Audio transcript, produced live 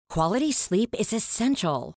Quality sleep is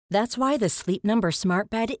essential. That's why the Sleep Number Smart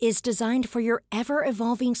Bed is designed for your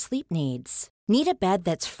ever-evolving sleep needs. Need a bed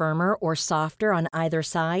that's firmer or softer on either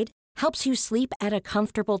side? Helps you sleep at a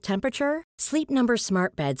comfortable temperature? Sleep Number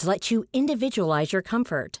Smart Beds let you individualize your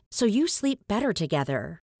comfort, so you sleep better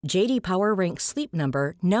together. J.D. Power ranks Sleep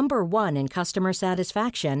Number number 1 in customer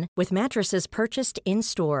satisfaction with mattresses purchased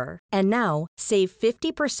in-store. And now, save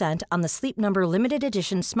 50% on the Sleep Number Limited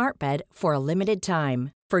Edition Smart Bed for a limited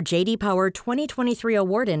time. For J.D. Power 2023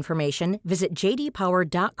 award information, visit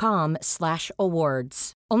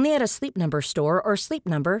jdpower.com/awards. Only at a Sleep Number store or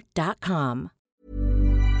sleepnumber.com.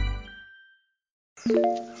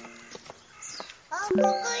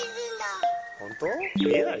 本当？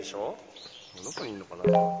見えないでしょ？どこにいるのかな？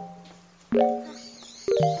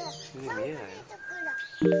見えないよ。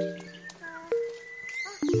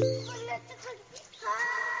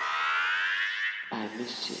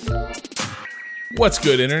What's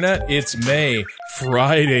good, Internet? It's May,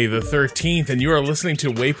 Friday the 13th, and you are listening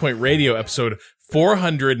to Waypoint Radio, episode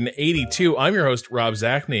 482. I'm your host, Rob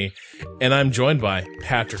Zachney, and I'm joined by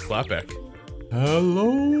Patrick Klepek.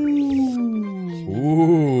 Hello.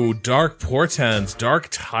 Ooh, dark portents, dark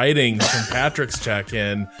tidings from Patrick's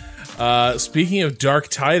check-in. Speaking of dark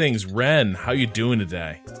tidings, Ren, how you doing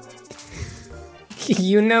today?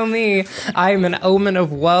 You know me. I am an omen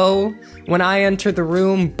of woe. When I enter the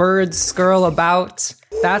room, birds skirl about.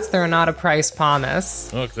 That's their not a price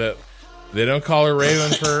promise. Look, that they don't call her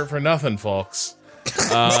Raven for nothing, folks.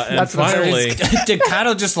 And That's finally, Did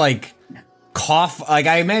Kato just like cough? Like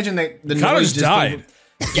I imagine that the Kato noise just died.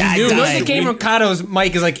 Yeah, knew the noise it. that came from Kato's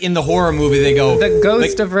mic is like in the horror movie. They go The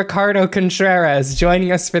ghost of Ricardo Contreras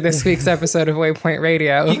joining us for this week's episode of Waypoint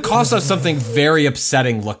Radio. He coughs out something very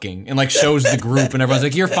upsetting looking and like shows the group and everyone's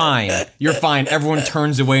like, "You're fine, you're fine." Everyone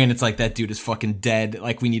turns away and it's like that dude is fucking dead.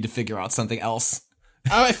 Like we need to figure out something else.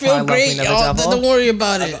 I feel great. Don't worry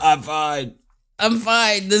about it. I'm fine. I'm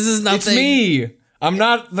fine. This is nothing. It's me. I'm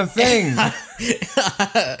not the thing.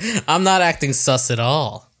 I'm not acting sus at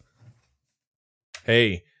all.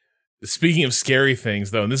 hey, speaking of scary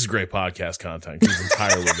things, though, and this is great podcast content because it's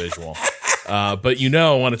entirely visual, but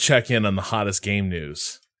I want to check in on the hottest game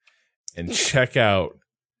news and check out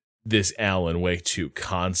this Alan Wake 2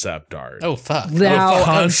 concept art. Oh, fuck. Now,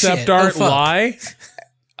 Concept shit. art fuck. lie?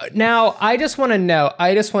 Now, I just want to note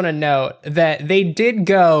that they did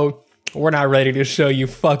go, we're not ready to show you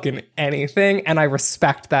fucking anything, and I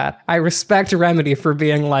respect that. I respect Remedy for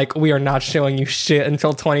being like, we are not showing you shit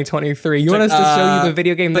until 2023. You want us to show you the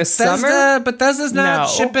video game this summer? Bethesda's not No.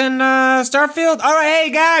 shipping Starfield? All right,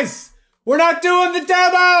 hey guys, we're not doing the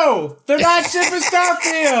demo. They're not shipping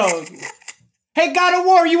Starfield. Hey, God of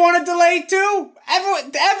War, you want to delay too?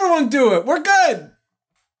 Everyone do it. We're good.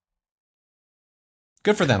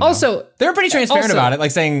 Good for them. though. Also, they were pretty transparent also- about it,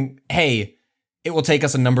 like saying, hey, it will take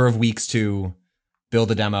us a number of weeks to build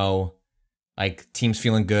a demo. Like, team's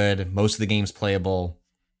feeling good. Most of the game's playable.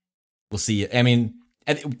 We'll see. I mean,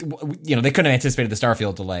 they couldn't have anticipated the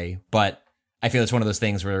Starfield delay, but I feel it's one of those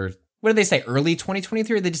things where, what did they say, early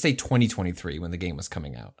 2023? Or did they just say 2023 when the game was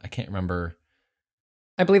coming out? I can't remember.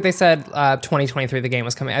 I believe they said 2023 the game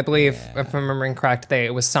was coming. I believe, if I'm remembering correct,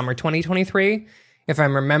 it was summer 2023, if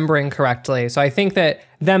I'm remembering correctly. So I think that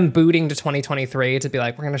them booting to 2023 to be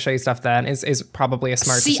like, we're going to show you stuff then is probably a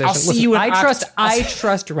smart decision. I'll see you in I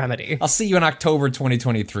trust Remedy. I'll see you in October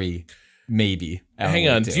 2023, maybe. Hang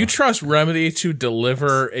on, do you trust Remedy to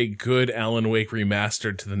deliver a good Alan Wake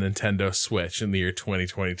remastered to the Nintendo Switch in the year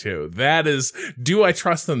 2022? That is, do I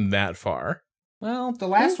trust them that far? Well, the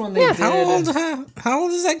last one they did. How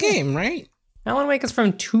old is that game, right? Alan Wake is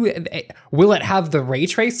from will it have the ray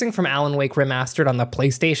tracing from Alan Wake remastered on the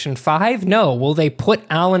PlayStation 5? No. Will they put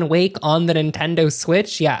Alan Wake on the Nintendo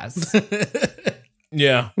Switch? Yes.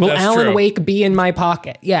 Yeah, Will that's Alan true. Wake be in my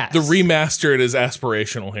pocket? Yes. The remastered is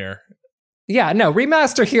aspirational here. Yeah, no,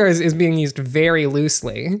 remaster here is being used very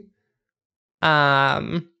loosely.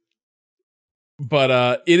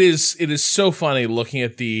 But it is so funny looking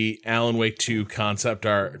at the Alan Wake 2 concept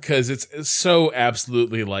art because it's so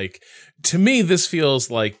absolutely like, to me this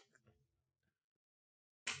feels like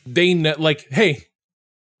they know, like, hey,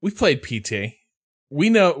 we played PT, we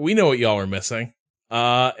know what y'all are missing,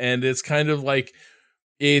 and it's kind of like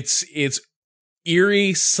it's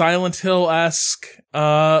eerie Silent Hill-esque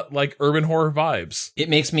like urban horror vibes. It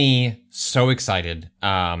makes me so excited.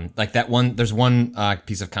 Like that one, there's one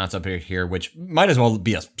piece of concept here, which might as well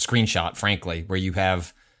be a screenshot, frankly, where you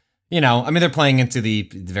have, they're playing into the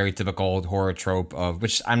very typical horror trope of,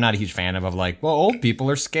 which I'm not a huge fan of like, well, old people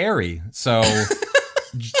are scary. So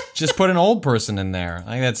just put an old person in there.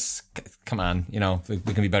 Like that's come on, we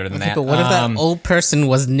can be better than that. But what if that old person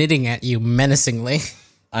was knitting at you menacingly?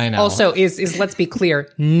 I know. Also, is let's be clear,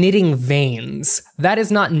 knitting veins. That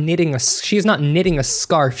is not knitting she is not knitting a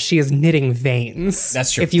scarf. She is knitting veins.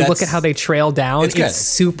 That's true. If you look at how they trail down, it's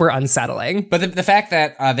super unsettling. But the fact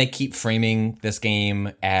that they keep framing this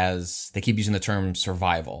game as they keep using the term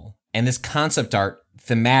survival, and this concept art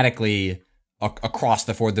thematically across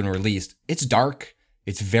the four that were released, it's dark.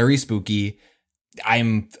 It's very spooky.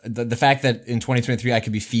 The fact that in 2023 I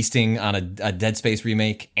could be feasting on a Dead Space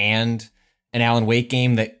remake and an Alan Wake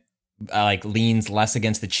game that leans less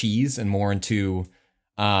against the cheese and more into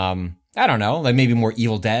I don't know, like maybe more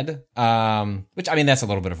Evil Dead, which I mean that's a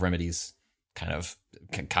little bit of Remedy's kind of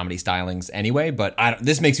comedy stylings anyway, but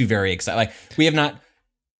this makes me very excited. Like we have not,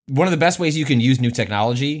 one of the best ways you can use new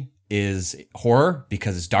technology is horror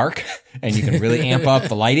because it's dark and you can really amp up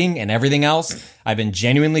the lighting and everything else. I've been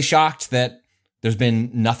genuinely shocked that there's been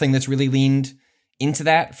nothing that's really leaned into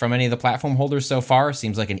that from any of the platform holders so far.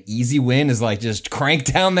 Seems like an easy win is like just crank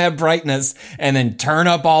down that brightness and then turn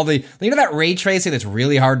up all the, that ray tracing that's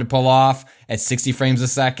really hard to pull off at 60 frames a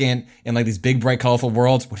second in like these big, bright, colorful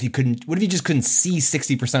worlds. What if you just couldn't see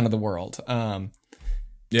 60% of the world?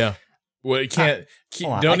 Yeah. Well,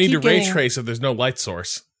 don't need to ray trace if there's no light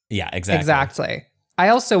source. Yeah, exactly. Exactly. I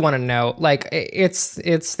also want to know, like, it's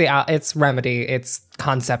Remedy, it's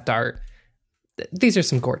concept art. These are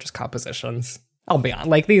some gorgeous compositions. I'll be honest.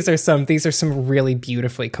 Like these are some really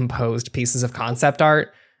beautifully composed pieces of concept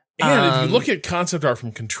art. And if you look at concept art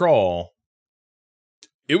from Control,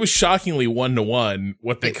 it was shockingly 1-to-1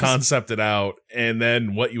 what they concepted out and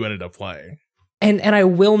then what you ended up playing. And I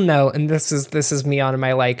will note, and this is me on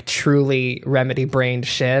my like truly Remedy brained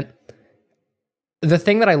shit. The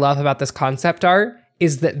thing that I love about this concept art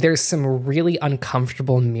is that there's some really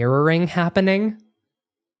uncomfortable mirroring happening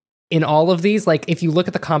in all of these. Like if you look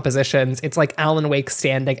at the compositions, it's like Alan Wake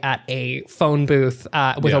standing at a phone booth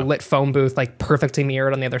with a lit phone booth, like perfectly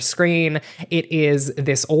mirrored on the other screen. It is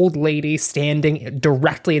this old lady standing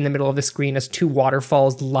directly in the middle of the screen as two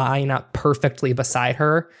waterfalls line up perfectly beside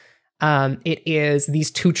her. It is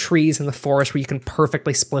these two trees in the forest where you can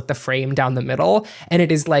perfectly split the frame down the middle. And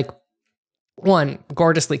it is like, one,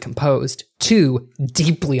 gorgeously composed, two,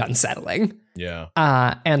 deeply unsettling. Yeah.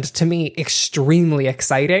 And to me, extremely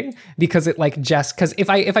exciting because it like just because if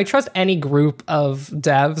I trust any group of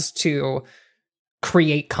devs to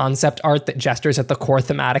create concept art that gestures at the core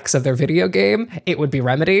thematics of their video game, it would be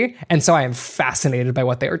Remedy. And so I am fascinated by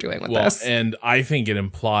what they are doing with this. And I think it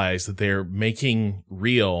implies that they're making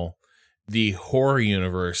real the horror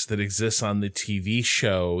universe that exists on the TV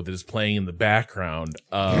show that is playing in the background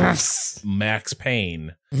of Max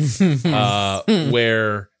Payne,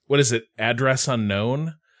 where, what is it? Address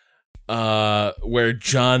Unknown, where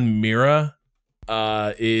John Mira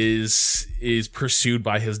is pursued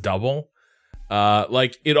by his double.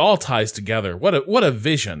 Like it all ties together. What a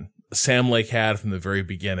vision Sam Lake had from the very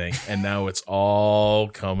beginning, and now it's all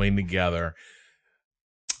coming together.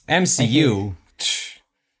 MCU.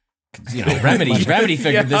 Remedy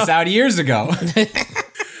figured this out years ago.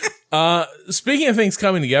 Speaking of things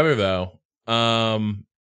coming together, though,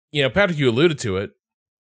 Patrick, you alluded to it.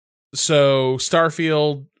 So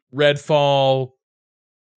Starfield, Redfall,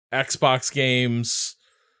 Xbox games,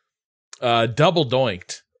 double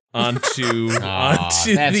doinked onto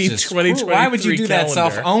the 2023. Why would you do calendar.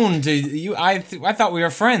 that self-owned? I thought we were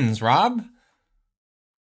friends, Rob.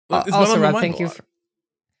 Also, Rob, thank you.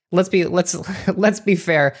 Let's be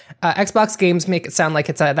fair. Xbox games make it sound like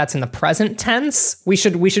that's in the present tense. We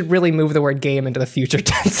should really move the word game into the future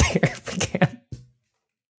tense here if we can.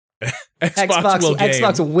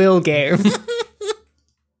 Xbox will game.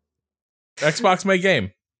 Xbox may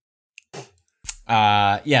game.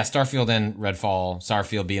 Starfield and Redfall.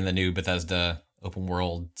 Starfield being the new Bethesda open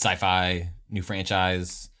world sci-fi new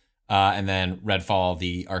franchise, and then Redfall,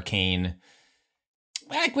 the Arcane.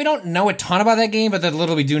 Like, we don't know a ton about that game, but the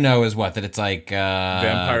little we do know is that it's like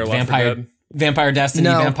Vampire Destiny,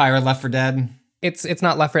 no. Vampire Left 4 Dead. It's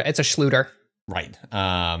not Left 4 Dead, it's a Schluter. Right.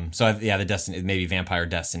 The Destiny, maybe Vampire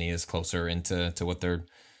Destiny is closer into what they're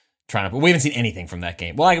trying to. But we haven't seen anything from that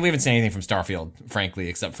game. Well, we haven't seen anything from Starfield, frankly,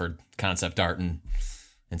 except for concept art and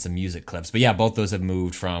some music clips. But yeah, both those have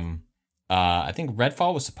moved from. I think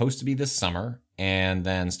Redfall was supposed to be this summer, and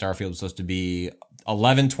then Starfield was supposed to be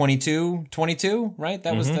 11/22/22, right?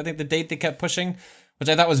 That was, I think, the date they kept pushing, which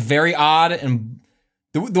I thought was very odd. And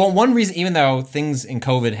the one reason, even though things in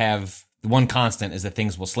COVID have the one constant is that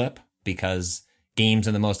things will slip because games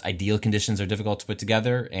in the most ideal conditions are difficult to put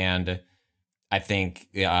together. And I think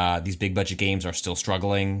these big budget games are still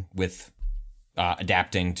struggling with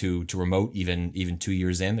adapting to remote even 2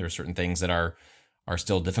 years in. There are certain things that are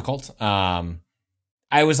still difficult.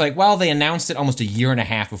 I was like, well, they announced it almost a year and a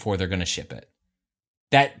half before they're going to ship it.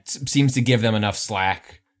 That seems to give them enough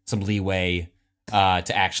slack, some leeway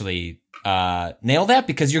to actually nail that,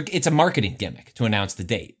 because it's a marketing gimmick to announce the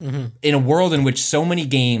date. Mm-hmm. In a world in which so many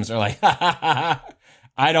games are like, ha, ha, ha, ha,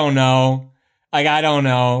 I don't know. Like, I don't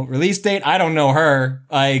know. Release date, I don't know her.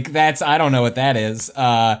 Like, I don't know what that is.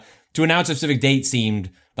 To announce a specific date seemed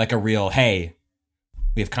like a real, hey,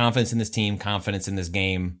 we have confidence in this team, confidence in this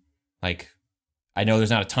game. Like, I know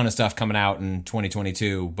there's not a ton of stuff coming out in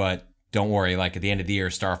 2022, but don't worry. Like, at the end of the year,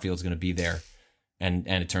 Starfield's going to be there. And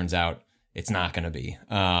it turns out it's not going to be,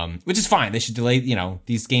 which is fine. They should delay,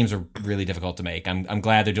 these games are really difficult to make. I'm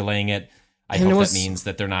glad they're delaying it. I hope that means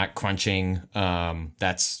that they're not crunching.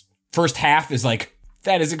 That's first half is like,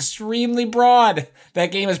 that is extremely broad.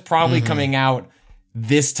 That game is probably coming out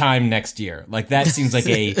this time next year. Like, that seems like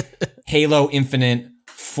a Halo Infinite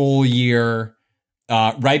full year,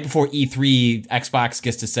 right before E3, Xbox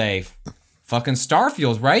gets to say, fucking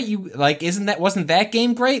Starfield, right? You like, wasn't that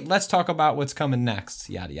game great? Let's talk about what's coming next.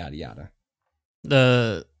 Yada, yada, yada.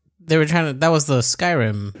 They were that was the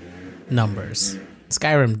Skyrim numbers.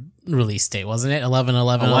 Skyrim release date, wasn't it?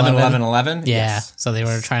 11/11/11. Yeah. Yes. So they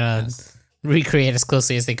were trying to recreate as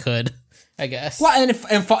closely as they could, I guess. Well, and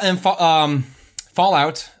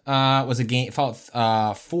Fallout was a game.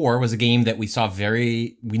 Fallout 4 was a game that we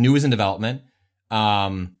knew was in development.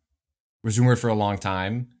 Was rumored for a long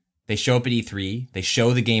time. They show up at E3. They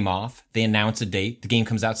show the game off. They announce a date. The game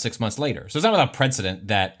comes out 6 months later. So it's not without precedent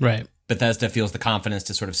that Bethesda feels the confidence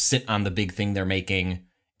to sort of sit on the big thing they're making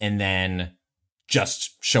and then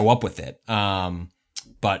just show up with it.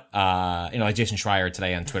 But like Jason Schreier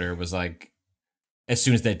today on Twitter was like, as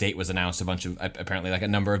soon as that date was announced, apparently like a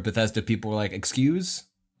number of Bethesda people were like, excuse?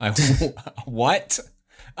 What?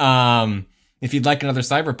 If you'd like another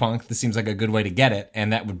Cyberpunk, this seems like a good way to get it.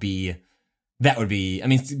 And that would be, I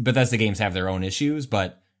mean, Bethesda games have their own issues,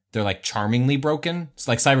 but they're like charmingly broken. It's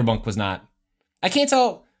like Cyberpunk was not, I can't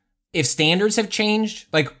tell if standards have changed.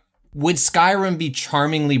 Like, would Skyrim be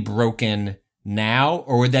charmingly broken now,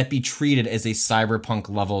 or would that be treated as a Cyberpunk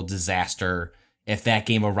level disaster if that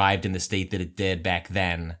game arrived in the state that it did back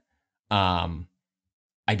then? I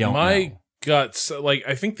don't know. My guts, like,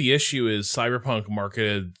 I think the issue is Cyberpunk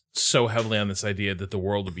marketed so heavily on this idea that the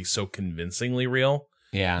world would be so convincingly real.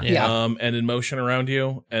 Yeah. And in motion around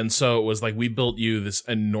you. And so it was like, we built you this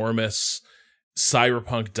enormous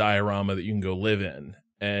Cyberpunk diorama that you can go live in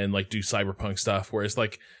and like do Cyberpunk stuff. Whereas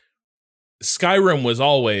like Skyrim was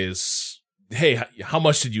always, hey, how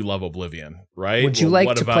much did you love Oblivion? Right? Would you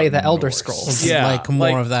like to play the Elder Scrolls? Yeah. Like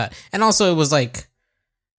more of that. And also it was like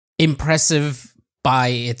impressive by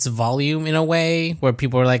its volume in a way where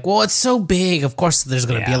people were like, well, it's so big. Of course there's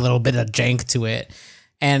going to be a little bit of jank to it.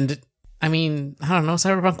 And I mean, I don't know.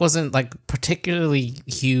 Cyberpunk wasn't like particularly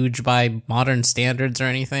huge by modern standards or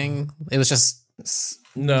anything. It was just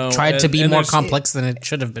tried to be more complex than it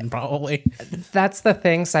should have been, probably. That's the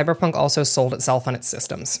thing. Cyberpunk also sold itself on its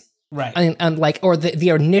systems. Right. And like, or the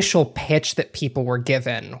initial pitch that people were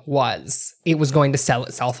given was it was going to sell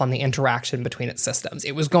itself on the interaction between its systems.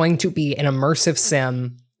 It was going to be an immersive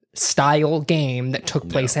sim style game that took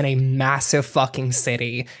place in a massive fucking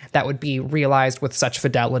city that would be realized with such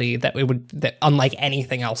fidelity that unlike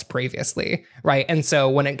anything else previously, right? And so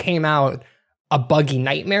when it came out a buggy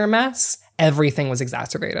nightmare mess, everything was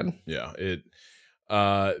exacerbated. Yeah,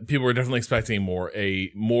 people were definitely expecting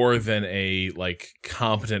more than a like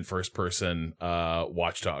competent first person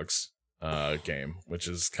Watch Dogs game, which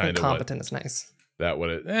is kind of competent is nice. That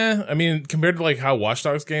would it? I mean, compared to like how Watch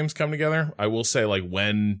Dogs games come together, I will say like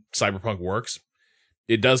when Cyberpunk works,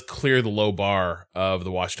 it does clear the low bar of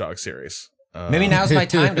the Watch Dogs series. Maybe now's my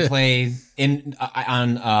time to play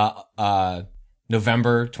on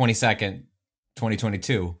November 22nd,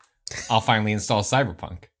 2022. I'll finally install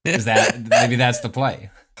Cyberpunk. Maybe that's the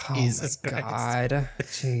play. Oh Jesus God.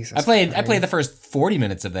 Jesus. I played the first 40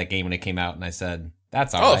 minutes of that game when it came out, and I said,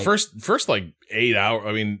 that's all right. First like 8 hours.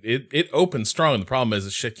 I mean, it opens strong. The problem is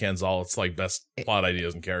it shit cans all its like best plot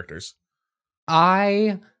ideas and characters.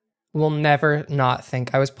 I will never not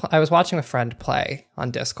think I was watching a friend play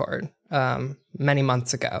on Discord many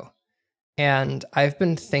months ago, and I've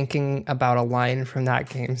been thinking about a line from that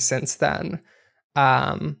game since then,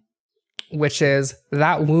 which is,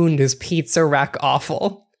 that wound is pizza wreck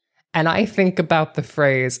awful. And I think about the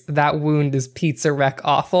phrase, that wound is pizza wreck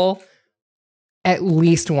awful, at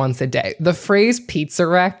least once a day. The phrase pizza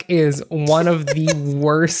wreck is one of the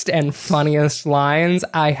worst and funniest lines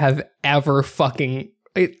I have ever fucking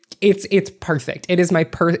It's perfect. It is my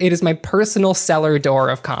personal cellar door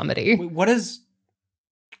of comedy. Wait,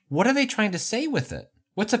 what are they trying to say with it?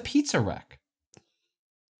 What's a pizza wreck?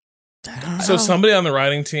 So somebody on the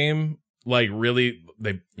writing team, like, really,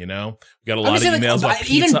 we got a lot of emails about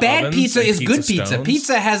pizza even bad ovens pizza and is good pizza. stones.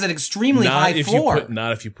 Pizza has an extremely high floor.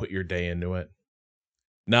 Not if you put your day into it.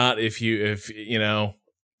 Not if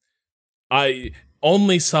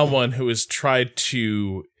only someone who has tried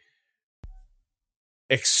to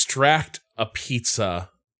extract a pizza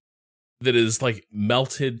that is like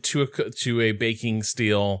melted to a baking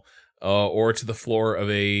steel or to the floor of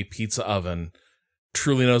a pizza oven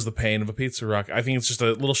truly knows the pain of a pizza rock. I think it's just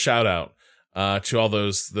a little shout out to all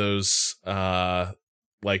those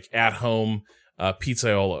like at home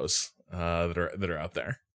pizzaiolos that are out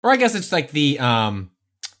there. Or I guess it's like the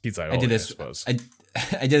Pizzaiola, I did this. I suppose. I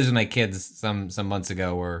did this with my kids some months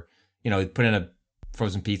ago, where put in a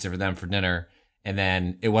frozen pizza for them for dinner, and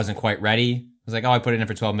then it wasn't quite ready. I was like, oh, I put it in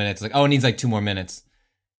for 12 minutes. Like, oh, it needs like 2 more minutes.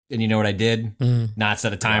 And you know what I did? Not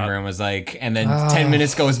set a timer, and was like, and then 10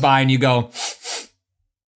 minutes goes by, and you go,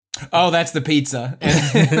 oh, that's the pizza.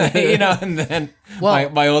 And, and then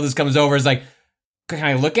my oldest comes over, is like, can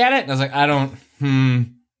I look at it? And I was like, I don't.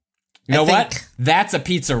 You know what? That's a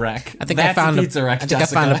pizza wreck. I think that's I found a pizza wreck. I think I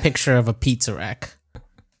found a picture of a pizza wreck.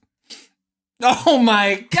 Oh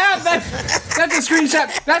my God! That's a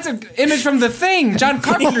screenshot. That's an image from The Thing, John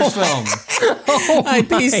Carpenter's film. I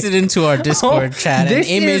pasted into our Discord chat an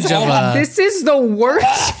image of a. This is the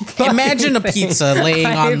worst. Imagine a pizza laying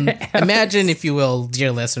on. Imagine, if you will,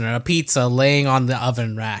 dear listener, a pizza laying on the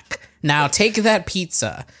oven rack. Now take that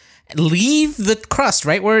pizza, leave the crust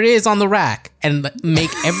right where it is on the rack, and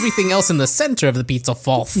make everything else in the center of the pizza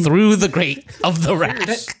fall through the grate of the rack.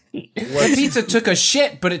 The pizza took a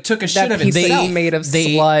shit, but it took a shit That of pizza itself. is made of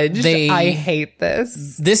sludge. I hate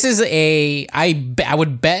this. This is I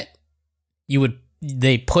would bet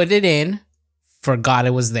they put it in, forgot it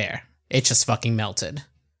was there. It just fucking melted.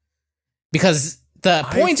 Because the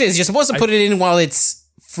point is, you're supposed to put it in while it's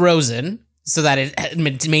frozen, so that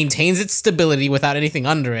it maintains its stability without anything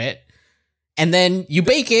under it. And then you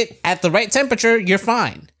bake it at the right temperature, you're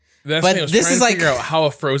fine. That's But the thing, I was this trying is to like- figure out how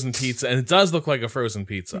a frozen pizza, and it does look like a frozen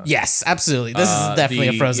pizza. Yes, absolutely. This is definitely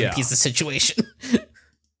a frozen yeah. pizza situation.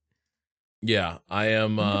 Yeah, I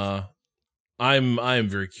am. I am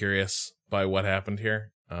very curious by what happened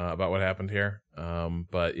here. About what happened here.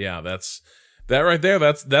 But yeah, that's that right there.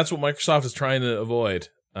 That's what Microsoft is trying to avoid.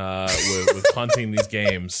 With punting these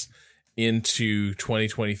games into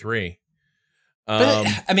 2023. But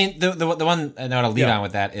I mean, the one note I'll leave on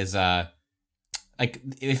with that is like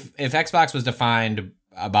if Xbox was defined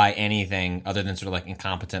by anything other than sort of like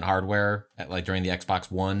incompetent hardware like during the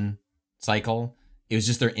Xbox One cycle, it was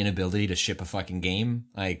just their inability to ship a fucking game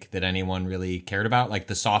like that anyone really cared about. Like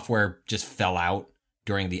the software just fell out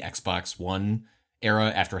during the Xbox One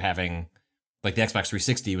era after having like the Xbox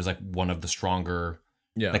 360 was like one of the stronger.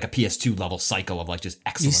 Yeah. Like a PS2 level cycle of like just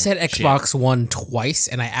excellent. You said Xbox One twice,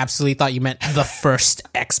 and I absolutely thought you meant the first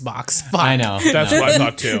Xbox. Fuck. I know. That's what I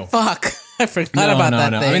thought too. Fuck. I forgot about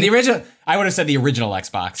that thing. I mean, the original, I would have said the original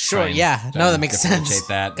Xbox. Sure, yeah. No, that makes sense.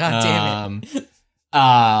 That. God damn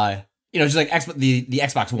it. Just like the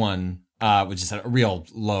Xbox One, was just at a real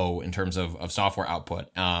low in terms of software output.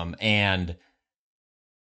 And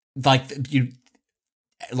like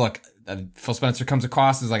look, Phil Spencer comes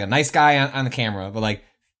across as like a nice guy on the camera, but like,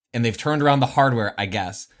 and they've turned around the hardware, I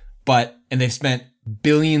guess, and they've spent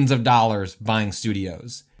billions of dollars buying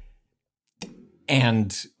studios.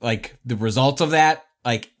 And like the result of that,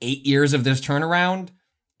 like 8 years of this turnaround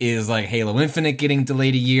is like Halo Infinite getting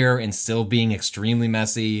delayed a year and still being extremely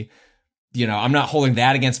messy. I'm not holding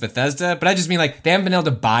that against Bethesda, but I just mean like they haven't been able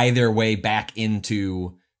to buy their way back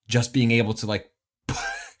into just being able to like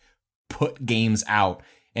put games out.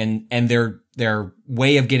 And their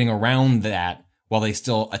way of getting around that while they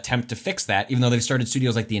still attempt to fix that, even though they've started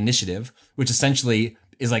studios like The Initiative, which essentially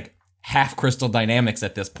is like half Crystal Dynamics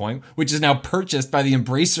at this point, which is now purchased by the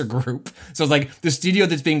Embracer Group. So it's like the studio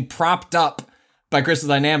that's being propped up by Crystal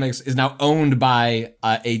Dynamics is now owned by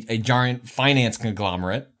a giant finance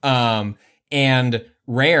conglomerate. And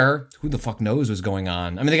Rare, who the fuck knows what's going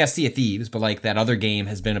on? I mean, they got Sea of Thieves, but like that other game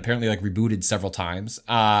has been apparently like rebooted several times.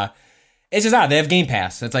 It's just odd. They have Game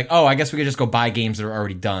Pass. It's like, oh, I guess we could just go buy games that are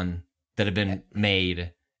already done, that have been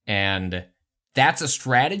made. And that's a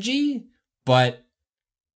strategy, but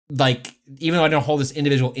like, even though I don't hold this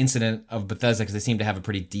individual incident of Bethesda, because they seem to have a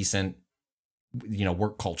pretty decent,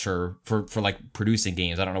 work culture for like producing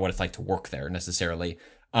games. I don't know what it's like to work there necessarily.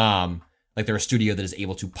 Like they're a studio that is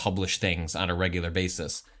able to publish things on a regular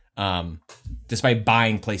basis. Despite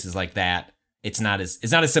buying places like that it's not as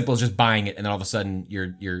simple as just buying it and then all of a sudden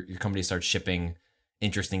your company starts shipping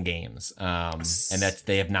interesting games. And that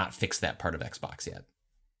they have not fixed that part of Xbox yet.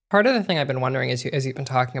 Part of the thing I've been wondering is, as you've been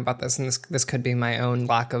talking about this, and this could be my own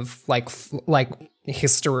lack of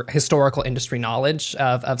historical industry knowledge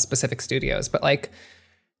of specific studios, but like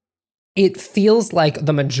it feels like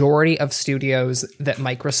the majority of studios that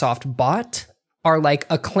Microsoft bought are like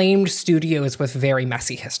acclaimed studios with very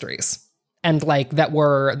messy histories, and like they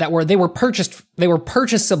were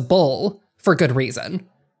purchasable for good reason.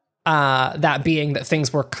 That being that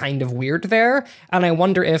things were kind of weird there, and I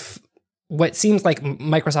wonder if what seems like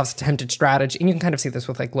Microsoft's attempted strategy, and you can kind of see this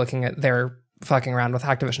with like looking at their fucking around with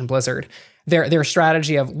Activision Blizzard, their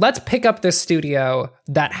strategy of let's pick up this studio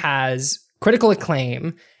that has critical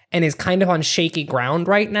acclaim and is kind of on shaky ground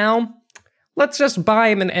right now. Let's just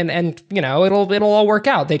buy them and you know, it'll all work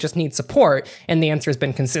out. They just need support. And the answer has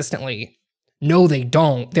been consistently, no, they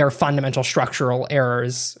don't. There are fundamental structural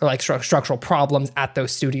errors or like structural problems at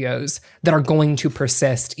those studios that are going to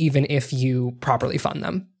persist even if you properly fund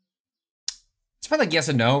them. It's probably like yes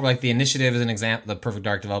and no. Like the initiative is an example. The Perfect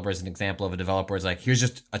Dark developer is an example of a developer is like, here's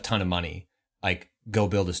just a ton of money. Like go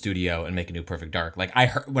build a studio and make a new Perfect Dark. Like I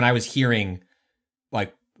heard when I was hearing,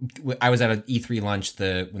 like I was at an E3 lunch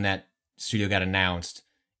when that studio got announced,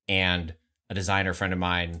 and a designer friend of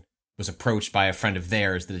mine was approached by a friend of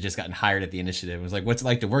theirs that had just gotten hired at the initiative. It was like, what's it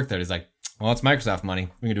like to work there? He's like, well, it's Microsoft money.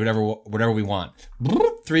 We can do whatever we want.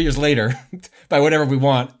 3 years later, by whatever we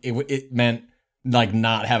want, it meant like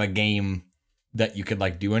not have a game that you could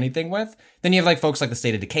like do anything with. Then you have like folks like the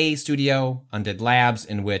State of Decay studio, Undead Labs,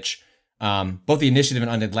 in which both the initiative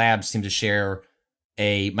and Undead Labs seem to share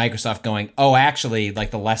a Microsoft going, oh, actually, like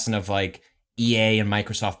the lesson of like EA and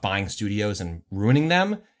Microsoft buying studios and ruining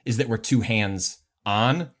them is that we're too hands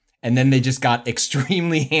on. And then they just got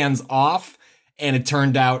extremely hands off, and it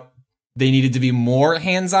turned out they needed to be more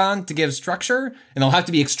hands on to give structure, and they'll have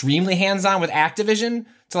to be extremely hands on with Activision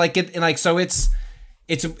to like get, and like, so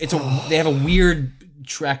they have a weird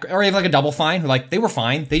track, or they have like a Double Fine, who like they were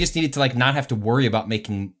fine. They just needed to like not have to worry about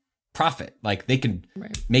making profit. Like they could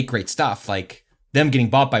make great stuff. Like them getting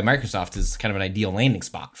bought by Microsoft is kind of an ideal landing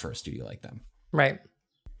spot for a studio like them. Right.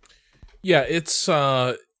 Yeah, it's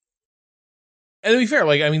and to be fair,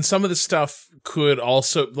 like I mean, some of this stuff could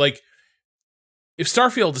also like if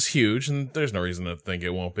Starfield is huge, and there's no reason to think it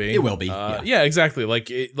won't be. It will be. Yeah, exactly.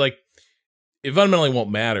 It fundamentally won't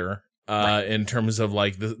matter. In terms of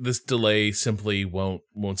like this delay simply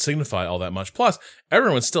won't signify all that much. Plus,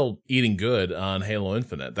 everyone's still eating good on Halo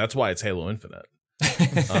Infinite. That's why it's Halo Infinite.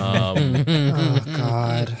 Oh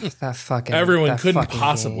God, that fucking everyone couldn't fucking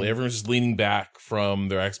possibly. game. Everyone's just leaning back from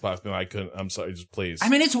their Xbox, being like, I'm sorry, just please. I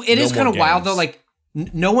mean, it is kind of wild though. Like,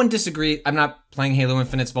 no one disagrees. I'm not playing Halo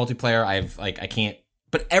Infinite's multiplayer. I can't.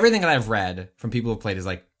 But everything that I've read from people who've played is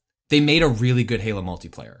like they made a really good Halo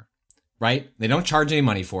multiplayer, right? They don't charge any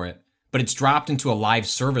money for it, but it's dropped into a live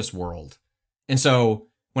service world. And so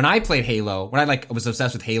when I played Halo, when I was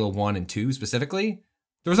obsessed with Halo 1 and 2 specifically,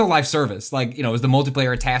 there was no live service. Like, you know, it was the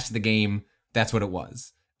multiplayer attached to the game. That's what it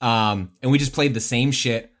was. And we just played the same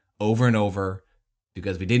shit over and over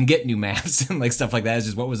because we didn't get new maps and like stuff like that. It's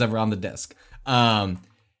just what was ever on the disc. And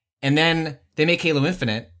then they make Halo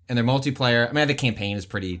Infinite and their multiplayer. I mean, the campaign is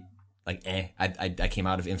pretty like I came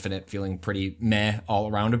out of Infinite feeling pretty meh all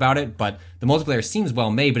around about it, but the multiplayer seems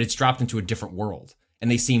well made, but it's dropped into a different world,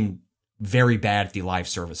 and they seem very bad at the live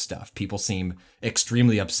service stuff. People seem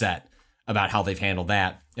extremely upset about how they've handled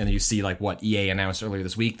that, and then you see like what EA announced earlier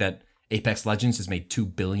this week that Apex Legends has made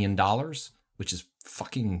 $2 billion, which is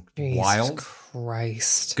fucking wild.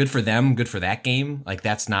 Christ. Good for them. Good for that game. Like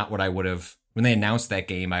that's not what I would have when they announced that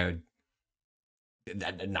game.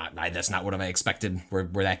 That's not what I expected where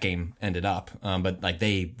that game ended up. But like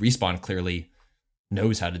Respawn clearly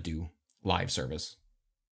knows how to do live service.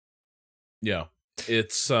 Yeah.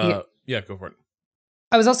 It's go for it.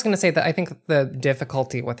 I was also going to say that I think the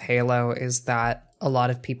difficulty with Halo is that a lot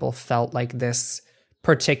of people felt like this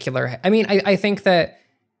particular, I mean, I think that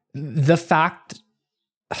the fact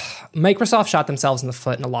Microsoft shot themselves in the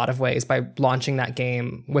foot in a lot of ways by launching that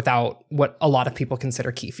game without what a lot of people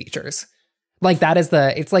consider key features. Like that is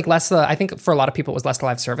it's like less I think for a lot of people it was less the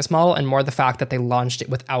live service model and more the fact that they launched it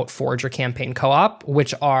without Forge or campaign co-op,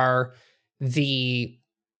 which are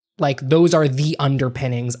those are the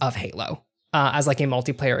underpinnings of Halo. As like a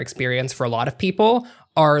multiplayer experience for a lot of people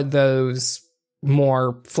are those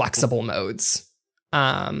more flexible modes.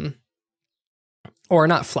 Or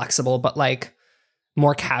not flexible, but like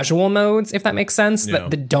more casual modes, if that makes sense, Yeah.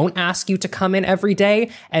 that don't ask you to come in every day,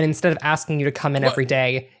 and instead of asking you to come in every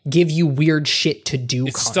day, give you weird shit to do.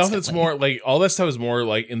 It's constantly. stuff that's more like all that stuff is more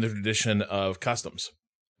like in the tradition of customs,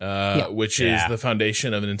 which is the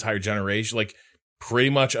foundation of an entire generation. Like pretty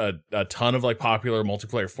much a ton of like popular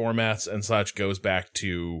multiplayer formats and such goes back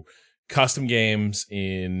to custom games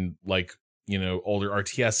in like, you know, older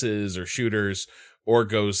RTSs or shooters, or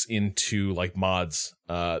goes into like mods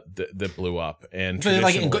that blew up. And But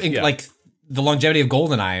like, traditional- like the longevity of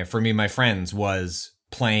GoldenEye for me and my friends was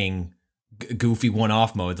playing goofy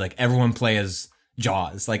one-off modes. Like everyone play as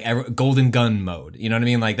Jaws, like Golden Gun mode. You know what I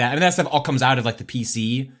mean? Like that. I mean, that stuff all comes out of like the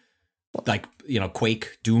PC, like, you know,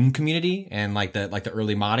 Quake Doom community, and like the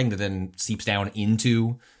early modding that then seeps down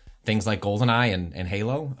into things like GoldenEye and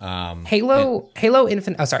Halo. Halo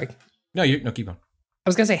Infinite. Oh, sorry. No, keep going. I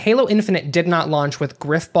was gonna say Halo Infinite did not launch with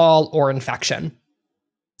Griffball or Infection.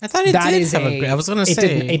 I thought it That did is have a. I was gonna it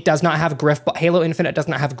say it does not have Griffball. Halo Infinite does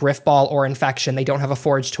not have Griffball or Infection. They don't have a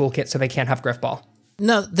Forge toolkit, so they can't have Griffball.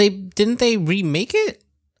 no. They remake it.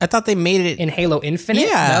 I thought they made it In Halo Infinite,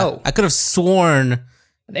 Yeah, no. I could have sworn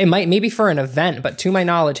It might maybe for an event, but to my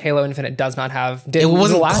knowledge, Halo Infinite does not have. it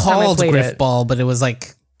wasn't the last time I called played it, Griffball, but it was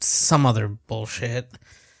like some other bullshit.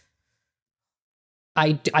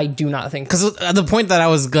 I do not think Because the point that I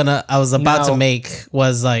was about to No. make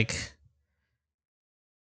was like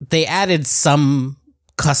they added some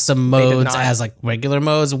custom did modes not. as like regular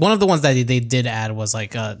modes. One of the ones that they did add was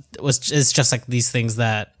like it's just like these things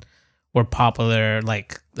that were popular,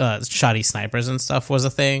 like shoddy snipers and stuff was a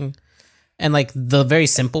thing, and like the very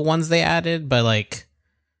simple ones they added, but like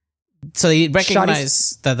so they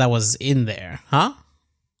recognize that was in there, huh?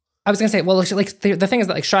 I was gonna say, well, like the thing is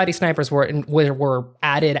that like shoddy snipers were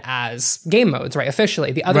added as game modes, right?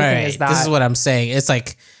 Officially, the other thing is that this is what I'm saying. It's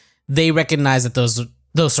like they recognize that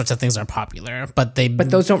those sorts of things are popular, but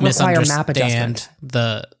those don't require map misunderstand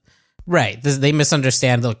adjustment. They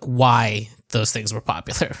misunderstand like why those things were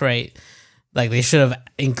popular, right? Like they should have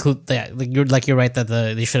include that. Like you're right that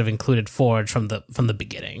they should have included Forge from the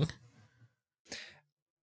beginning.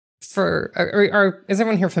 is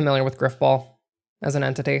everyone here familiar with Griffball as an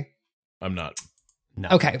entity? I'm not.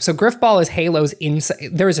 Okay, so Griffball is Halo's inside.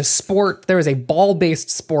 There is a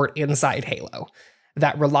ball-based sport inside Halo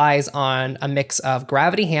that relies on a mix of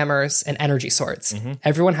gravity hammers and energy swords.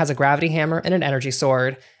 Everyone has a gravity hammer and an energy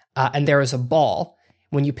sword, and there is a ball.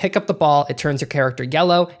 When you pick up the ball, it turns your character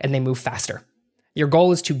yellow, and they move faster. Your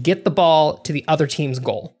goal is to get the ball to the other team's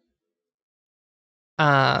goal.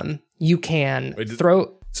 You can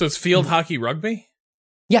throw. So it's field hockey rugby?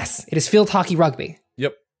 Yes, it is field hockey rugby.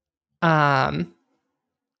 Yep.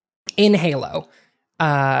 In Halo.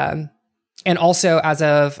 And also as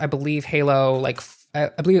of, I believe,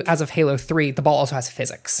 as of Halo 3, the ball also has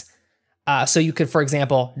physics. So you could, for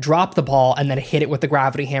example, drop the ball and then hit it with the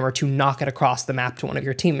gravity hammer to knock it across the map to one of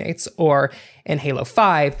your teammates. Or in Halo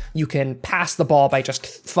 5, you can pass the ball by just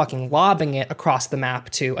fucking lobbing it across the map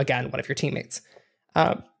to, again, one of your teammates.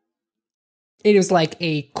 It is like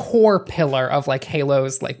a core pillar of like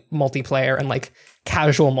Halo's like multiplayer and like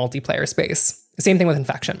casual multiplayer space. Same thing with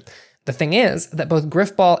Infection. The thing is that both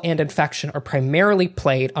Griffball and Infection are primarily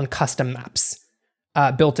played on custom maps,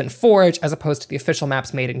 built in Forge as opposed to the official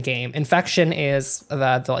maps made in game. Infection is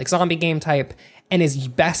the like zombie game type and is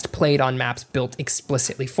best played on maps built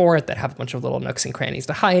explicitly for it that have a bunch of little nooks and crannies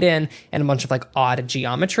to hide in and a bunch of like odd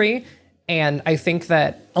geometry. And I think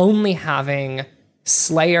that only having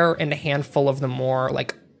Slayer and a handful of the more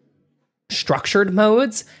like structured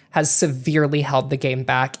modes has severely held the game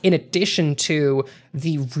back, in addition to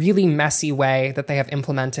the really messy way that they have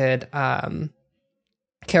implemented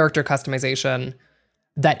character customization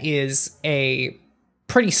that is a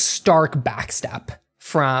pretty stark backstep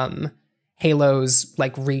from Halo's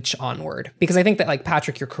like reach onward. Because I think that like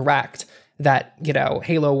Patrick, you're correct that, you know,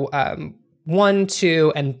 Halo 1,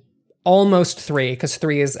 2, and almost 3, because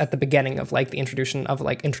 3 is at the beginning of like the introduction of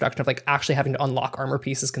like actually having to unlock armor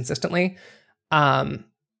pieces consistently,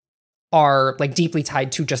 are like deeply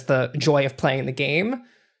tied to just the joy of playing the game.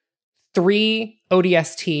 3,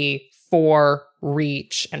 ODST, 4,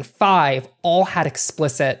 Reach, and 5 all had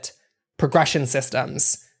explicit progression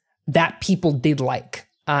systems that people did like,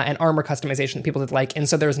 and armor customization that people did like, and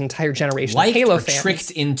so there's an entire generation of Halo fans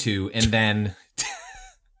tricked into, and then.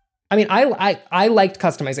 I mean, I liked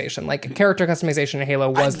customization. Like character customization in Halo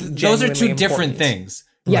was those are two genuinely different important. things.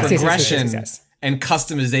 Yes, progression yes. and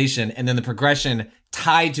customization, and then the progression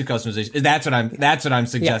tied to customization. That's what I'm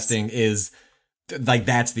suggesting is like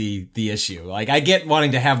that's the issue. Like I get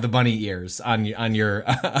wanting to have the bunny ears on your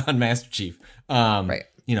on Master Chief, right?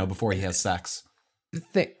 You know, before he has sex. We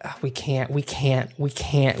cannot.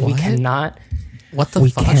 What the We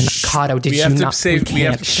fuck? can. Kato, did We you have to not? save- we we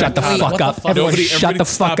have can't. to Shut the cut fuck Kato. up. Everyone, Nobody- shut the everybody fuck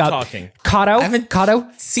stop up. talking. haven't Kato,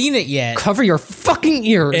 seen it yet. cover your fucking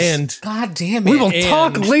ears. And God damn it. we will and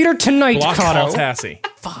talk later tonight, block Kato. Tassie.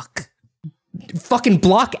 Fuck. Fucking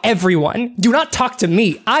block everyone. Do not talk to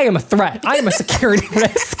me. I am a threat. I am a security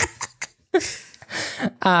risk.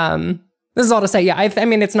 This is all to say, yeah, I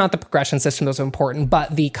mean, it's not the progression system that was important,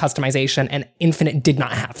 but the customization, and Infinite did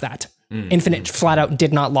not have that. Infinite flat out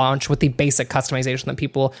did not launch with the basic customization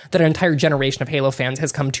that an entire generation of Halo fans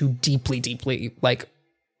has come to deeply, like,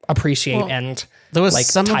 appreciate and There was like,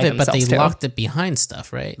 some of tie it, but they themselves to. locked it behind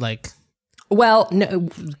stuff, right? Like, Well, no,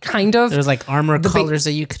 kind of. there was like armor colors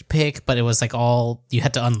that you could pick, but it was like all, you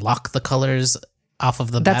had to unlock the colors off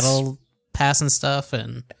of the That's- battle pass and stuff.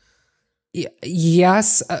 And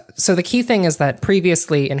Yes. So the key thing is that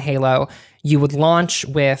previously in Halo, you would launch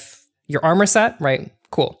with your armor set, right?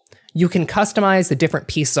 Cool. You can customize the different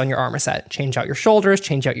pieces on your armor set. Change out your shoulders,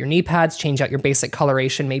 change out your knee pads, change out your basic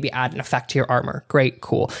coloration, maybe add an effect to your armor. Great,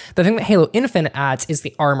 cool. The thing that Halo Infinite adds is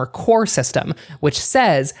the armor core system, which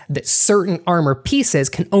says that certain armor pieces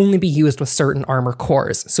can only be used with certain armor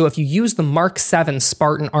cores. So if you use the Mark 7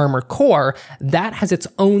 Spartan armor core, that has its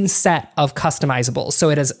own set of customizables. So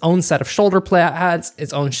it has its own set of shoulder pads,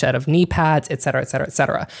 its own set of knee pads, etc., etc.,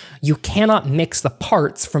 etc. You cannot mix the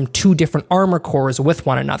parts from two different armor cores with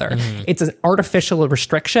one another. It's an artificial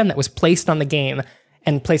restriction that was placed on the game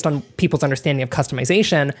and placed on people's understanding of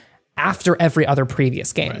customization after every other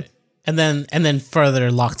previous game. and then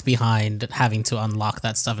further locked behind having to unlock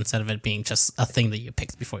that stuff instead of it being just a thing that you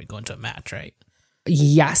picked before you go into a match, right?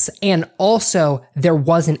 Yes, and also there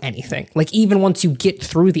wasn't anything. Like even once you get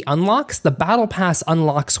through the unlocks, the battle pass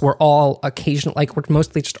unlocks were all occasional, like were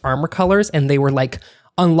mostly just armor colors, and they were like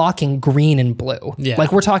unlocking green and blue. Yeah.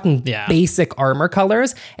 Like we're talking Yeah. basic armor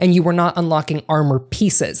colors, and you were not unlocking armor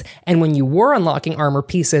pieces. And when you were unlocking armor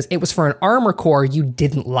pieces, it was for an armor core you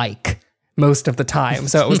didn't like most of the time.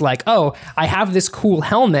 So it was like, oh, I have this cool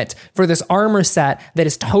helmet for this armor set that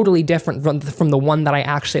is totally different from the one that I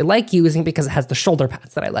actually like using because it has the shoulder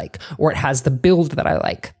pads that I like, or it has the build that I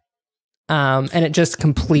like. And it just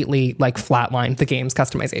completely like flatlined the game's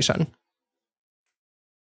customization.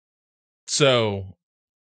 So,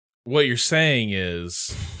 what you're saying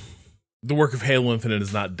is the work of Halo Infinite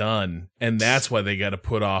is not done, and that's why they got to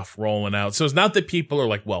put off rolling out. So it's not that people are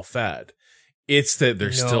like well fed; it's that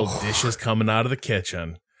there's still dishes coming out of the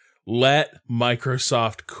kitchen. Let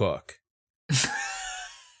Microsoft cook.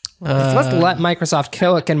 Let's let Microsoft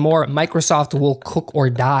cook, and more, Microsoft will cook or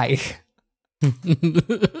die.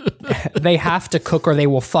 They have to cook or they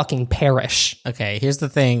will fucking perish. Okay, here's the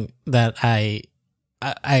thing that I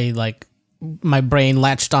like my brain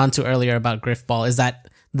latched onto earlier about Griffball is that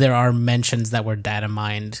there are mentions that were data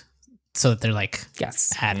mined so that they're like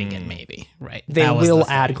Yes. adding it maybe, right? They That was will the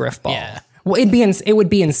thing. add Griffball. Yeah. Well, it would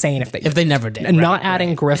be insane if they Never did. And right, not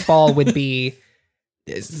adding Griffball would be.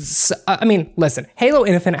 I mean, listen, Halo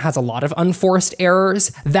Infinite has a lot of unforced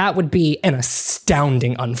errors. That would be an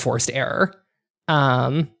astounding unforced error.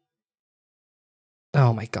 Oh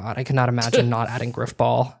my god, I cannot imagine not adding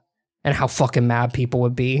Griffball and how fucking mad people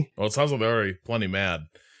would be. Well, it sounds like they're already plenty mad.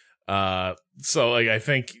 So like I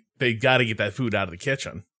think they got to get that food out of the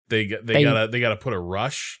kitchen. They gotta put a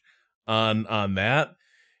rush on that.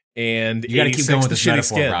 And You got to keep going with this shitty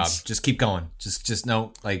metaphor, skins. Rob. Just keep going. Just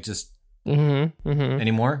no, like just Mm-hmm.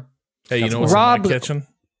 any more. Hey, you That's know what's Rob- in my kitchen?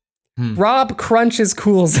 Rob Crunch is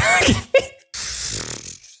cool, Zach.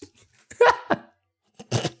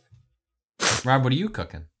 Rob, what are you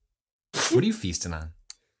cooking? What are you feasting on?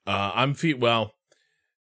 Well,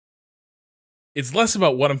 it's less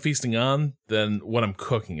about what I'm feasting on than what I'm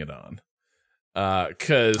cooking it on.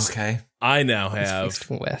 Because Okay. I now have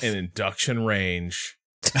feasting with? an induction range.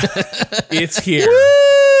 It's here.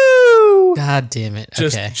 God damn it.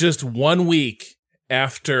 Okay. Just 1 week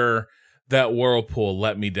after that whirlpool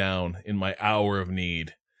let me down in my hour of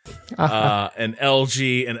need. An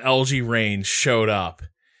LG range showed up.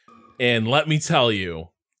 And let me tell you,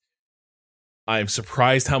 I am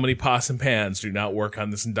surprised how many pots and pans do not work on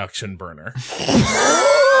this induction burner.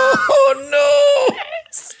 Oh no.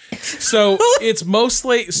 So it's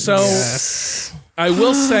mostly I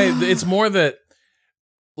will say that it's more that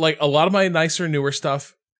like a lot of my nicer, newer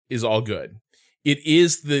stuff is all good. It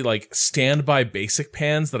is the like standby basic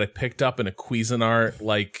pans that I picked up in a Cuisinart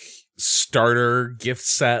like starter gift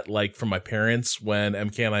set like from my parents when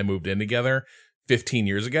MK and I moved in together 15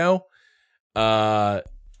 years ago.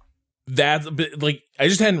 That like I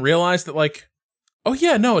just hadn't realized that like, oh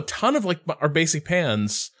yeah, no, a ton of like our basic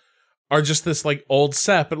pans are just this like old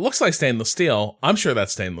set, but it looks like stainless steel. I'm sure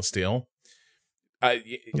that's stainless steel. I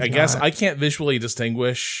guess I can't visually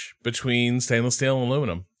distinguish between stainless steel and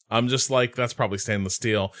aluminum. I'm just like, that's probably stainless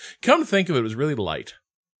steel. Come to think of it, it was really light.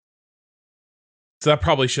 So that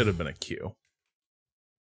probably should have been a cue.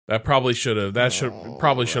 Probably should have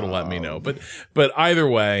let me know. But either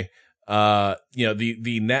way,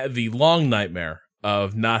 the long nightmare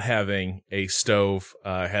of not having a stove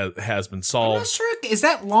has been I'm solved. not sure. Is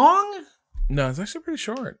that long? No, it's actually pretty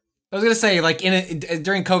short. I was gonna say, like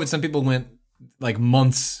during COVID, some people went like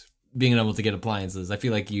months being able to get appliances. I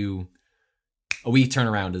feel like a week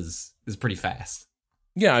turnaround is pretty fast.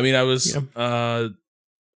 Yeah, I mean, I was,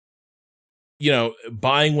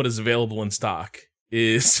 buying what is available in stock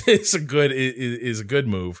is a good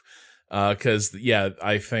move. Because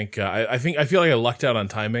I think I feel like I lucked out on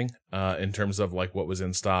timing in terms of like what was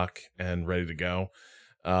in stock and ready to go.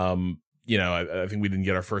 I think we didn't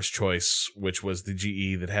get our first choice, which was the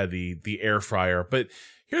GE that had the air fryer. But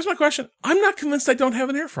here's my question: I'm not convinced I don't have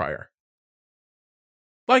an air fryer.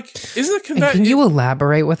 Like, isn't it? Can you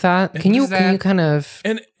elaborate with that? Can you kind of?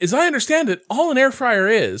 And as I understand it, all an air fryer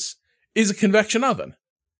is a convection oven.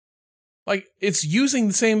 Like, it's using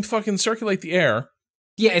the same fucking circulate the air.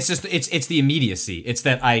 Yeah, it's just it's the immediacy. It's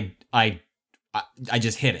that I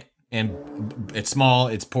just hit it, and it's small,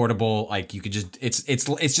 it's portable. Like you could just it's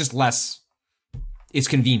just less. It's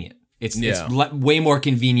convenient. It's way more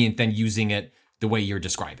convenient than using it the way you're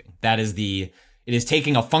describing. It is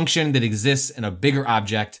taking a function that exists in a bigger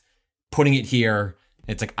object, putting it here.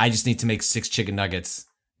 It's like I just need to make 6 chicken nuggets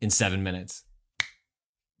in 7 minutes.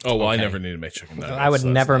 Oh, well, okay. I never need to make chicken nuggets. I would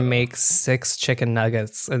never make 6 chicken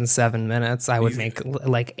nuggets in 7 minutes. I would make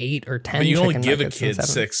like 8 or 10 but you chicken only give a nuggets kid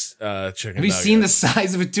 6 chicken nuggets. Have you seen the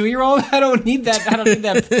size of a 2-year-old? I don't need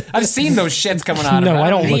that. I've seen those shits coming out of it. I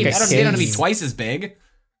don't look at kids. I don't need them to be twice as big.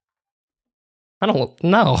 I don't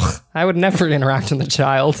know. I would never interact with a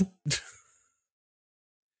child.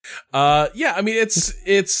 Yeah, I mean,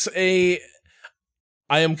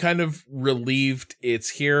 I am kind of relieved it's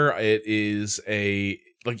here. It is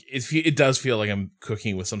it does feel like I'm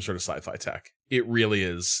cooking with some sort of sci-fi tech. It really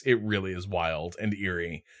is wild and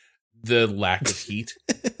eerie. The lack of heat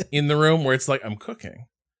in the room where it's like I'm cooking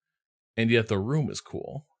and yet the room is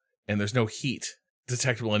cool and there's no heat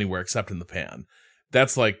detectable anywhere except in the pan.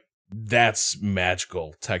 That's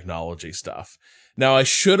magical technology stuff. Now, I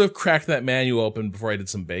should have cracked that menu open before I did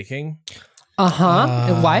some baking.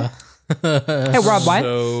 Why? Hey, Rob, why?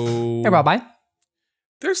 Hey, Rob, why?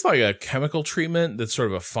 There's like a chemical treatment that's sort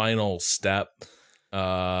of a final step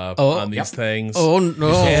on these things. Oh,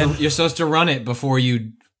 no. And you're supposed to run it before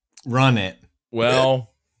you run it. Well,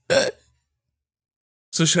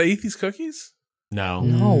 so should I eat these cookies?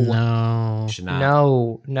 No. Should not.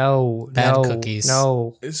 No. Bad cookies.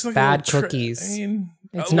 No. It's like bad cookies. I mean,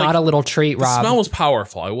 it's not a little treat, Rob. The smell was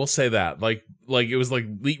powerful. I will say that. Like it was like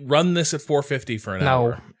run this at 450 for an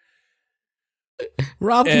hour.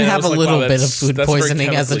 Rob can have a little bit of food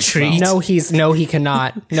poisoning as a treat. No, he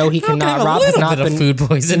cannot. No, he cannot. Rob has not been food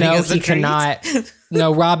poisoning as a treat. No, he cannot.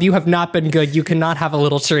 No, Rob, you have not been good. You cannot have a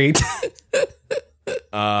little treat.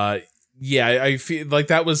 Yeah, I feel like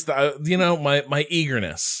that was my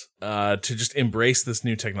eagerness to just embrace this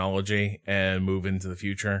new technology and move into the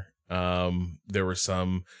future. There were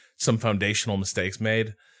some foundational mistakes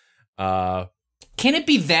made. Can it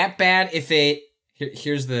be that bad if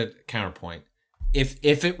here's the counterpoint.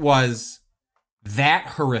 If it was that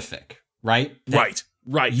horrific, right? Right.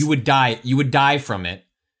 You would die from it.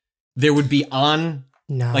 There would be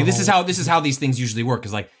No. like this is how these things usually work.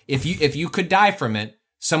 Is like if you could die from it,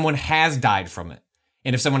 someone has died from it.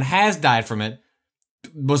 And if someone has died from it,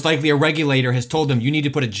 most likely a regulator has told them you need to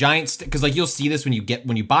put a giant because like you'll see this when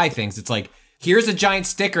you buy things. It's like here's a giant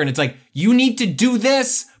sticker and it's like you need to do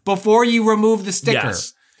this before you remove the sticker.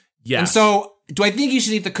 Yes. And so do I think you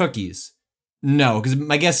should eat the cookies? No, because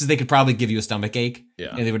my guess is they could probably give you a stomach ache.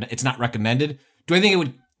 Yeah. And it's not recommended. Do I think it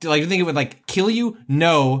would kill you?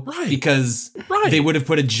 No, right. Because they would have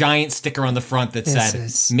put a giant sticker on the front that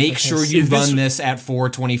said, "Make sure you run this at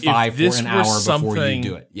 425 for an hour before you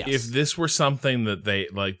do it." Yes. If this were something that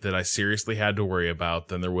that I seriously had to worry about,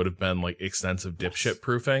 then there would have been like extensive dipshit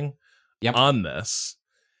proofing on this.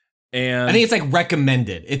 And I think it's like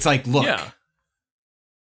recommended. It's like, look,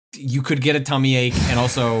 you could get a tummy ache, and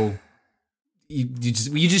also you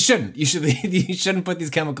just shouldn't. You shouldn't put these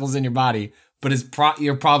chemicals in your body. But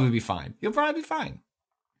you'll probably be fine. You'll probably be fine.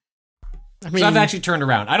 I mean, so I've actually turned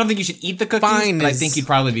around. I don't think you should eat the cookies, but I think you'd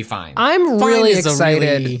probably be fine. I'm really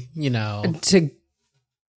excited, to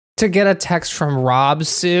to get a text from Rob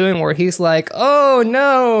soon where he's like, "Oh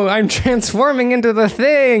no, I'm transforming into the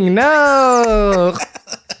thing. No."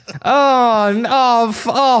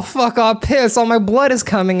 Oh, fuck, I'll piss. All my blood is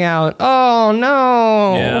coming out. Oh,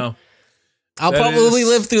 no. Yeah. I'll That probably is-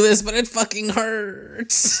 live through this, but it fucking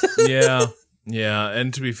hurts. Yeah. Yeah.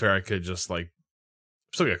 And to be fair, I could just like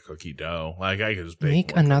still got cookie dough. Like I could just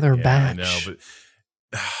Make more another cookie. Yeah, I batch. know,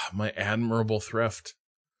 but my admirable thrift.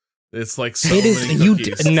 It's like so It is- many you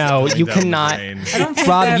cookies d- no, coming you down the cannot. drain.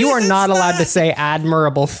 Rob, you are not allowed to say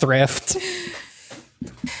admirable thrift.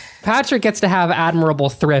 Patrick gets to have admirable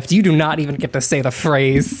thrift. You do not even get to say the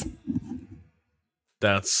phrase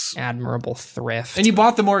That's admirable thrift. And you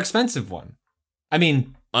bought the more expensive one. I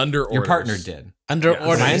mean, under your orders. partner did. Under Yeah,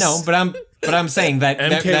 orders. I know, but I'm saying that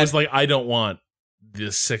MK that was like, I don't want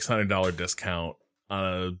this $600 discount on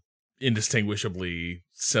a indistinguishably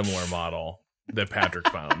similar model that Patrick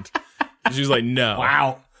found. She was like, no.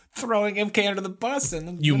 wow, throwing MK under the bus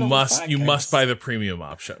and You must buy the premium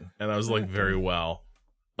option. And I was like, very well.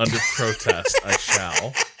 Under protest, I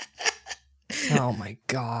shall. Oh my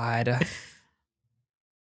god.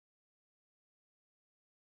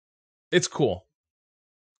 It's cool.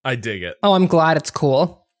 I dig it. Oh, I'm glad it's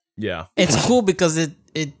cool. Yeah. It's cool because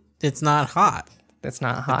it's not hot. It's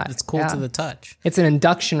not hot. It's cool Yeah. to the touch. It's an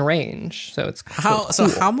induction range, so it's So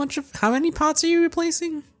how many pots are you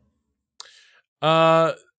replacing?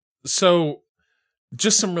 So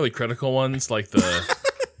just some really critical ones like the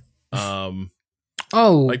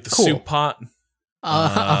like the cool. soup pot.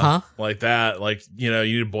 Uh-huh. Like that, like, you know,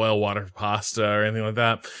 you need to boil water for pasta or anything like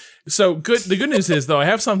that. So the good news is though, I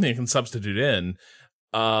have something I can substitute in,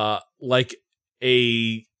 like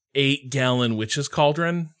a 8-gallon witch's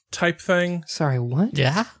cauldron type thing. Sorry, what?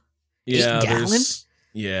 Yeah. Yeah, 8 gallon? there's,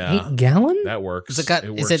 yeah, 8 gallon? that works. Is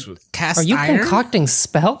it with, cast Are you iron? concocting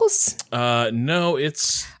spells? no,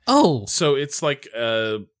 it's, Oh. so it's like,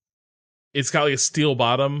 it's got like a steel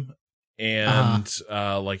bottom and,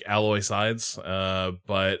 like alloy sides,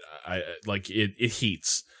 but I, like it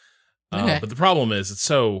heats. Okay. But the problem is it's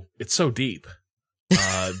so deep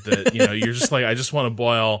that, you know, you're just like, I just want to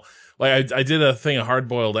boil. Like I did a thing of hard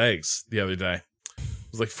boiled eggs the other day. It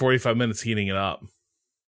was like 45 minutes heating it up.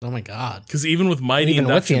 Oh my god. Because even with mighty Even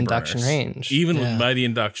with the induction induction burners, range. even Yeah. with mighty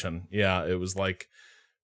induction, yeah, it was like,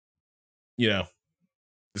 you know,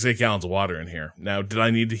 there's 8 gallons of water in here. Now, did I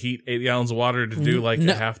need to heat 8 gallons of water to do like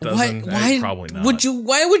No, a half dozen? Why Probably not.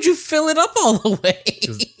 Why would you fill it up all the way?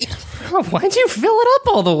 Why'd you fill it up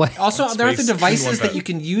all the way? Also, there are the Space devices 21 that you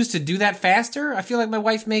can use to do that faster. I feel like my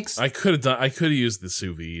wife makes. I could have used the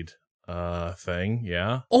sous vide thing,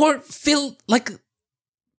 yeah. Or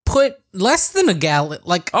put less than a gallon.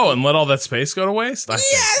 Oh, and let all that space go to waste? I think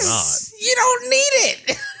yes, you don't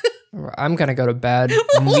need it. I'm gonna go to bed.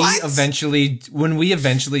 What? When we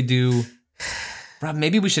eventually do, Rob,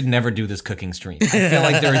 maybe we should never do this cooking stream. I feel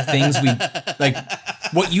like there are things we like.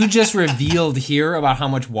 What you just revealed here about how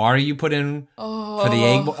much water you put in for the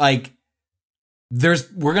egg, like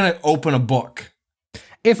we're gonna open a book,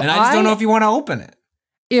 If and I just don't know if you want to open it.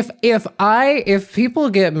 If people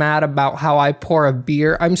get mad about how I pour a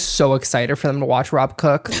beer, I'm so excited for them to watch Rob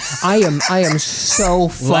cook. I am so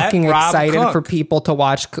fucking Rob excited cook. for people to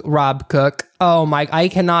watch Rob cook. Oh my, I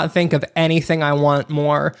cannot think of anything I want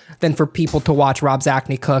more than for people to watch Rob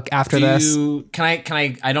Zachney cook after this. Can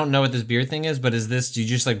I don't know what this beer thing is, but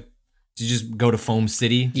do you just go to Foam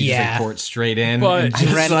City? Do you just Yeah. like pour it straight in? But- and I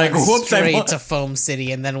just Ren like, went whoops, I straight want- to Foam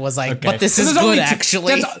City and then was like, Okay. but this So is there's only good, two-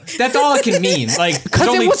 actually. That's all it can mean. Like, Because there's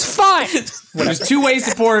it only- was fine. There's 2 ways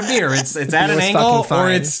to pour a beer. It's at beer an was angle fucking or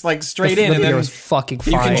fine. it's like straight The in, and beer then was fucking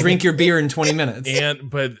you fine. can drink your beer in 20 minutes. And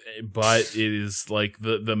but it is like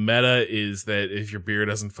the meta is that if your beer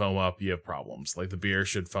doesn't foam up, you have problems. Like the beer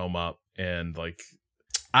should foam up, and like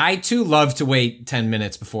I too love to wait 10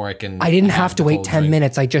 minutes before I can. I didn't have to the wait whole 10 drink.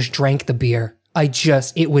 minutes. I just drank the beer.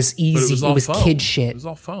 It was but easy. It all was foam. kid shit. It was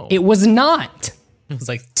all foam. It was not. It was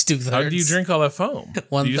like 2/3. How do you drink all that foam?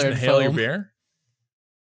 One do you just third inhale your foam. beer?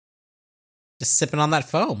 Just sipping on that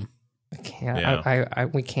foam. I can't. Yeah.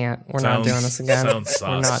 We can't. We're Sounds- not doing this again. sounds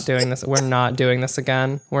We're sus. not doing this. We're not doing this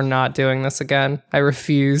again. We're not doing this again. I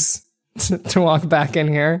refuse to walk back in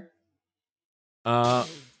here.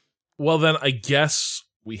 Well then I guess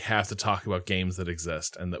we have to talk about games that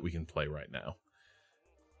exist and that we can play right now.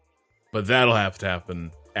 But that'll have to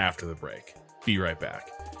happen after the break. Be right back.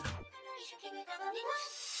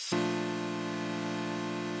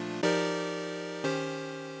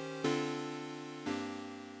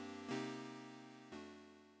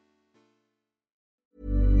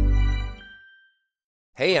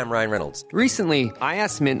 Hey, I'm Ryan Reynolds. Recently, I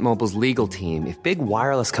asked Mint Mobile's legal team if big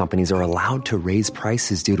wireless companies are allowed to raise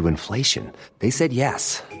prices due to inflation. They said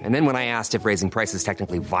yes. And then when I asked if raising prices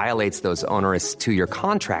technically violates those onerous 2-year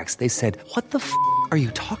contracts, they said, "What the f*** are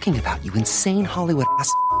you talking about, you insane Hollywood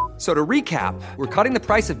ass?" So to recap, we're cutting the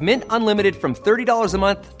price of Mint Unlimited from $30 a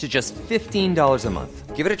month to just $15 a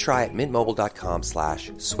month. Give it a try at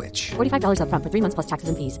mintmobile.com/switch. $45 up front for 3 months plus taxes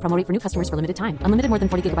and fees. Promo rate for new customers for limited time. Unlimited more than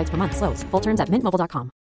 40 gigabytes per month. Slows full terms at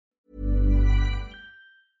mintmobile.com.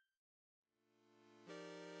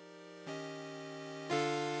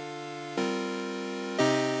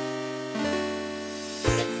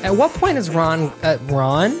 At what point is Ron? At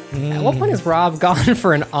what point is Rob gone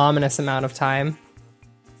for an ominous amount of time?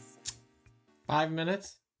 5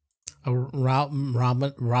 minutes?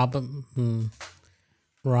 Rominous.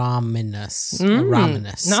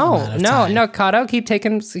 No, Kato, keep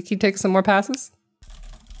taking some more passes.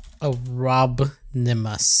 A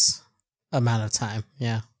Robnimus amount of time,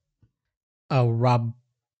 yeah. A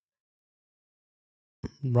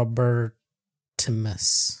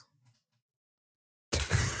Robertimus.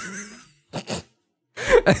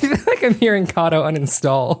 I feel like I'm hearing Kato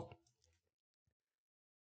uninstall.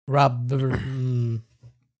 Robachino.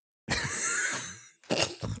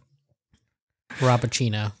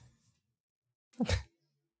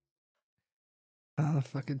 Oh, the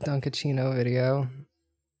fucking Dunkachino video.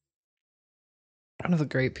 One of the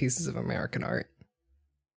great pieces of American art.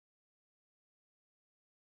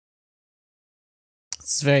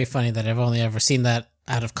 It's very funny that I've only ever seen that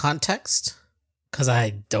out of context, because I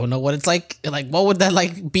don't know what it's like. Like, what would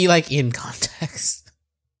that be like in context?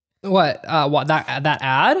 What? What that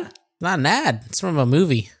ad? Not an ad. It's from a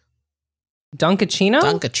movie. Dunkachino?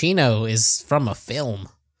 Dunkachino is from a film.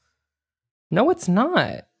 No, it's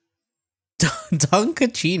not.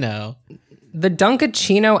 Dunkachino. The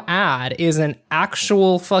Dunkachino ad is an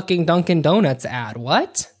actual fucking Dunkin' Donuts ad.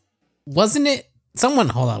 What? Wasn't it? Someone,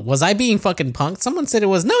 hold on. Was I being fucking punked? Someone said it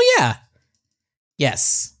was. No, yeah.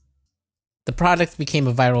 Yes. The product became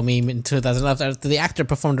a viral meme in 2011 after the actor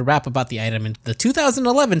performed a rap about the item in the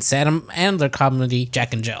 2011 Sam Andler comedy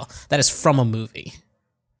Jack and Jill. That is from a movie.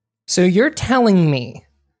 So you're telling me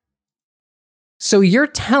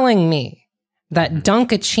that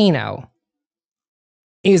Dunkachino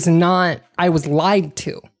is not, I was lied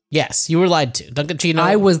to. Yes, you were lied to.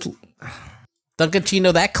 Dunkachino.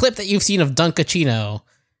 Dunkachino, that clip that you've seen of Dunkachino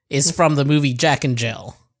is from the movie Jack and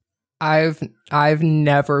Jill. I've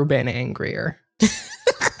never been angrier.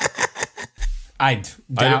 I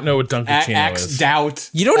don't know what Dunkachino is. Doubt.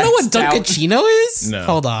 You don't know what Dunkachino is? No.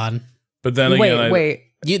 Hold on. But then again, Wait.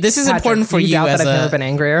 This is Patrick, important for you doubt as that I've never been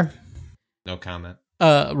angrier. No comment.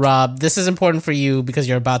 Rob, this is important for you because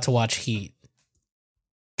you're about to watch Heat.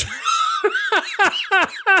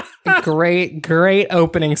 Great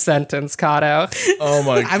opening sentence, Kato. Oh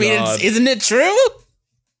my god. I mean, isn't it true?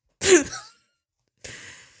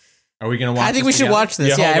 Are we gonna watch? I think we should watch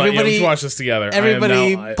this. Yeah, hold on. everybody, we should watch this together.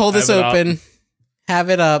 Everybody, pull this open.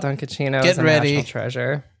 Have it up. Dunkachino Get is a ready. national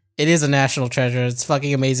treasure. It is a national treasure. It's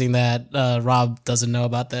fucking amazing that Rob doesn't know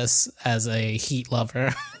about this as a Heat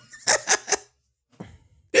lover.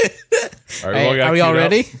 Are we all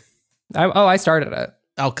ready? I started it.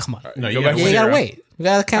 Oh, come on. No, you You gotta wait. We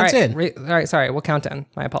gotta count in. All right, sorry. We'll count in.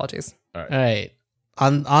 My apologies. All right.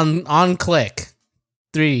 On click.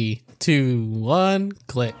 3, 2, 1,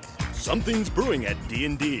 click. Something's brewing at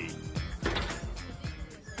D&D.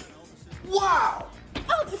 Wow!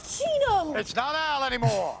 Al Pacino! It's not Al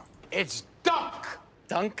anymore. It's Dunk.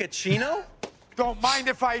 Dunkachino? Don't mind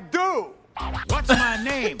if I do. What's my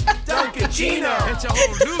name? Dunkachino. It's a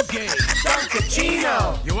whole new game.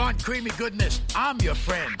 Dunkachino. You want creamy goodness? I'm your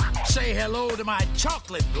friend. Say hello to my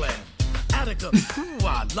chocolate blend. Attica, ooh,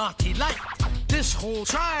 lottie light. This whole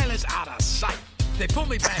trial is out of sight. They pull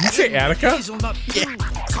me back. Did you say Attica? Hazelnut,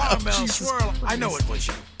 caramel swirl. I know it was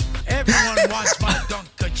you. Everyone wants my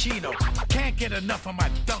Dunkachino. Can't get enough of my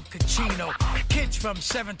Dunkachino. Kids from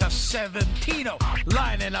 7 to 17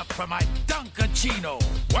 lining up for my Dunkachino.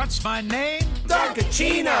 What's my name?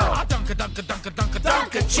 Dunkachino.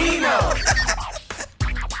 Dunkachino.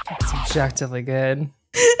 It's objectively good.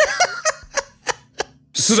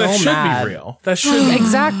 So that should mad. be real. That should be.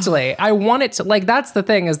 Exactly. I want it to, like, that's the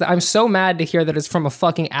thing, is that I'm so mad to hear that it's from a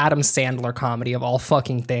fucking Adam Sandler comedy of all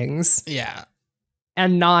fucking things. Yeah.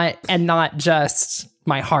 And not just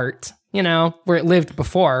my heart, you know, where it lived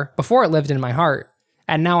before it lived in my heart.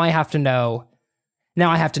 And now I have to know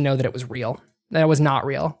that it was real, that it was not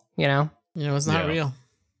real, you know? You know, it's not real.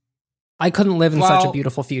 I couldn't live in such a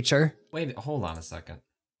beautiful future. Wait, hold on a second.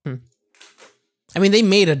 I mean, they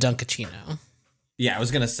made a Dunkachino. Yeah, I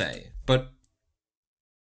was gonna say, but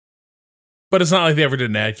But it's not like they ever did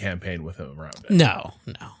an ad campaign with him around it. No.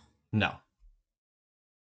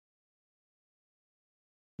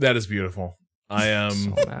 That is beautiful. I am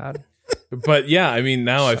So mad. But yeah, I mean,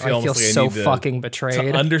 now I feel almost like so I need fucking to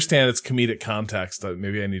betrayed. understand its comedic context.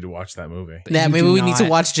 Maybe I need to watch that movie. Yeah, maybe we need to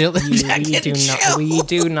watch Jill. We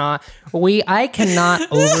do not. I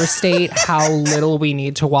cannot overstate how little we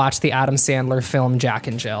need to watch the Adam Sandler film Jack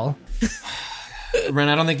and Jill. Ren,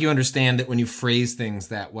 I don't think you understand that when you phrase things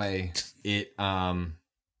that way, it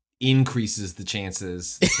increases the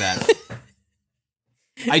chances that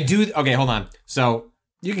I do. Okay, hold on. So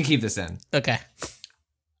you can keep this in. Okay.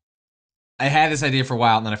 I had this idea for a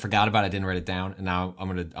while, and then I forgot about it. I didn't write it down, and now I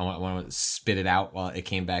want to spit it out while it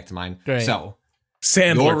came back to mind. Great. So,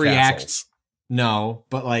 Sandler your reaction? castles. No,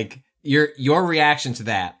 but like your reaction to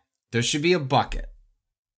that, there should be a bucket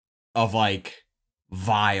of like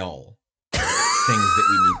vile things that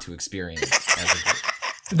we need to experience as a group.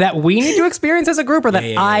 That we need to experience as a group, or that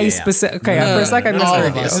I specifically. Okay, for a second, I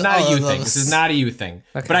misheard you. This is not a you thing. This is not a you thing.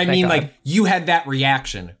 Okay, but I mean, thank God. like, you had that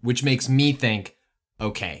reaction, which makes me think,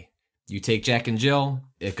 okay, you take Jack and Jill,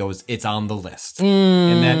 it's on the list.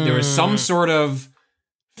 And then there was some sort of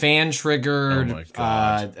fan-triggered... Oh my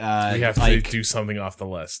God. We have to do something off the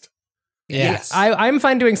list. Yes. I'm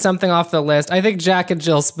fine doing something off the list. I think Jack and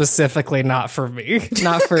Jill specifically not for me.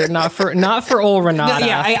 Not for old Renata.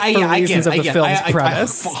 I reasons of the film's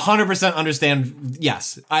premise. I 100% understand.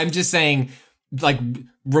 Yes. I'm just saying, like,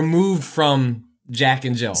 removed from Jack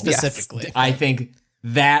and Jill. Specifically. Yes. I think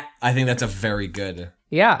that's a very good...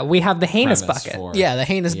 Yeah, we have the heinous premise bucket. The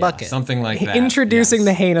heinous bucket. Something like that. Introducing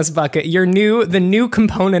the heinous bucket. The new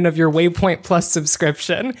component of your Waypoint Plus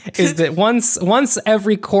subscription is that once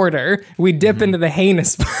every quarter we dip into the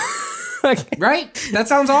heinous bucket. Right? That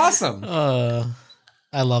sounds awesome.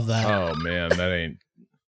 I love that. Oh man, that ain't.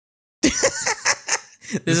 This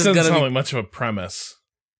is doesn't gonna sound be like much of a premise.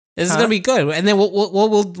 This is gonna be good, and then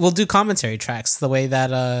we'll do commentary tracks the way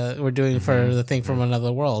that we're doing for the thing from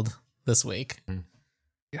another world this week.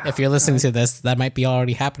 If you're listening to this, that might be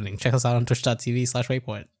already happening. Check us out on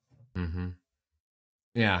twitch.tv/waypoint.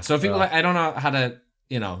 Yeah. So if people, I don't know how to,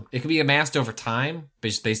 it could be amassed over time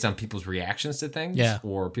based on people's reactions to things. Yeah.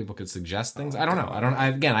 Or people could suggest things. I don't know.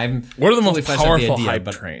 I'm What are the fully most fleshed out powerful idea, hype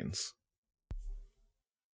but- trains?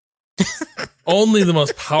 Only the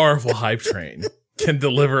most powerful hype train can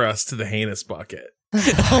deliver us to the heinous bucket.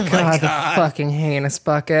 Oh my God, god! the fucking heinous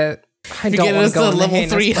bucket. I If you don't get want us to go to in the level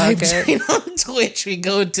heinous 3 hype bucket. train on Twitch, we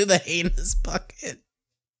go to the heinous bucket.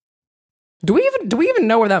 Do we even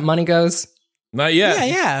know where that money goes? Not yet.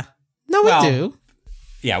 Yeah. No, we Well, do.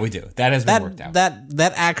 Yeah, we do. That has been worked out.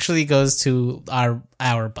 That actually goes to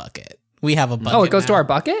our bucket. We have a bucket. Oh, it goes to now. our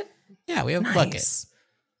bucket? Yeah, we have a bucket.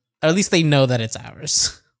 Or at least they know that it's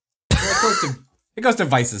ours. It goes to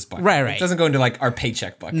Vice's bucket. Right. It doesn't go into like our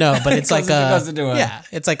paycheck bucket. No, but it's like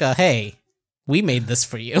it's like hey, we made this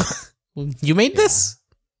for you. You made this?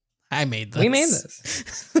 I made this. We made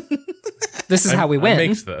this. This is how we I win.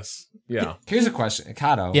 makes this. Yeah. Here's a question,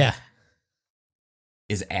 Kato. Yeah.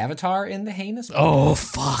 Is Avatar in the heinous bucket? Oh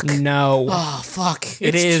fuck. No. Oh fuck.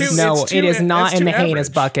 It's too- No, it's too- it is not it's in too the heinous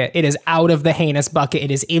average. bucket. It is out of the heinous bucket.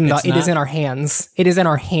 It is in the. It's It is not? in our hands. It is in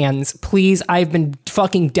our hands. Please, I've been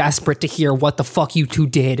fucking desperate to hear what the fuck you two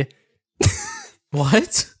did.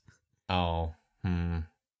 What? Oh.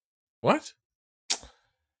 What?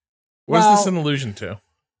 What is this an allusion to?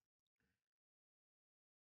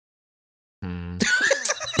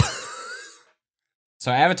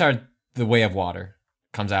 So Avatar: The Way of Water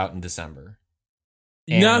comes out in December.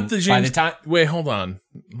 Not the by James. the time, Wait, hold on.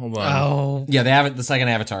 Oh. yeah, the second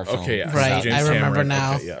Avatar film. Okay, yeah. Right, James I remember Cameron.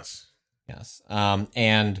 now. Okay, yes. Yes. So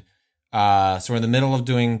we're in the middle of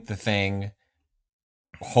doing the thing.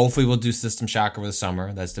 Hopefully we'll do System Shock over the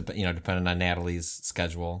summer. That's depending on Natalie's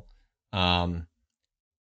schedule. Final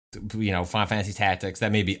Fantasy Tactics,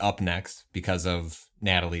 that may be up next because of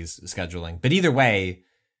Natalie's scheduling. But either way,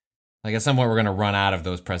 like at some point we're going to run out of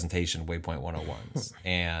those presentation Waypoint 101s.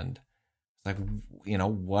 And like,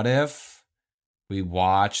 what if we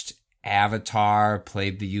watched Avatar,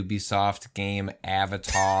 played the Ubisoft game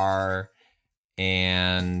Avatar,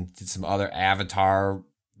 and did some other Avatar.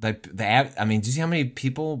 Do you see how many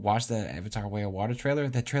people watched that Avatar Way of Water trailer?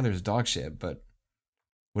 That trailer is dog shit, but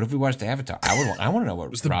what if we watched Avatar? I want to know what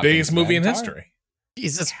It was the Rob biggest thinks of movie in Avatar. history.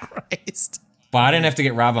 Jesus Christ. But I didn't have to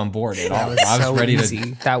get Rob on board at all. was so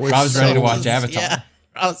easy. Rob's ready to watch easy. Avatar.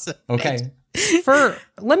 Yeah. Okay.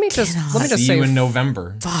 Let me just See say you in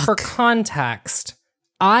November. for context,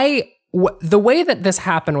 I the way that this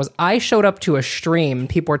happened was I showed up to a stream and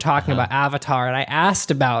people were talking about Avatar and I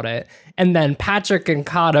asked about it. And then Patrick and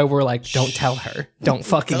Kato were like, don't tell her. Don't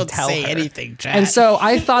fucking Don't tell say her. anything, Jack. And so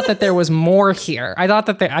I thought that there was more here. I thought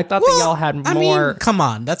that y'all had more. I mean, come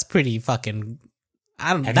on. That's pretty fucking...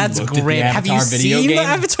 that's you looked at the great. Have you Avatar video seen the game?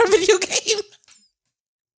 Avatar video game?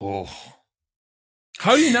 Oh.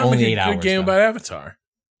 How do you not Only make 8 a good hours, game though. about Avatar?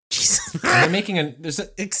 Jesus. They're making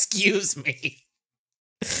Excuse me.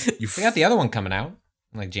 You we got the other one coming out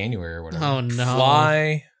in like January or whatever. Oh, no.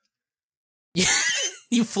 fly.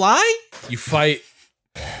 You fly? You fight.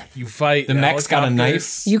 The mech's got a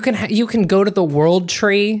helicopters. knife. You can go to the World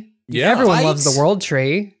Tree. Yeah. Everyone Fight? loves the World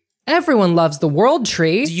Tree. Everyone loves the World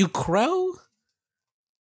Tree. Do you crow?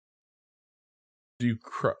 Do you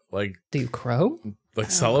Do you crow?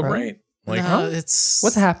 celebrate? Like, No, it's...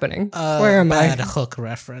 What's happening? a Where am bad I? Hook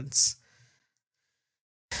reference.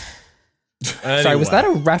 Sorry, was that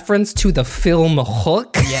a reference to the film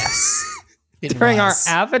Hook? Yes. It During was.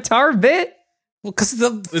 our Avatar bit? Well, because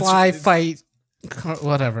the fly fight...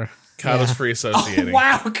 Whatever. Kato's free associating.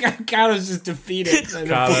 Wow, Kato's just defeated.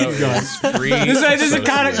 Kato is free. This is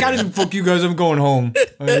associating. Kato. Fuck you guys. I'm going home.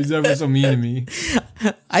 He's ever so mean to me.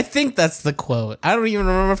 I think that's the quote. I don't even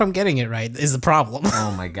remember if I'm getting it right, is the problem.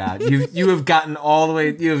 Oh my god, you have gotten all the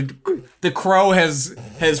way. The crow has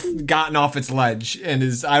gotten off its ledge and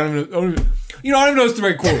is I don't even know it's the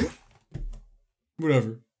right quote.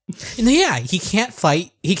 Whatever. Yeah, he can't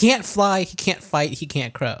fight. He can't fly. He can't fight. He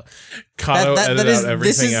can't crow. Kato edited out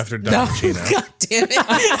everything after Dunkachino. God damn it.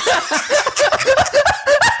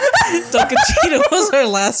 Dunkachino was our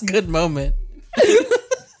last good moment.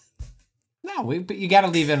 No, but you got to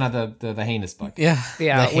leave in the heinous bucket. Yeah.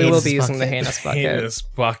 Yeah, we will be using the heinous bucket. Heinous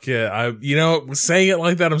bucket. Saying it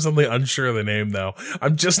like that, I'm suddenly unsure of the name, though.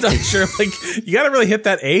 I'm just not sure. Like, you got to really hit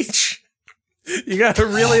that H. You got to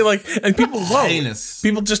really, and people won't. Heinous.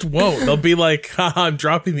 People just won't. They'll be like, haha, I'm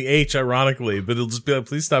dropping the H, ironically, but it'll just be like,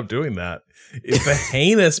 please stop doing that. It's the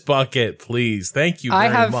heinous bucket, please. Thank you very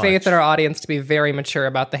much. I have faith in our audience to be very mature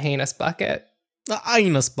about the heinous bucket. The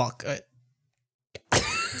heinous bucket.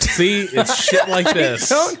 See, it's shit like this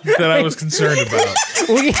that I was concerned about.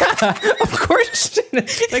 Well, yeah, of course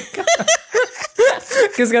it's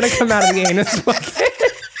gonna come out of the anus bucket.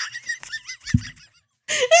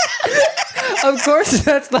 Of course,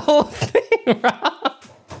 that's the whole thing, Rob.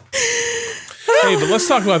 Hey, but let's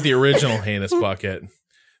talk about the original heinous bucket,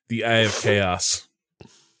 the Eye of Chaos.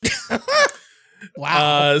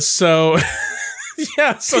 Wow. So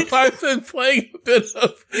I've been playing a bit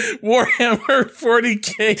of Warhammer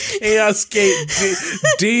 40k Chaos Gate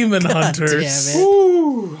Demon Hunters. Damn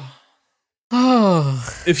it.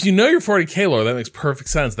 Oh. If you know your 40k lore, that makes perfect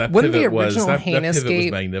sense. That Wouldn't pivot the was original that Heinous pivot was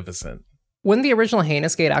Gate- magnificent. Wouldn't the original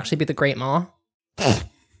heinous gate actually be the Great Maw?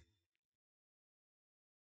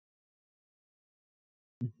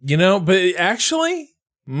 You know, but actually,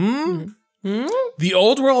 the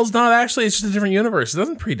old world is not actually, it's just a different universe. It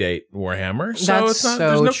doesn't predate Warhammer. So That's it's not,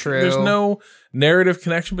 so there's true. There's no narrative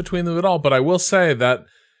connection between them at all. But I will say that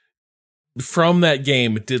from that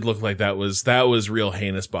game, it did look like that was real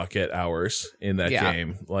heinous bucket hours in that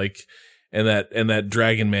game. And that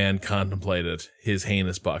Dragon Man contemplated his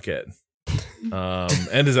heinous bucket.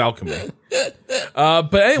 And his alchemy.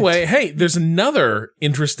 But anyway, hey, there's another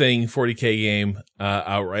interesting 40k game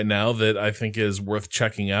out right now that I think is worth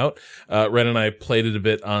checking out. Ren and I played it a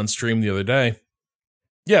bit on stream the other day.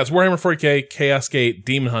 Yeah, it's Warhammer 40k, Chaos Gate,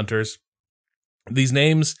 Demon Hunters. These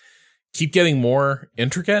names keep getting more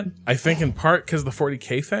intricate, I think in part because of the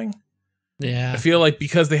 40k thing. Yeah. I feel like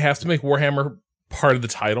because they have to make Warhammer part of the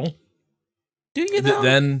title. Do you know?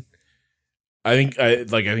 Then I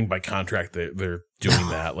think by contract they're doing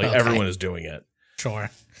that. Like Okay. everyone is doing it.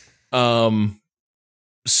 Sure.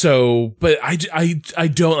 So, but I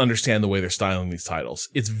don't understand the way they're styling these titles.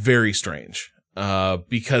 It's very strange.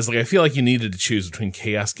 Because I feel like you needed to choose between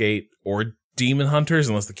Chaos Gate or Demon Hunters,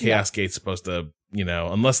 unless the Chaos Gate's supposed to,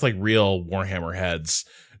 unless real Warhammer heads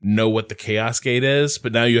know what the Chaos Gate is.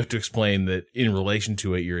 But now you have to explain that in relation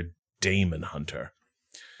to it, you're a Demon Hunter.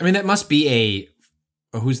 I mean, that must be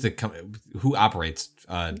who operates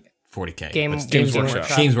 40k? Games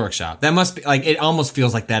Workshop. Games Workshop. That must be it almost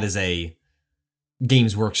feels like that is a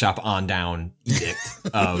Games Workshop on down edict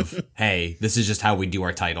of, hey, this is just how we do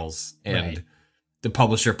our titles. And the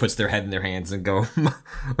publisher puts their head in their hands and go,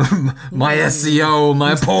 my SEO,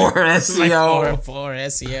 my poor SEO. My poor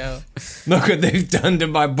SEO. Look what they've done to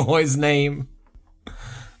my boy's name.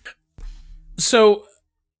 So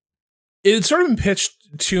it had sort of been pitched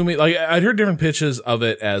to me, like I'd heard different pitches of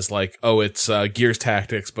it as like, oh, it's Gears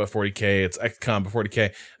Tactics but 40K, it's XCOM but 40K. I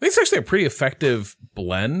think it's actually a pretty effective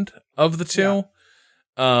blend of the two,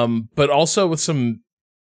 but also with some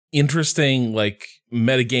interesting like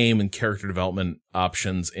metagame and character development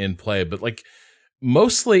options in play. But like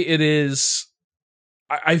mostly it is.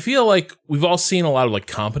 I feel like we've all seen a lot of like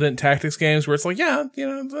competent tactics games where it's like, yeah, you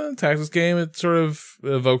know, the tactics game, it sort of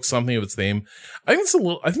evokes something of its theme. I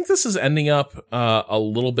think this is ending up a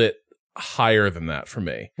little bit higher than that for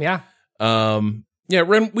me. Yeah.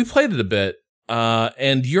 Ren, we played it a bit,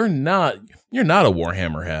 and you're not a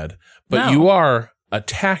Warhammer head, but you are a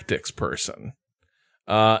tactics person,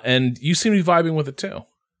 and you seem to be vibing with it too.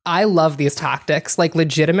 I love these tactics. Like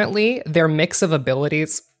legitimately, their mix of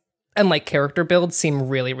abilities and like character builds seem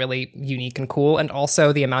really, really unique and cool. And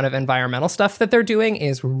also the amount of environmental stuff that they're doing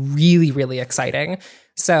is really, really exciting.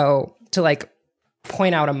 So to like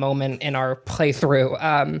point out a moment in our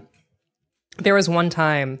playthrough, there was one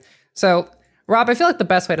time. So Rob, I feel like the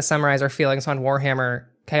best way to summarize our feelings on Warhammer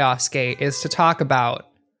Chaos Gate is to talk about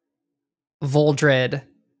Voldred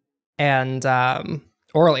and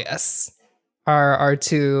Orleus, our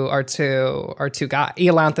two guys,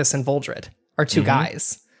 Eolanthus and Voldred, our two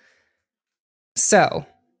guys. So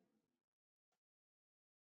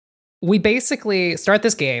we basically start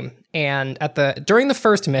this game, and during the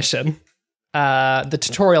first mission, the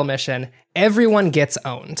tutorial mission, everyone gets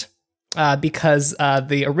owned because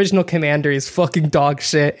the original commander is fucking dog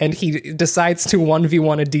shit, and he decides to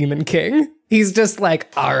 1v1 a Demon King. He's just like,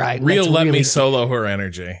 all right, let me solo her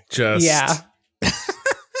energy. Yeah.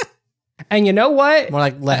 And you know what? More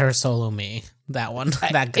like let her solo me. That one.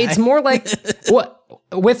 That guy. It's more like what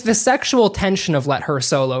with the sexual tension of let her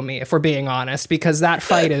solo me, if we're being honest, because that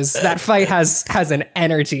fight has an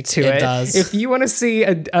energy to it. It does. If you want to see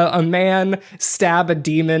a man stab a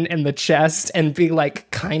demon in the chest and be like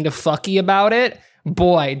kind of fucky about it,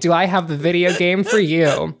 boy, do I have the video game for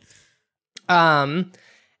you. And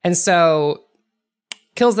so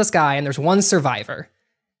kills this guy, and there's one survivor.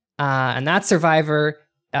 And that survivor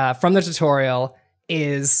from the tutorial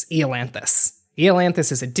is Eolanthus.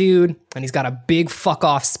 Eolanthus is a dude, and he's got a big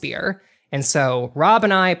fuck-off spear. And so Rob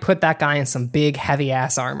and I put that guy in some big,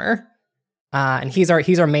 heavy-ass armor. And he's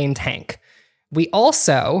our main tank. We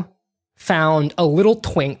also found a little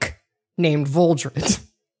twink named Voldred,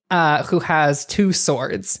 who has 2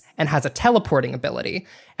 swords and has a teleporting ability.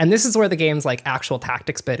 And this is where the game's like actual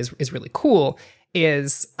tactics bit is really cool,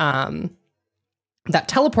 is that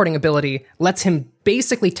teleporting ability lets him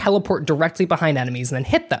basically teleport directly behind enemies and then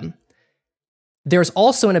hit them. There's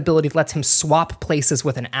also an ability that lets him swap places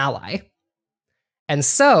with an ally. And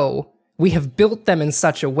so we have built them in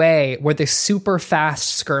such a way where the super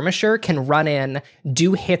fast skirmisher can run in,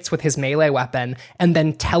 do hits with his melee weapon, and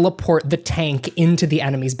then teleport the tank into the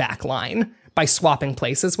enemy's back line by swapping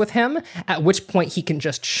places with him, at which point he can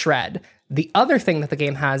just shred. The other thing that the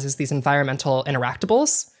game has is these environmental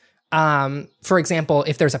interactables. For example,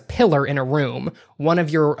 if there's a pillar in a room, one of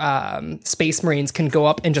your Space Marines can go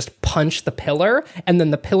up and just punch the pillar, and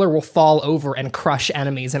then the pillar will fall over and crush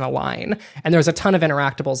enemies in a line. And there's a ton of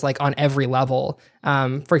interactables like on every level.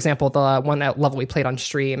 For example, the one level we played on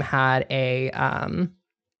stream had its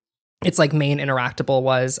like main interactable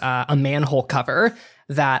was a manhole cover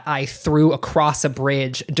that I threw across a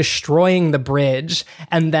bridge, destroying the bridge,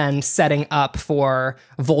 and then setting up for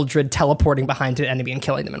Voldred teleporting behind an enemy and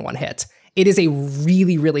killing them in one hit. It is a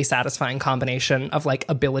really, really satisfying combination of like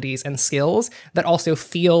abilities and skills that also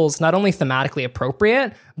feels not only thematically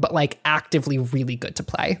appropriate, but like actively really good to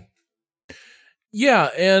play. Yeah,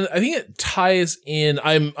 and I think it ties in.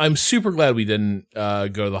 I'm super glad we didn't go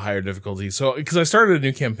to the higher difficulty. So because I started a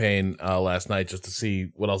new campaign last night just to see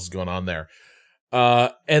what else is going on there.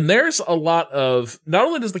 And there's a lot of, not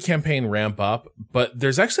only does the campaign ramp up, but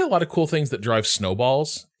there's actually a lot of cool things that drive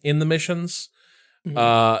snowballs in the missions,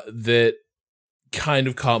 that kind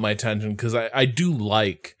of caught my attention. Cause I do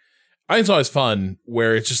like, I think it's always fun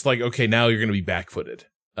where it's just like, okay, now you're going to be backfooted,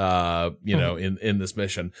 know, in this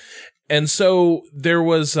mission. And so there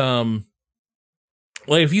was, like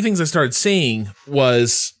a few things I started seeing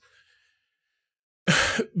was,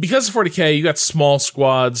 because of 40K, you got small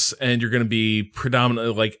squads and you're going to be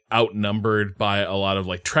predominantly like outnumbered by a lot of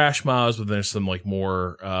like trash mobs, but there's some like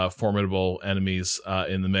more formidable enemies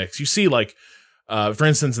in the mix. You see like, for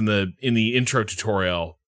instance, in the intro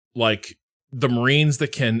tutorial, like the Marines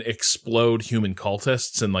that can explode human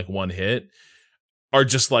cultists in like one hit are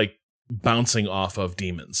just like bouncing off of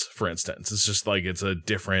demons, for instance. It's just like, it's a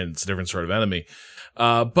different sort of enemy.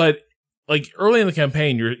 But like early in the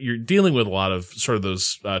campaign, you're dealing with a lot of sort of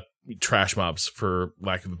those trash mobs, for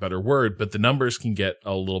lack of a better word, but the numbers can get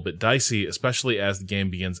a little bit dicey, especially as the game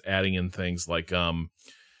begins adding in things like,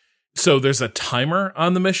 so there's a timer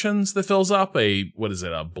on the missions that fills up, a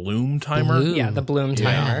bloom timer? Bloom. Yeah, the bloom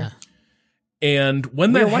timer. And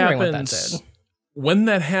when We that were wondering what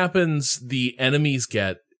that happens, the enemies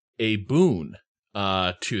get a boon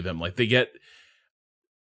to them. Like they get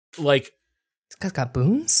like This guy's got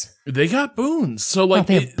boons? they got boons. So like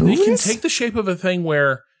they have boons? they can take the shape of a thing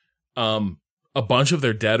where a bunch of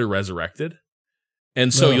their dead are resurrected.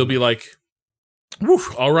 And so you'll be like, whew,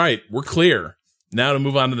 all right, we're clear. Now to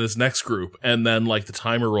move on to this next group. And then like the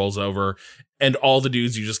timer rolls over and all the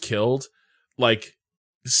dudes you just killed like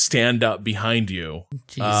stand up behind you.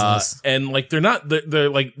 Jesus. And like they're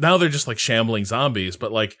like, now they're just like shambling zombies,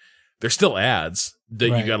 but like they're still ads that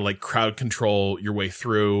you gotta like crowd control your way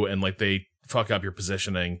through, and like they fuck up your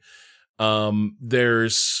positioning.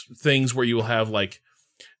 There's things where you will have like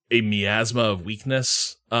a miasma of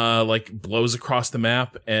weakness like blows across the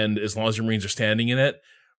map, and as long as your Marines are standing in it,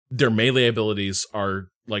 their melee abilities are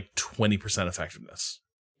like 20% effectiveness.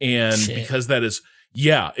 And because that is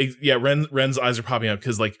Ren's eyes are popping up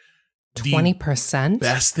because like 20%?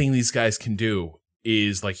 best thing these guys can do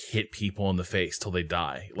is like hit people in the face till they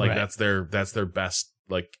die. Like that's their best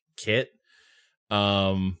like kit.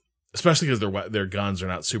 Especially because their guns are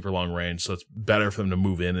not super long range, so it's better for them to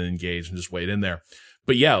move in and engage and just wait in there.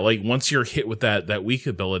 But yeah, like once you're hit with that weak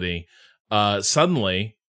ability,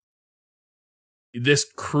 suddenly this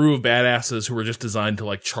crew of badasses who were just designed to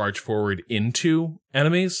like charge forward into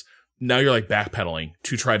enemies, now you're like backpedaling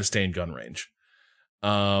to try to stay in gun range.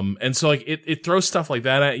 And so like it throws stuff like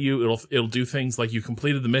that at you. It'll do things like you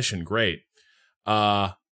completed the mission, great.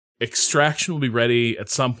 Extraction will be ready at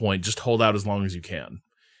some point, just hold out as long as you can.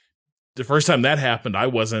 The first time that happened, I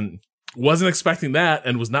wasn't expecting that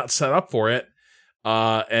and was not set up for it.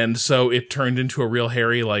 And so it turned into a real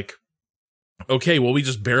hairy, like, okay, well, we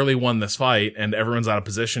just barely won this fight and everyone's out of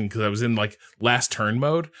position because I was in like last turn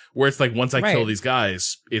mode where it's like, once I kill these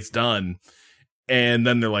guys, it's done. And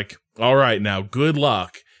then they're like, all right, now good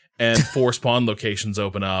luck. And 4 spawn locations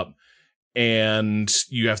open up and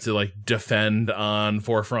you have to like defend on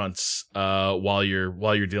 4 fronts, while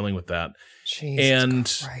you're dealing with that. Jesus And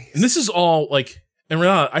this is all like, and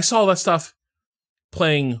Renata, I saw all that stuff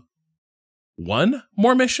playing 1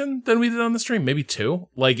 more mission than we did on the stream, maybe 2.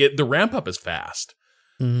 Like the ramp up is fast.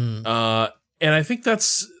 And I think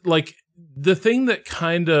that's like the thing that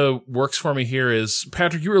kind of works for me here is,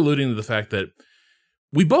 Patrick, you were alluding to the fact that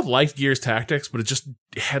we both liked Gears Tactics, but it just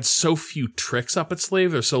had so few tricks up its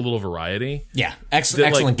sleeve. There's so little variety. Yeah.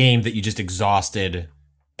 Excellent game that you just exhausted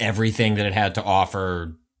everything that it had to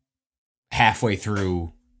offer halfway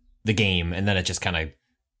through the game, and then it just kind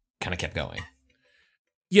of kept going.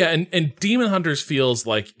 Yeah, and Demon Hunters feels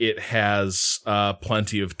like it has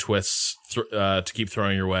plenty of twists to keep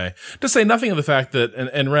throwing your way. To say nothing of the fact that,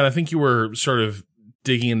 and Ren, I think you were sort of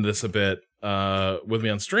digging into this a bit with me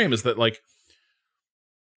on stream, is that like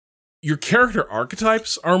your character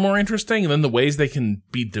archetypes are more interesting, and then the ways they can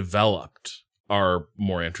be developed are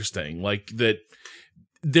more interesting. Like that,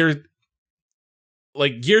 they're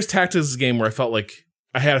like Gears Tactics is a game where I felt like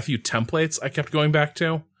I had a few templates I kept going back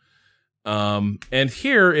to. And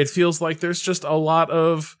here it feels like there's just a lot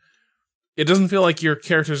of, it doesn't feel like your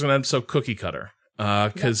character's gonna end up so cookie cutter,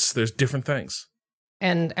 because there's different things.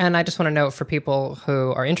 And I just want to note for people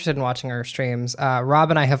who are interested in watching our streams, Rob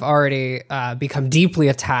and I have already become deeply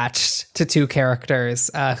attached to 2 characters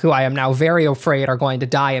who I am now very afraid are going to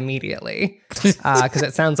die immediately, because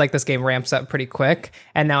it sounds like this game ramps up pretty quick,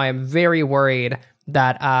 and now I am very worried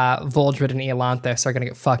that Voldred and Eolanthus are going to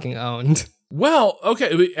get fucking owned. Well,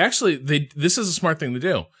 okay, actually, this is a smart thing to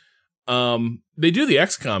do. They do the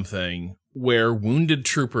XCOM thing where wounded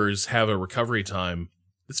troopers have a recovery time.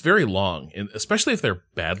 It's very long, and especially if they're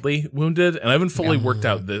badly wounded. And I haven't fully worked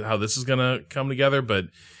out how this is going to come together, but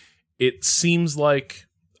it seems like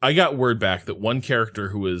I got word back that one character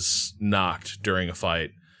who was knocked during a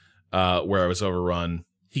fight where I was overrun,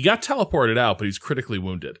 he got teleported out, but he's critically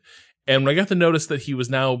wounded. And when I got the notice that he was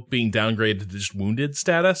now being downgraded to just wounded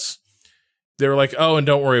status, they were like, oh, and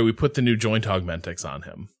don't worry, we put the new joint augmentics on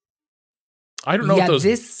him. I don't know what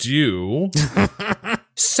those do.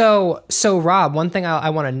 So Rob, one thing I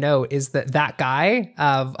want to note is that guy,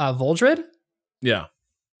 Voldred, yeah,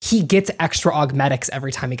 he gets extra augmetics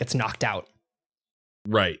every time he gets knocked out.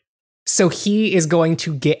 Right. So he is going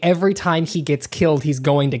to get, every time he gets killed, he's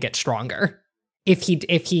going to get stronger. If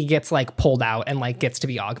he gets like pulled out and like gets to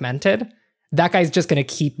be augmented, that guy's just going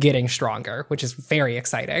to keep getting stronger, which is very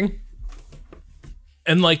exciting.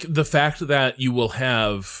 And like the fact that you will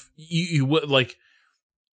have you like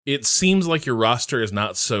it seems like your roster is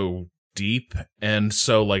not so deep, and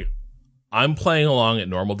so like I'm playing along at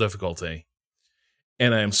normal difficulty,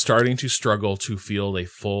 and I am starting to struggle to field a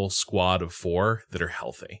full squad of 4 that are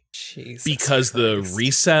healthy. Jesus because Christ. the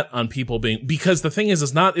reset on people because the thing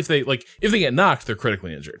is not if they get knocked, they're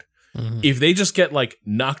critically injured. Mhm. If they just get like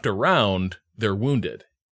knocked around, they're wounded,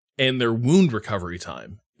 and their wound recovery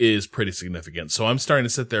time is pretty significant. So I'm starting to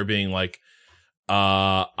sit there being like,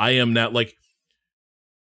 I am not like,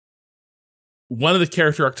 one of the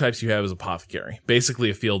character archetypes you have is Apothecary, basically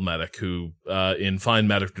a field medic who, in fine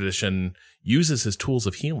medic tradition, uses his tools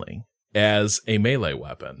of healing as a melee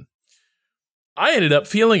weapon. I ended up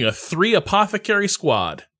fielding a 3 Apothecary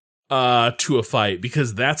squad to a fight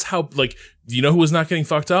because that's how, like, you know who was not getting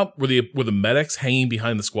fucked up? Were the medics hanging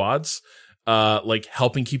behind the squads, like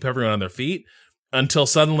helping keep everyone on their feet, until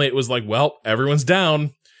suddenly it was like, well, everyone's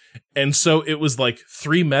down. And so it was like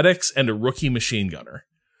 3 medics and a rookie machine gunner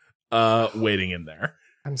waiting in there.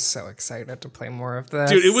 I'm so excited to play more of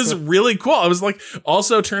this. Dude, it was really cool. I was like,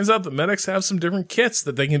 also turns out that medics have some different kits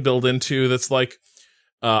that they can build into that's like,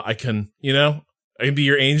 I can be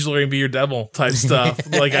your angel or I can be your devil type stuff.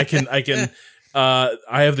 Like I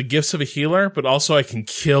have the gifts of a healer, but also I can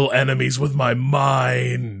kill enemies with my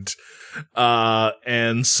mind.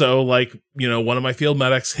 And so like, one of my field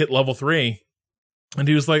medics hit level 3 and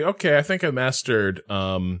he was like, okay, I think I mastered,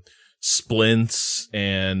 splints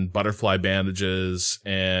and butterfly bandages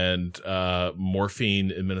and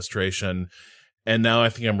morphine administration, and now I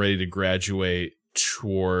think I'm ready to graduate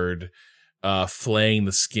toward flaying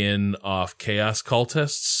the skin off chaos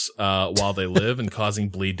cultists while they live and causing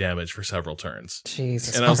bleed damage for several turns.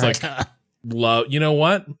 Jesus. And I was like, you know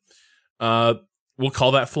what? We'll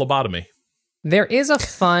call that phlebotomy. There is a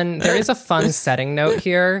fun setting note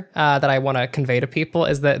here that I want to convey to people,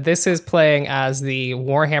 is that this is playing as the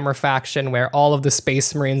Warhammer faction where all of the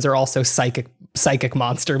Space Marines are also psychic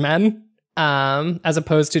monster men, as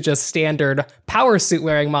opposed to just standard power suit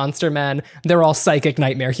wearing monster men. They're all psychic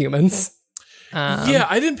nightmare humans. Yeah,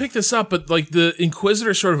 I didn't pick this up, but like the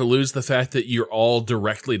Inquisitor sort of alludes to the fact that you're all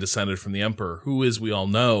directly descended from the Emperor, who, as we all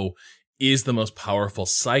know, is the most powerful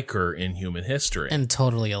psyker in human history. And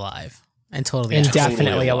totally alive. And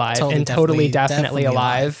definitely alive.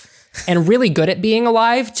 And really good at being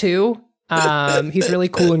alive too. He's really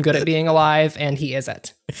cool and good at being alive, and he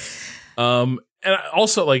isn't. And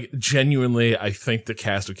also, like, genuinely, I think the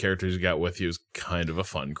cast of characters you got with you is kind of a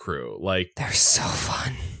fun crew. Like, they're so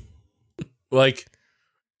fun. Like,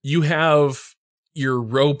 you have your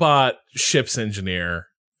robot ship's engineer,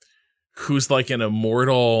 who's like an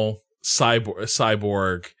immortal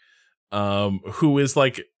cyborg, who is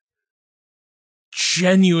like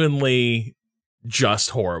genuinely just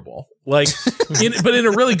horrible, like but in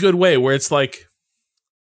a really good way, where it's like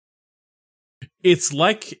if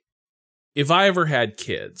I ever had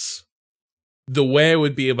kids, the way I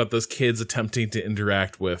would be about those kids attempting to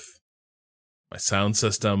interact with my sound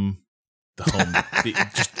system, the home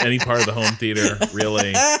just any part of the home theater,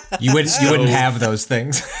 really. You wouldn't have those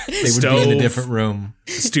things. They would be in a different room.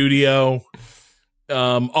 Studio.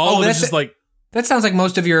 All of it's just like, that sounds like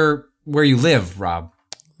most of where you live, Rob.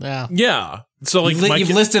 Yeah. So like you've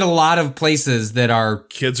listed a lot of places that our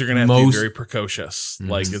kids are going to have to be very precocious.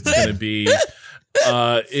 Like it's going to be,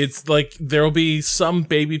 it's like there'll be some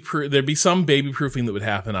there'd be some baby proofing that would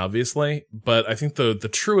happen, obviously. But I think the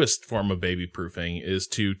truest form of baby proofing is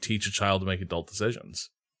to teach a child to make adult decisions.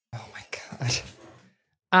 Oh my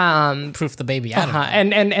God. Proof the baby out.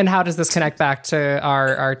 And how does this connect back to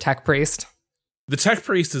our tech priest? The tech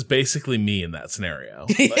priest is basically me in that scenario,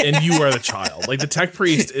 and you are the child. Like the tech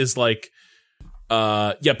priest is like,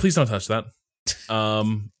 yeah, please don't touch that.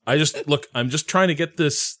 I'm just trying to get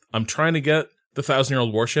this. I'm trying to get the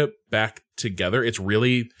 1,000-year-old warship back together. It's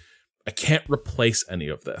really, I can't replace any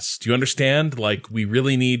of this. Do you understand? Like I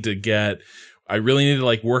really need to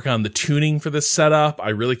like work on the tuning for this setup. I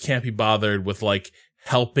really can't be bothered with like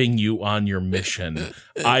helping you on your mission.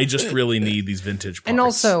 I just really need these vintage parts. And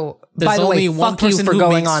also, by the way, fuck you for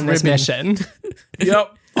going on this mission.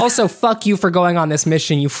 Yep. Also, fuck you for going on this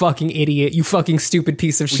mission, you fucking idiot. You fucking stupid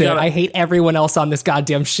piece of shit. I hate everyone else on this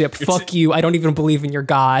goddamn ship. Fuck you. I don't even believe in your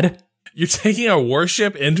god. You're taking a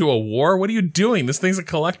warship into a war? What are you doing? This thing's a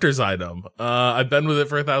collector's item. I've been with it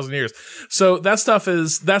for 1,000 years. So that stuff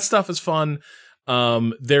is fun.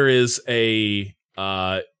 There is a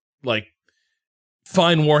like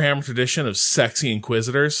fine Warhammer tradition of sexy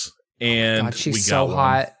inquisitors, and God, she's so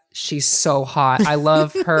hot. She's so hot. I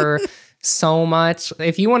love her so much.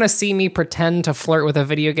 If you want to see me pretend to flirt with a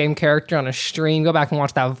video game character on a stream, go back and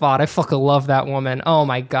watch that VOD. I fucking love that woman. Oh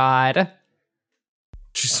my God.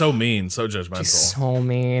 She's so mean, so judgmental. She's so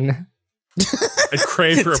mean. I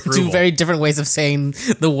crave her approval. Two very different ways of saying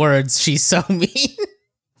the words. She's so mean.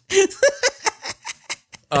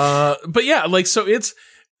 But yeah, like,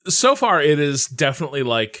 so far it is definitely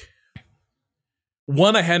like,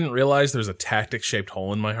 one, I hadn't realized there's a tactic-shaped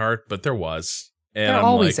hole in my heart, but there was. And There I'm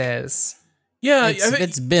always like, is. Yeah,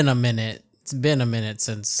 It's been a minute. It's been a minute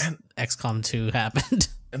since XCOM 2 happened.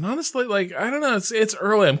 And honestly, like, I don't know, it's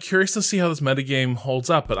early. I'm curious to see how this metagame holds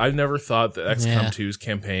up, but I've never thought that XCOM 2's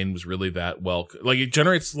campaign was really that well. Like, it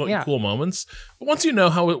generates cool moments, but once you know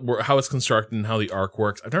how it's constructed and how the arc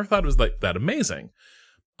works, I've never thought it was like that amazing.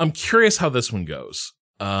 I'm curious how this one goes.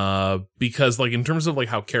 Because like in terms of like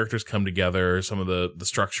how characters come together, some of the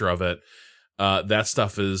structure of it, that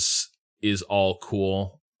stuff is all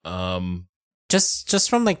cool. Just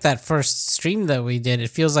from like that first stream that we did,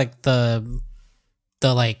 it feels like the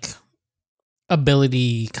like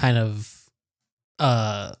ability kind of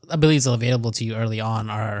abilities available to you early on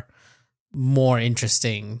are more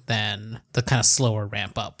interesting than the kind of slower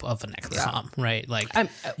ramp up of an XCOM, right? Like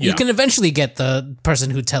you can eventually get the person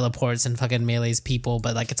who teleports and fucking melees people,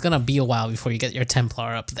 but like it's gonna be a while before you get your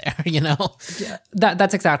Templar up there, you know? Yeah,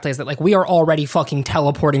 that's exactly it. Like we are already fucking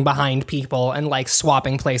teleporting behind people and like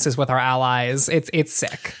swapping places with our allies. It's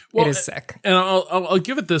sick. Well, it is sick. And I'll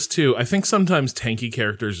give it this too. I think sometimes tanky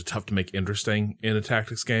characters are tough to make interesting in a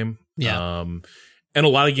tactics game. Yeah. And a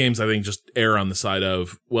lot of games, I think, just err on the side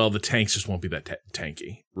of, well, the tanks just won't be that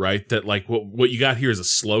tanky, right? That, like, what you got here is a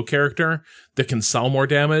slow character that can sell more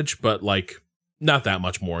damage, but, like, not that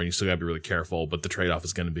much more, and you still gotta be really careful, but the trade-off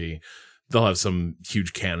is gonna be they'll have some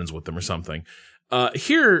huge cannons with them or something.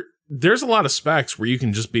 Here, there's a lot of specs where you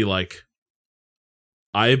can just be like,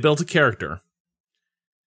 I have built a character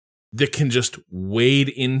that can just wade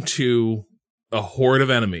into a horde of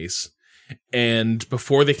enemies, and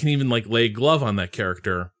before they can even like lay a glove on that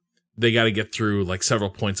character, they got to get through like several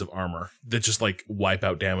points of armor that just like wipe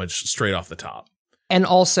out damage straight off the top. And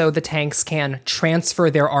also the tanks can transfer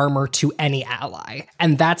their armor to any ally.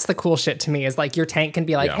 And that's the cool shit to me is like your tank can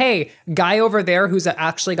be like, hey, guy over there who's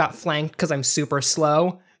actually got flanked because I'm super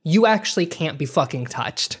slow, you actually can't be fucking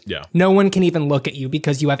touched. Yeah. No one can even look at you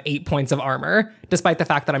because you have 8 points of armor, despite the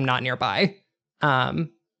fact that I'm not nearby.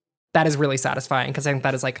 That is really satisfying because I think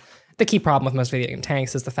that is like the key problem with most video game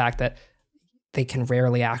tanks is the fact that they can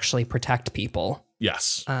rarely actually protect people.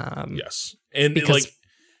 Yes. Yes. And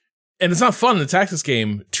and it's not fun in a tactics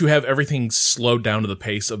game to have everything slowed down to the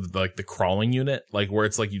pace of like the crawling unit, like where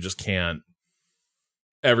it's like you just can't.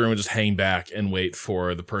 Everyone just hang back and wait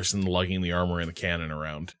for the person lugging the armor and the cannon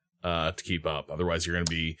around to keep up. Otherwise, you're going to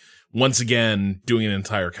be once again doing an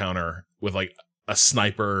entire counter with like a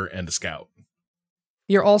sniper and a scout.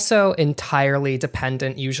 You're also entirely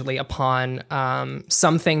dependent usually upon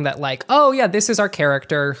something that like, oh yeah, this is our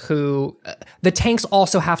character who the tanks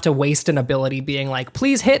also have to waste an ability being like,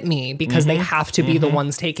 please hit me because they have to be the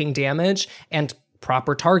ones taking damage, and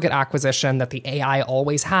proper target acquisition that the AI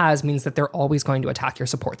always has means that they're always going to attack your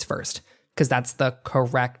supports first because that's the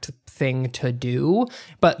correct thing to do.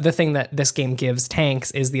 But the thing that this game gives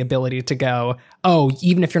tanks is the ability to go, oh,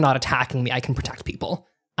 even if you're not attacking me, I can protect people.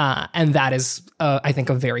 And that is, I think,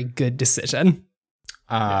 a very good decision.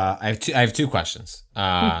 I have two questions.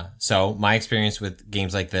 So my experience with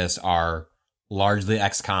games like this are largely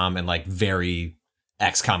XCOM and like very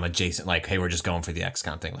XCOM adjacent. Like, hey, we're just going for the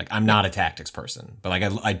XCOM thing. Like, I'm not a tactics person, but like,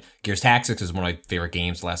 I Gears Tactics is one of my favorite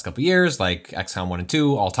games the last couple of years. Like XCOM 1 and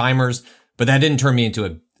 2, all timers. But that didn't turn me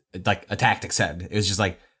into a tactics head. It was just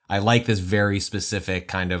like I like this very specific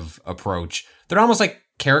kind of approach. They're almost like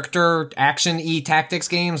character action-y tactics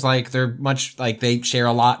games. Like they're much like they share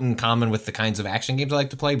a lot in common with the kinds of action games I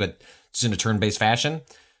like to play, but just in a turn-based fashion.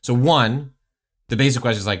 So one, the basic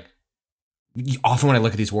question is like, often when I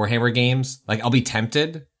look at these Warhammer games, like I'll be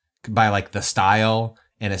tempted by like the style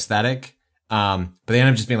and aesthetic, but they end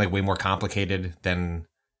up just being like way more complicated than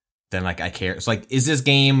like I care. So like, is this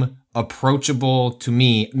game approachable to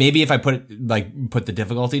me? Maybe if I put the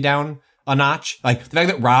difficulty down a notch, like the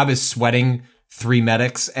fact that Rob is sweating 3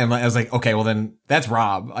 medics, and I was like, okay, well then that's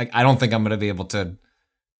Rob. Like, I don't think I'm going to be able to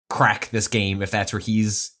crack this game if that's where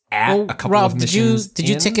he's at. A couple Rob, of missions. Did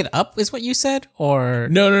you tick it up? Is what you said, or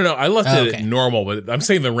no? I left it at normal, but I'm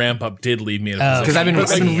saying the ramp up did leave me in a position. Because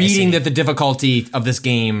I've been reading that the difficulty of this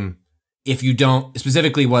game, if you don't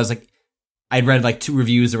specifically, was like I'd read like 2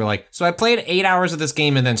 reviews that were like, so I played 8 hours of this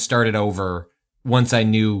game and then started over once I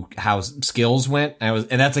knew how skills went. And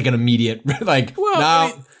that's like an immediate like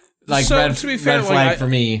red flag for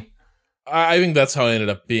me. I think that's how I ended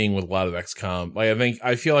up being with a lot of XCOM. Like,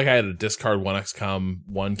 I feel like I had to discard one XCOM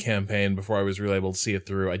 1 campaign before I was really able to see it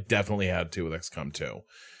through. I definitely had to with XCOM 2.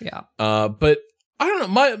 Yeah. But I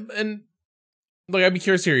don't know, like, I'd be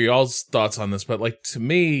curious to hear y'all's thoughts on this, but like, to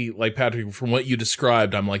me, like, Patrick, from what you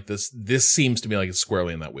described, I'm like, this seems to me like it's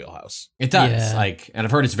squarely in that wheelhouse. It does. Yeah. Like, and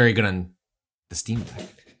I've heard it's very good on the Steam Deck.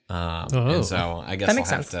 And so I guess That I'll makes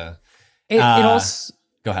have sense. to. It also,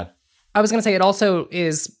 Go ahead. I was going to say, it also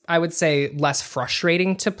is, I would say, less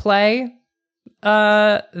frustrating to play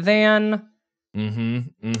than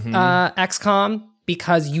XCOM,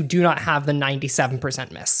 because you do not have the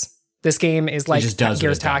 97% miss. This game is like just does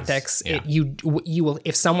Gears what it does. Tactics. Yeah. You will,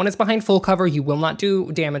 if someone is behind full cover, you will not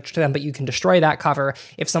do damage to them, but you can destroy that cover.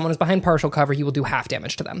 If someone is behind partial cover, you will do half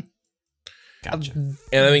damage to them. Gotcha. And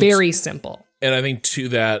I think Very simple. And I think to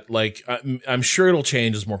that, like, I'm sure it'll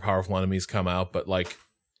change as more powerful enemies come out, but like,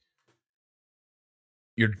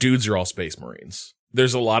 your dudes are all Space Marines.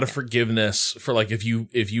 There's a lot of forgiveness for like, if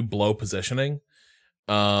you blow positioning,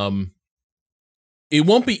 it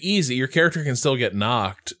won't be easy. Your character can still get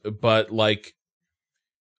knocked, but like,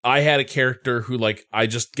 I had a character who, like, I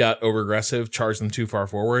just got over aggressive, charged them too far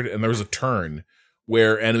forward, and there was a turn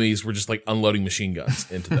where enemies were just like unloading machine guns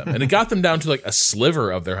into them. And it got them down to like a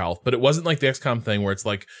sliver of their health, but it wasn't like the XCOM thing where it's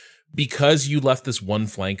like, because you left this one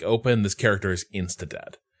flank open, this character is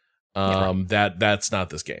insta-dead. That's not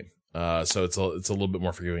this game. So it's a little bit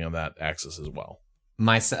more forgiving on that axis as well.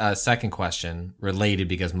 My second question, related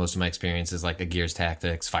because most of my experience is like a Gears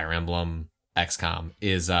Tactics, Fire Emblem, XCOM,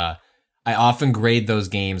 is I often grade those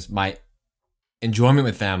games. My enjoyment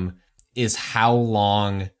with them is how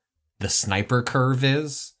long the sniper curve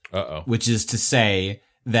is. Which is to say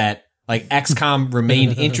that like XCOM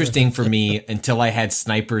remained interesting for me until I had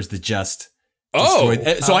snipers that just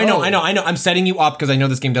destroyed. So I know. I'm setting you up because I know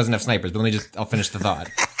this game doesn't have snipers, but I'll finish the thought.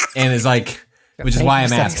 And it's like, which is why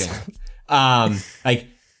I'm asking.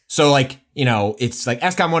 So it's like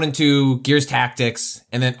XCOM 1 and 2, Gears Tactics,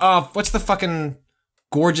 and then, what's the fucking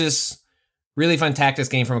gorgeous, really fun tactics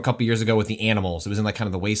game from a couple years ago with the animals? It was in like kind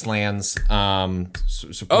of the wastelands.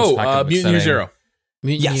 Mutant Year Zero.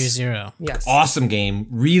 Mutant Year Zero. Yes. Awesome game.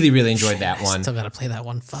 Really, really enjoyed that one. Still gotta play that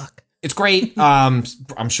one. Fuck. It's great. I'm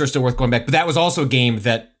sure still worth going back. But that was also a game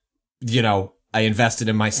that, I invested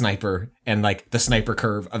in my sniper, and like the sniper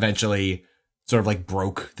curve eventually sort of like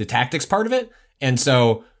broke the tactics part of it. And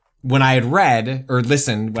so when I had read or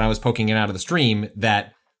listened, when I was poking it out of the stream,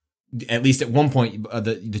 that at least at one point,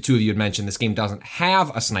 the two of you had mentioned this game doesn't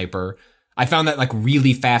have a sniper. I found that like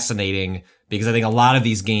really fascinating because I think a lot of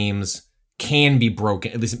these games can be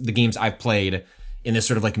broken, at least the games I've played in this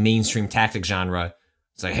sort of like mainstream tactic genre.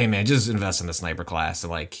 It's like, hey man, just invest in the sniper class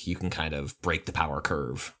and like you can kind of break the power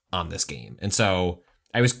curve on this game. And so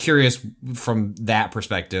I was curious from that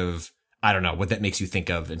perspective, I don't know what that makes you think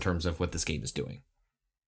of in terms of what this game is doing.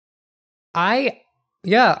 I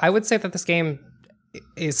would say that this game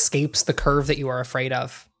escapes the curve that you are afraid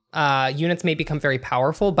of. Units may become very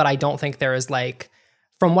powerful, but I don't think there is like,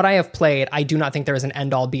 from what I have played, I do not think there is an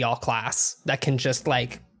end all be all class that can just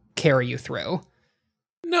like carry you through.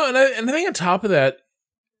 No, and I think on top of that,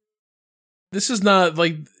 this is not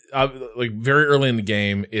like very early in the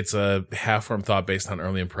game. It's a half-formed thought based on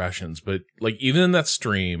early impressions, but like even in that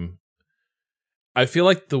stream, I feel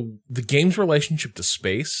like the game's relationship to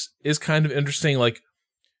space is kind of interesting. Like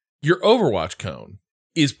your Overwatch cone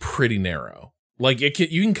is pretty narrow. Like you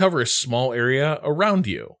can cover a small area around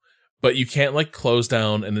you, but you can't like close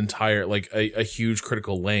down an entire like a huge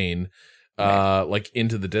critical lane like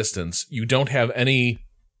into the distance. You don't have any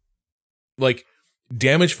like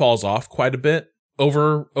damage falls off quite a bit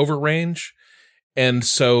over range. And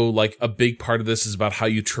so like a big part of this is about how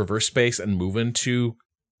you traverse space and move into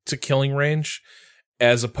killing range,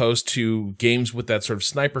 as opposed to games with that sort of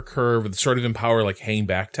sniper curve and sort of empower like hang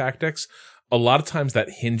back tactics. A lot of times that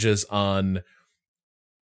hinges on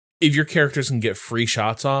if your characters can get free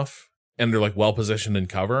shots off and they're like well positioned in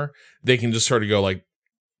cover, they can just sort of go like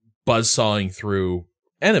buzzsawing through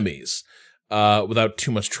enemies without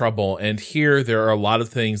too much trouble. And here there are a lot of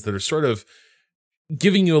things that are sort of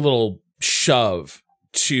giving you a little shove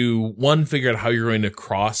to, one, figure out how you're going to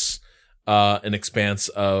cross an expanse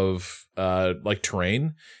of like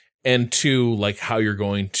terrain, and two, like how you're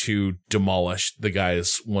going to demolish the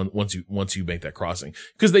guys once you make that crossing.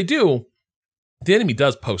 Because the enemy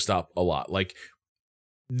does post up a lot. Like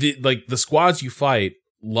the squads you fight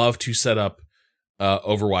love to set up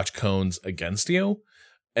Overwatch cones against you.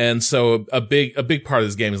 And so a big part of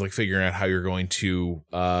this game is like figuring out how you're going to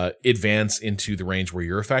advance into the range where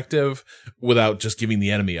you're effective without just giving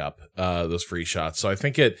the enemy up those free shots. So I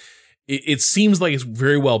think it seems like it's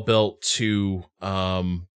very well built to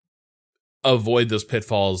avoid those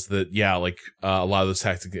pitfalls that a lot of those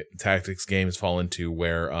tactics games fall into,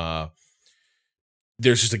 where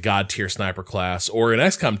there's just a god tier sniper class, or in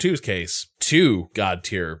XCOM 2's case, 2 god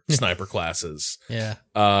tier sniper classes that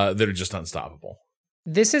are just unstoppable.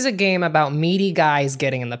 This is a game about meaty guys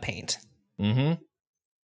getting in the paint. Mm-hmm.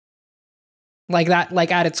 Like that,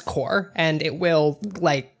 like at its core. And it will,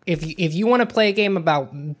 like, if you want to play a game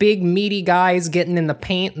about big meaty guys getting in the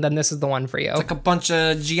paint, then this is the one for you. It's like a bunch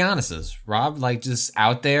of Giannis's, Rob, like just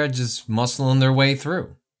out there, just muscling their way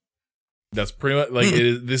through. That's pretty much like it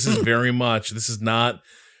is. This is very much. This is not.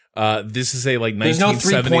 This is a like 1970s, There's no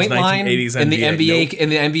 3-point line 1980s in the NBA Nope. in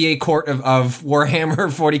the NBA court of Warhammer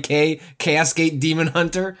 40K Chaos Gate Demon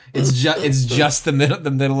Hunter. It's just the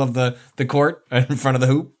middle of the court in front of the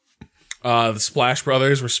hoop. The Splash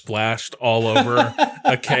Brothers were splashed all over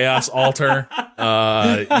a chaos altar.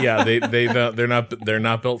 They're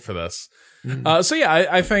not built for this.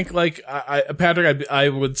 I think like Patrick, I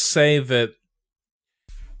would say that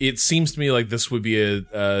it seems to me like this would be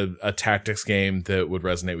a tactics game that would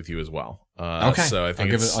resonate with you as well. Okay, so I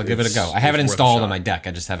think I'll give it a go. I have it installed on my deck.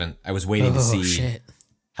 I just haven't. I was waiting to see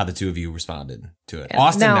how the two of you responded to it. And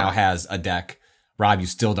Austin now has a deck. Rob, you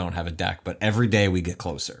still don't have a deck, but every day we get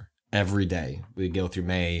closer. Every day we go through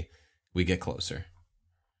May, we get closer.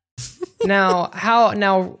 Now,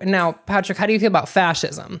 Patrick, how do you feel about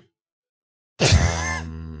fascism?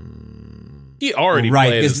 He already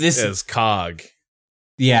played as Cog.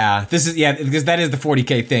 Yeah, because that is the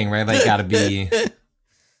 40K thing, right? Like, gotta be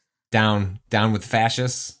down with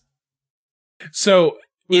fascists. So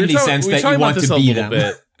in the sense that you want to be them.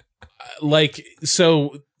 Bit. Like,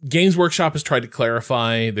 so Games Workshop has tried to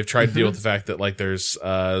clarify. They've tried to deal with the fact that like there's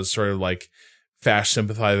sort of like fascist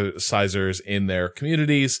sympathizers in their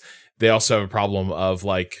communities. They also have a problem of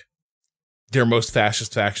like their most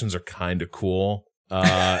fascist factions are kind of cool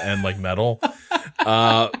and like metal.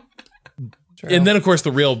 And then of course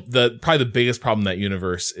probably the biggest problem in that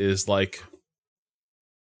universe is like,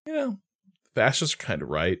 fascists are kind of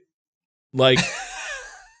right. Like,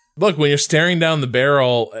 look, when you're staring down the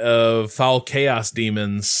barrel of foul chaos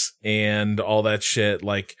demons and all that shit,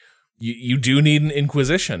 like you do need an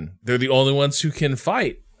Inquisition. They're the only ones who can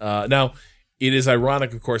fight. Now, it is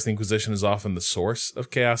ironic, of course, the Inquisition is often the source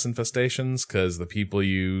of chaos infestations because the people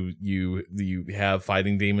you have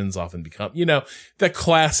fighting demons often become, the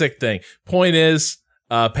classic thing. Point is,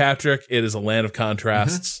 Patrick, it is a land of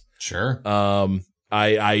contrasts. Sure.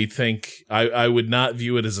 I think I would not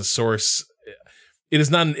view it as a source. It is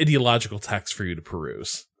not an ideological text for you to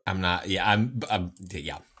peruse. I'm not. Yeah,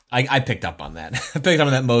 I picked up on that. I picked up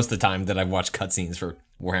on that most of the time that I've watched cutscenes for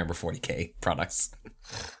Warhammer 40K products.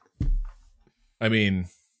 I mean,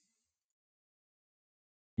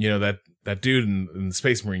 that dude in the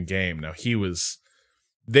Space Marine game. Now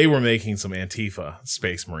they were making some Antifa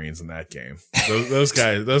Space Marines in that game. Those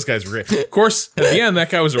guys were great. Of course, at the end, that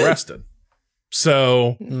guy was arrested.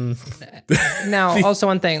 So now, also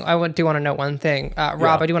one thing I do want to note one thing,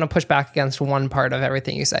 Rob. I do want to push back against one part of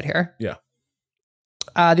everything you said here. Yeah,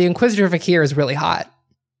 the Inquisitor Vakir is really hot.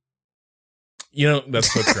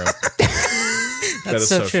 That's so true. That's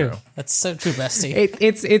so true. That's so true, bestie.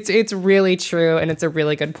 It's really true, and it's a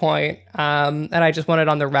really good point. And I just wanted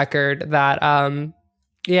on the record that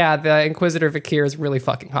the Inquisitor Vakir is really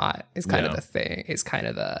fucking hot. It's kind of the thing. It's kind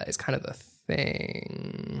of the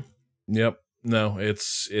thing. Yep. No,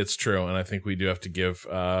 it's true, and I think we do have to give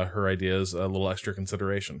her ideas a little extra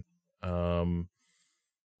consideration.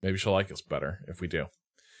 Maybe she'll like us better if we do.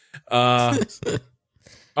 All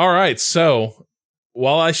right, so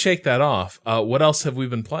while I shake that off, what else have we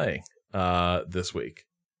been playing this week?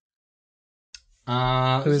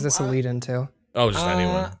 Who is this a lead into? Oh, just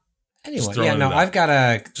anyone. I've got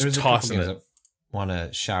there's a couple games I want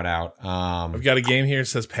to shout out. I've got a game here that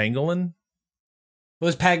says Pangolin. It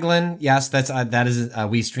was Peglin. Yes, that is.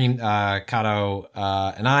 We streamed Kato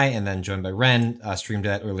and I, and then joined by Ren. Streamed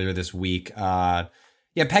that earlier this week.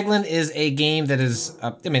 Peglin is a game that is.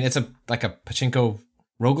 It's like a pachinko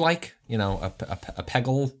roguelike. A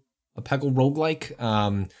Peggle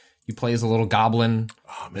roguelike. You play as a little goblin.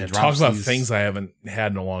 Oh man, talk about things I haven't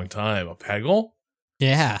had in a long time. A Peggle.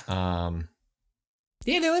 Yeah.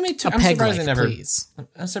 They only made two. I'm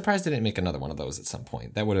surprised they didn't make another one of those at some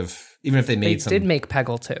point. That would have, even if they made They did make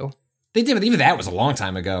Peggle too. They did, but even that was a long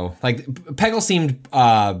time ago. Like, Peggle seemed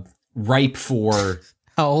ripe for...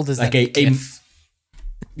 How old is like that?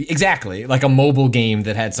 Exactly. Like a mobile game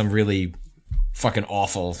that had some really fucking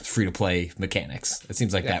awful free-to-play mechanics. It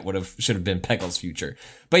seems like that should have been Peggle's future.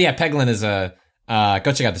 But yeah, Peglin is a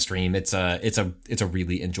Go check out the stream. It's a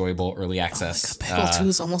really enjoyable early access. Peggle 2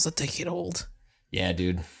 is almost a decade old. Yeah,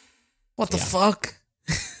 dude. What the fuck?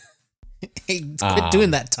 Hey, quit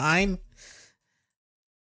doing that time.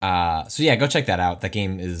 So yeah, go check that out. That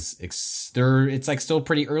game is it's like still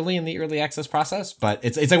pretty early in the early access process, but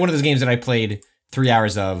it's like one of those games that I played 3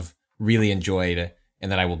 hours of, really enjoyed,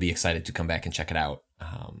 and that I will be excited to come back and check it out.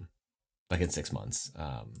 Like in 6 months.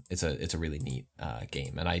 It's a really neat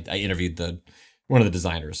game, and I interviewed one of the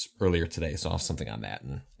designers earlier today, so I'll have something on that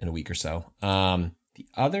in a week or so. The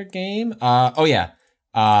other game,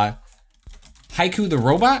 Haiku the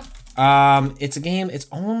Robot. It's a game. It's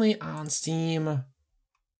only on Steam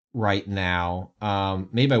right now,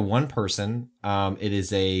 made by one person. It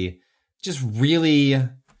is a just really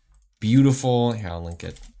beautiful. Here, I'll link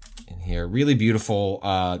it in here. Really beautiful,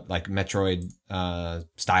 like Metroid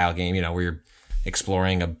style game. Where you're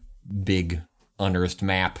exploring a big unearthed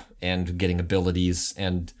map and getting abilities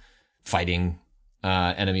and fighting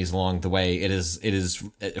enemies along the way. It is as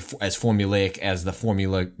formulaic as the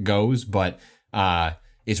formula goes, but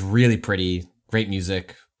it's really pretty. Great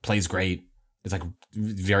music, plays great. It's like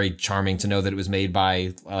very charming to know that it was made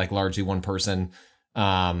by like largely one person.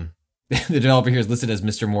 The developer here is listed as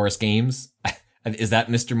Mr. Morris Games. Is that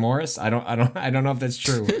Mr. Morris? I don't know if that's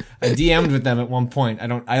true. I DM'd with them at one point.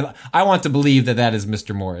 I want to believe that is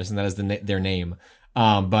Mr. Morris and that is their name.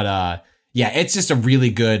 Yeah, it's just a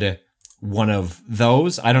really good one of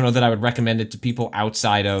those. I don't know that I would recommend it to people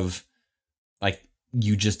outside of like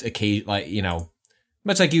you just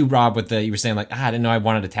much like you, Rob, you were saying like, I didn't know I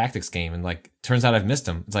wanted a tactics game, and like turns out I've missed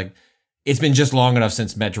them. It's like it's been just long enough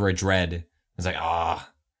since Metroid Dread. It's like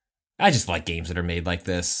I just like games that are made like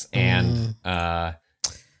this, and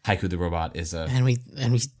Haiku the Robot is a and we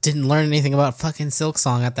didn't learn anything about fucking Silk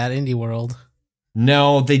Song at that Indie World.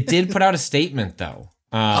 No, they did put out a statement though.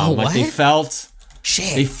 What? They felt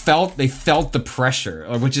shit. They felt the pressure,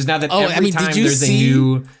 which is now that time did you there's see, a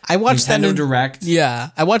new I watched Nintendo Direct. Yeah,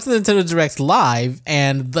 I watched the Nintendo Direct live,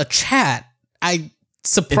 and the chat,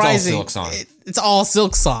 surprising. It's all Silk Song. It's all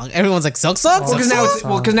Silk Song. Everyone's like, Silk Song? Because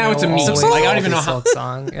now it's a meme. Like, I don't even know how. Silk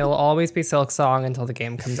Song. It'll always be Silk Song until the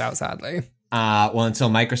game comes out, sadly. Until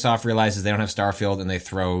Microsoft realizes they don't have Starfield and they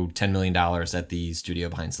throw $10 million at the studio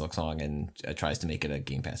behind Silk Song and tries to make it a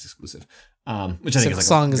Game Pass exclusive. Which I think Silk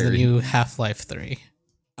Song is the new Half-Life 3.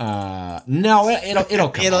 No, it'll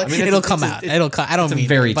come out. It'll come out. I don't mean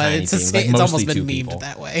very it, but tiny it's team, it's almost been two memed people.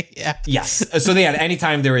 that way. Yeah. Yes. So yeah,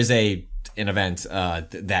 anytime there is an event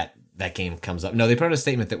that game comes up. No, they put out a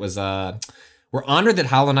statement that was we're honored that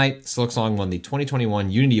Hollow Knight Silk Song won the 2021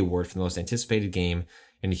 Unity Award for the most anticipated game,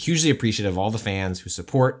 and hugely appreciative of all the fans who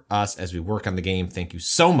support us as we work on the game. Thank you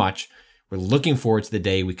so much. We're looking forward to the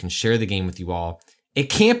day we can share the game with you all. It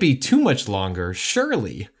can't be too much longer,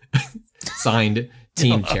 surely. Signed,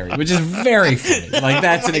 Team Cherry, which is very funny. Like,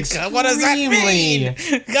 that's an extremely... What does that mean?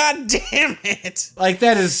 God damn it. Like,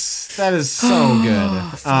 that is so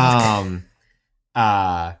good.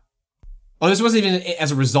 This wasn't even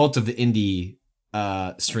as a result of the indie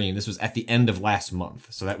stream. This was at the end of last month.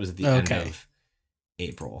 So that was at the end of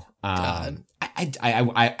April. God.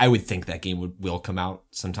 I would think that game will come out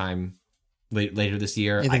sometime later this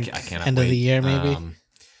year. I cannot end wait. of the year, maybe.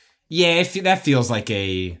 That feels like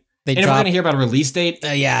a. If we're gonna hear about a release date,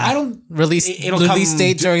 I don't release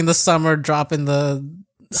date during the summer, drop in the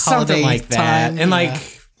something holiday like that, time, and like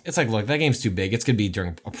it's like, look, that game's too big. It's gonna be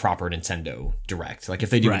during a proper Nintendo Direct. Like if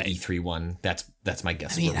they do an E3 one, that's my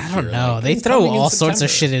guess. I mean, I don't know. Like, they throw all sorts of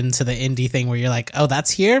shit into the indie thing where you're like, oh,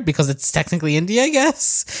 that's here because it's technically indie, I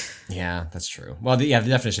guess. Yeah, that's true. Well, the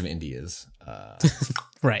definition of indie is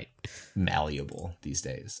right, malleable these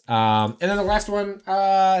days. And then the last one,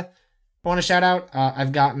 I want to shout out.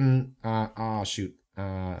 I've gotten. Oh shoot, did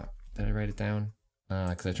I write it down?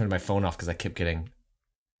 Because I turned my phone off because I kept getting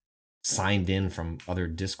signed in from other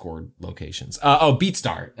Discord locations.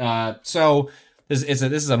 BeatStar. So this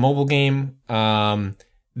is a mobile game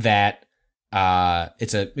that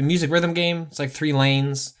it's a music rhythm game. It's like 3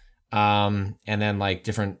 lanes, and then like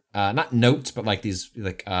different not notes, but like these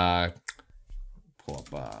like pull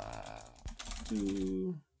up.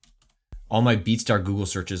 All my BeatStar Google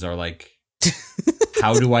searches are like,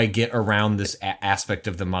 how do I get around this aspect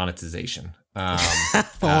of the monetization?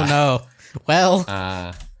 No. Well.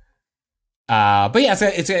 But yeah,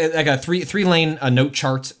 it's like a three lane note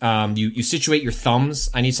chart. You situate your thumbs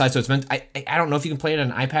on each side, so it's meant. I don't know if you can play it on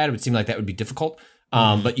an iPad. It would seem like that would be difficult.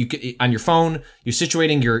 But you could, on your phone, you're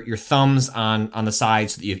situating your thumbs on the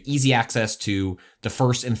sides so that you have easy access to the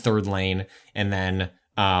first and third lane, and then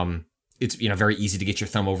it's very easy to get your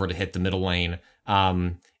thumb over to hit the middle lane.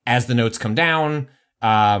 As the notes come down,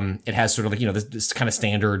 It has sort of like, this kind of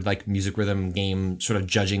standard like music rhythm game sort of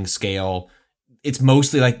judging scale. It's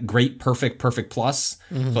mostly like great, perfect, perfect plus.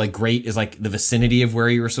 So like great is like the vicinity of where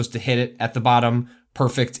you were supposed to hit it at the bottom.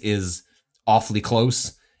 Perfect is awfully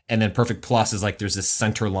close. And then perfect plus is like there's this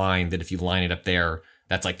center line that if you line it up there,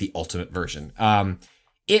 that's like the ultimate version.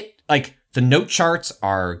 It like the note charts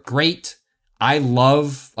are great. I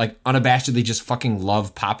love, like, unabashedly just fucking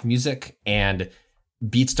love pop music. And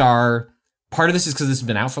BeatStar, part of this is because this has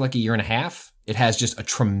been out for like a year and a half. It has just a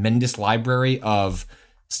tremendous library of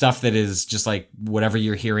stuff that is just like whatever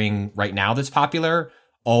you're hearing right now that's popular,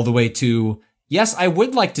 all the way to, yes, I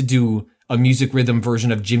would like to do a music rhythm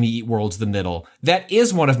version of Jimmy Eat World's The Middle. That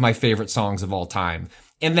is one of my favorite songs of all time.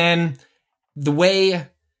 And then the way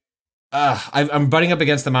I'm butting up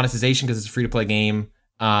against the monetization because it's a free-to-play game.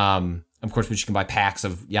 Of course, which you can buy packs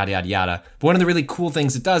of yada, yada, yada. But one of the really cool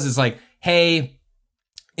things it does is like, hey,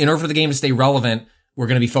 in order for the game to stay relevant, we're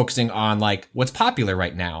going to be focusing on like what's popular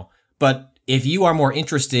right now. But if you are more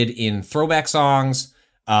interested in throwback songs,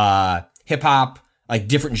 hip hop, like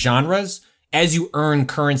different genres, as you earn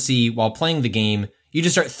currency while playing the game, you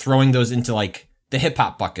just start throwing those into like the hip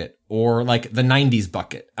hop bucket or like the 90s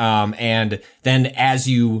bucket. And then as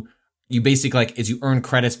you basically like, as you earn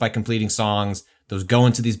credits by completing songs, those go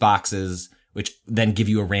into these boxes, which then give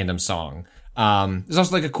you a random song. There's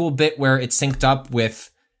also like a cool bit where it's synced up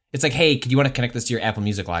with, it's like, hey, could you want to connect this to your Apple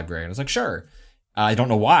Music library? And I was like, sure. I don't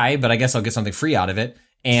know why, but I guess I'll get something free out of it.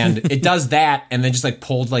 And it does that, and then just like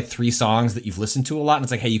pulled like 3 songs that you've listened to a lot. And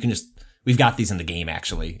it's like, hey, we've got these in the game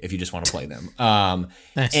actually, if you just want to play them.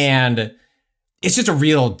 Nice. And it's just a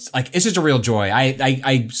real joy.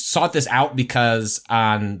 I sought this out because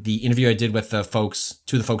on the interview I did with two of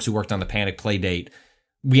the folks who worked on the Panic Playdate,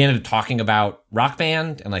 we ended up talking about Rock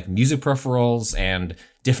Band and like music peripherals and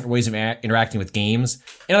different ways of interacting with games.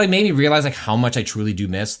 And it like made me realize like how much I truly do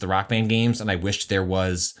miss the Rock Band games. And I wished there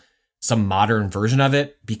was some modern version of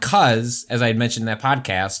it because, as I had mentioned in that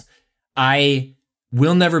podcast, I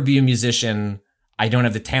will never be a musician. I don't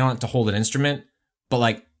have the talent to hold an instrument, but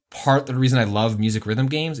like part of the reason I love music rhythm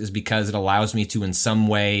games is because it allows me to in some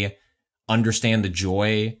way understand the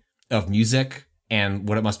joy of music and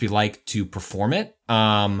what it must be like to perform it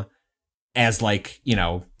as like,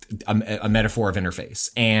 a metaphor of interface.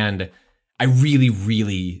 And I really,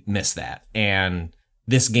 really miss that. And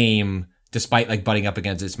this game, despite like butting up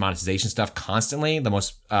against its monetization stuff constantly, the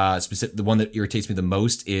most specific, the one that irritates me the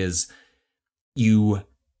most is there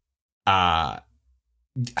are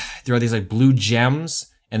these like blue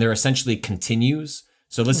gems and they're essentially continues.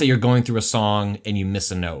 So let's say you're going through a song and you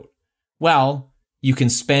miss a note. Well, you can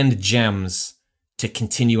spend gems to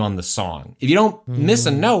continue on the song. If you don't miss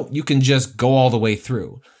a note, you can just go all the way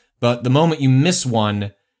through. But the moment you miss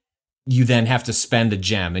one, you then have to spend a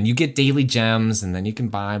gem, and you get daily gems, and then you can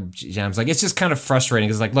buy gems. Like, it's just kind of frustrating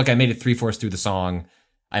because, like, look, I made it 3/4 through the song.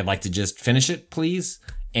 I'd like to just finish it, please.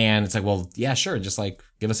 And it's like, well, yeah, sure. Just like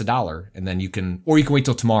give us $1, and then you can wait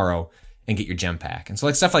till tomorrow and get your gem pack. And so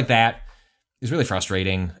like stuff like that is really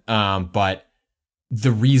frustrating. But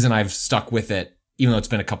the reason I've stuck with it, even though it's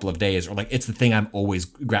been a couple of days, or like it's the thing I'm always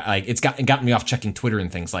like, it's gotten me off checking Twitter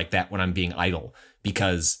and things like that when I'm being idle,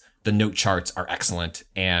 because the note charts are excellent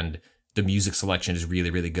and the music selection is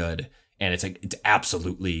really, really good. And it's like, it's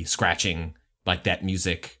absolutely scratching like that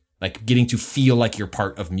music, like getting to feel like you're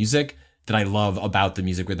part of music that I love about the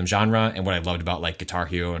music rhythm genre and what I loved about like Guitar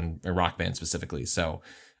Hero and Rock Band specifically. So,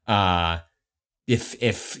 if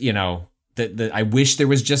I wish there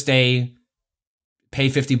was just a pay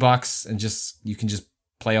 $50 and just, you can just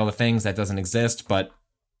play all the things. That doesn't exist, but,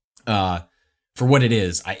 for what it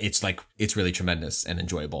is, it's really tremendous and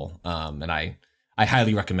enjoyable. And I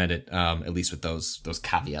highly recommend it, at least with those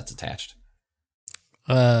caveats attached.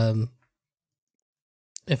 If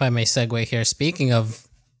I may segue here, speaking of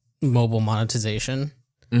mobile monetization,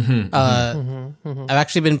 I've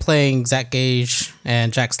actually been playing Zach Gage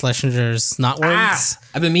and Jack Schlesinger's Not Words.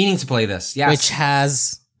 I've been meaning to play this, yes. Which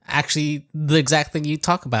has actually the exact thing you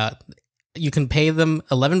talk about. You can pay them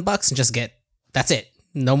 $11 and just that's it.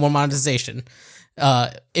 No more monetization.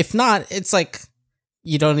 If not, it's like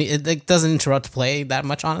you don't. It doesn't interrupt play that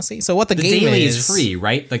much, honestly. So what the game daily is free,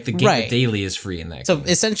 right? Like the game, right. The daily is free in that. So game.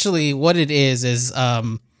 Essentially, what it is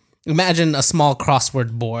imagine a small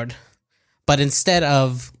crossword board, but instead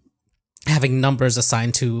of having numbers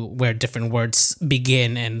assigned to where different words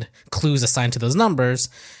begin and clues assigned to those numbers,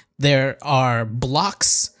 there are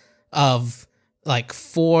blocks of like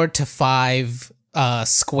 4 to 5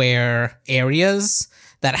 square areas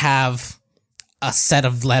that have a set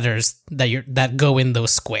of letters that go in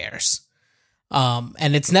those squares.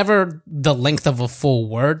 And it's never the length of a full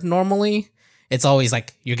word normally. it's always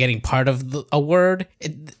like you're getting part of a word.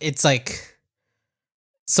 It's like,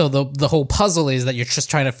 so the whole puzzle is that you're just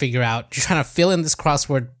trying to figure out, you're trying to fill in this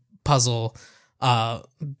crossword puzzle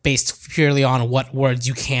based purely on what words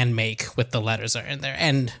you can make with the letters are in there.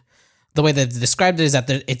 And the way that they described it is that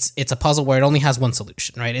it's a puzzle where it only has one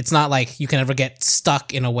solution, right? It's not like you can ever get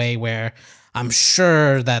stuck in a way where I'm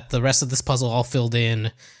sure that the rest of this puzzle all filled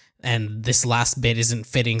in and this last bit isn't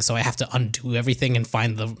fitting, so I have to undo everything and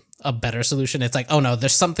find a better solution. It's like, oh no,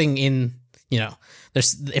 there's something in,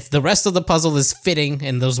 if the rest of the puzzle is fitting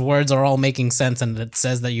and those words are all making sense and it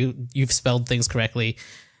says that you've spelled things correctly,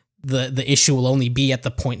 the issue will only be at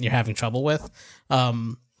the point you're having trouble with.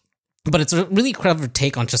 But it's a really clever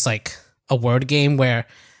take on just like a word game where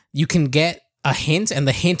you can get a hint and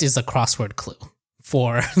the hint is a crossword clue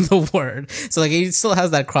for the word. So like it still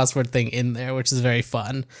has that crossword thing in there, which is very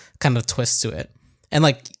fun kind of twist to it. And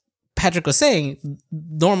like Patrick was saying,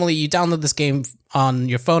 normally you download this game on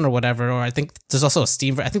your phone or whatever, or I think there's also a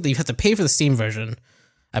Steam. I think that you have to pay for the Steam version,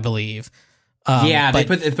 I believe. They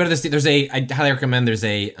put this. I highly recommend. There's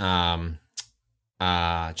a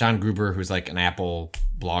John Gruber, who's like an Apple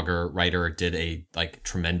blogger, writer, did a like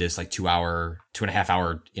tremendous like 2.5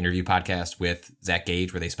 hour interview podcast with Zach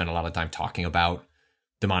Gage, where they spent a lot of time talking about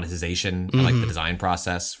the monetization and like the design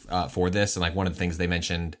process for this. And like one of the things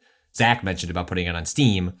Zach mentioned about putting it on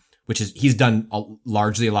Steam, which is he's done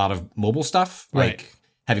largely a lot of mobile stuff, like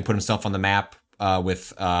having put himself on the map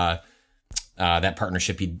with that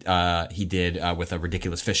partnership he did with a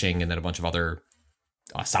Ridiculous Fishing and then a bunch of other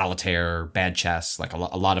solitaire, bad chess, like a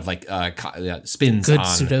lot of like spins good on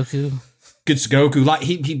Sudoku. Good Sudoku.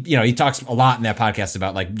 He talks a lot in that podcast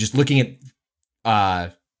about like just looking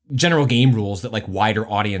at general game rules that like wider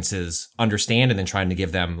audiences understand and then trying to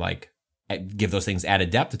give those things added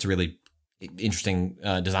depth. It's a really interesting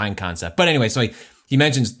design concept. But anyway, so he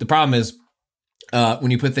mentions the problem is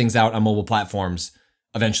when you put things out on mobile platforms,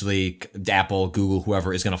 eventually Apple, Google,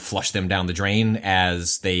 whoever is going to flush them down the drain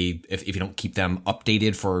as if you don't keep them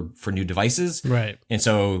updated for new devices. Right. And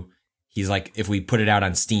so he's like, if we put it out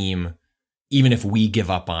on Steam, even if we give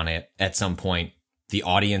up on it at some point, the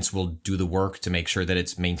audience will do the work to make sure that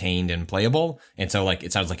it's maintained and playable. And so like,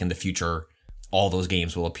 it sounds like in the future, all those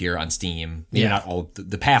games will appear on Steam. Maybe not all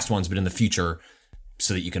the past ones, but in the future,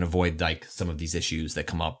 so that you can avoid like some of these issues that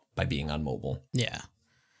come up by being on mobile. Yeah.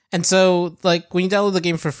 And so, like, when you download the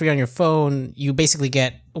game for free on your phone, you basically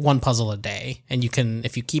get one puzzle a day. And you can,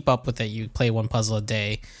 if you keep up with it, you play one puzzle a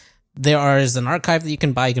day. There is an archive that you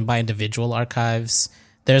can buy. You can buy individual archives.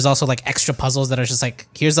 There's also, like, extra puzzles that are just like,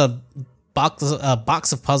 here's a box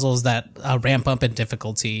of puzzles that ramp up in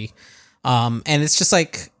difficulty. And it's just,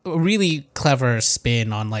 like, a really clever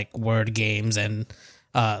spin on, like, word games and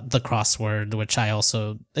the crossword, which I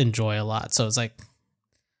also enjoy a lot. So it's, like,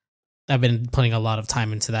 I've been putting a lot of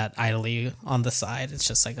time into that idly on the side. It's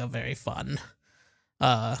just like a very fun,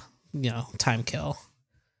 time kill.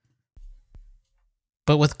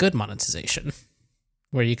 But with good monetization,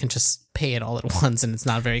 where you can just pay it all at once and it's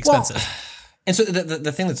not very expensive. Well, and so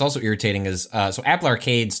the thing that's also irritating is, so Apple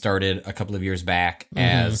Arcade started a couple of years back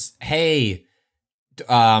as, hey,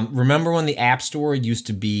 remember when the App Store used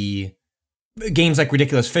to be games like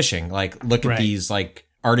Ridiculous Fishing? Like, look at these like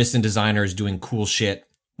artists and designers doing cool shit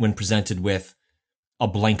when presented with a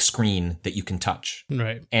blank screen that you can touch.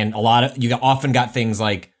 Right. And you often got things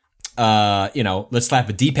like, let's slap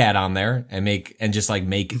a D-pad on there and make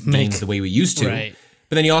games the way we used to. Right.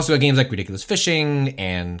 But then you also got games like Ridiculous Fishing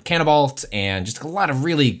and Cannibalt and just a lot of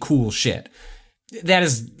really cool shit. That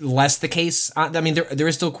is less the case. I mean, there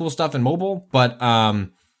is still cool stuff in mobile, but,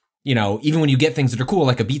 even when you get things that are cool,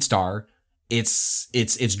 like a BeatStar,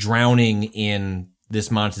 it's drowning in this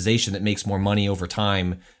monetization that makes more money over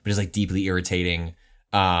time, but is like deeply irritating,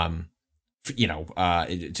 to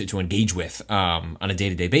engage with on a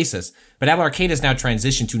day-to-day basis. But Apple Arcade has now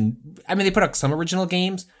transitioned to, they put out some original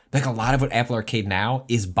games, but like a lot of what Apple Arcade now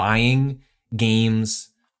is buying games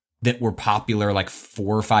that were popular like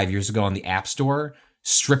 4 or 5 years ago on the App Store,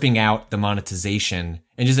 stripping out the monetization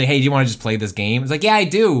and just say, hey, do you want to just play this game? It's like, yeah, I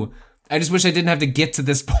do. I just wish I didn't have to get to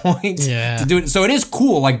this point to do it. So it is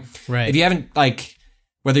cool. Like, if you haven't like,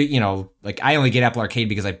 whether, I only get Apple Arcade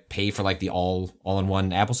because I pay for like the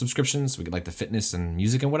all-in-one Apple subscriptions. So we get like the fitness and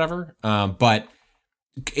music and whatever. But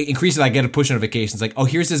increasingly I get a push notifications like, oh,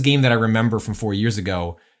 here's this game that I remember from 4 years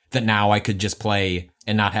ago that now I could just play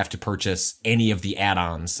and not have to purchase any of the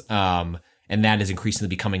add-ons. And that is increasingly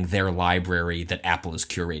becoming their library that Apple is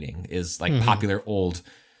curating, is like popular old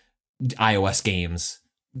iOS games,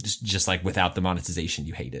 just like without the monetization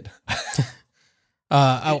you hated.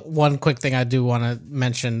 One quick thing I do want to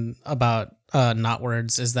mention about Not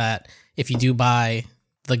Words is that if you do buy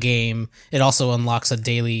the game, it also unlocks a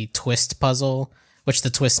daily twist puzzle, which the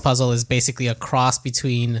twist puzzle is basically a cross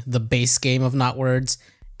between the base game of Not Words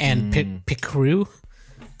and Picrew,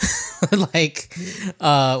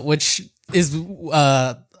 which is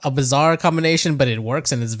a bizarre combination, but it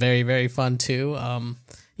works and it's very, very fun too.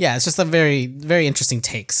 It's just a very, very interesting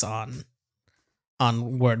takes on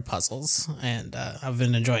word puzzles, and I've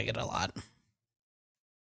been enjoying it a lot.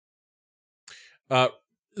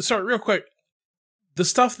 Sorry, real quick, the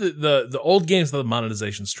stuff that the old games that the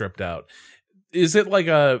monetization stripped out, is it like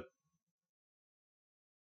a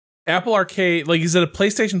Apple Arcade? Like, is it a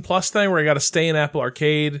PlayStation Plus thing where I got to stay in Apple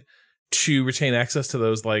Arcade to retain access to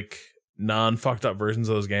those like non-fucked up versions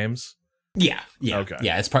of those games? Yeah. Okay.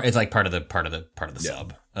 Yeah, it's like part of the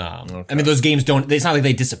sub. Okay. I mean, those games it's not like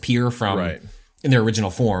they disappear from in their original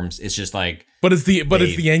forms. It's just like, it's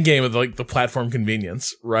the end game of like the platform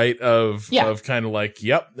convenience, right? Of kind of like,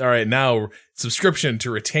 yep, all right, now subscription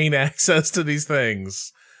to retain access to these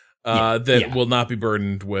things will not be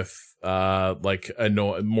burdened with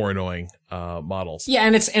more annoying models. Yeah,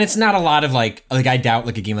 and it's not a lot of like I doubt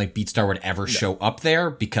like a game like BeatStar would ever show up there,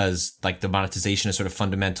 because like the monetization is sort of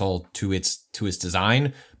fundamental to its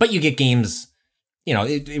design. But you get games,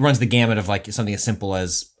 it runs the gamut of like something as simple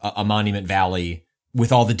as a Monument Valley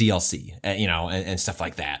with all the DLC, and stuff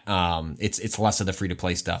like that. It's less of the free to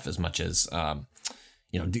play stuff as much as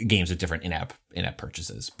games with different in-app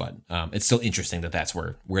purchases. But it's still interesting that that's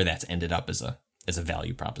where that's ended up as a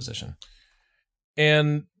value proposition.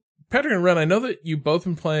 And Patrick and Ren, I know that you've both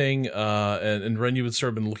been playing, and Ren, you've sort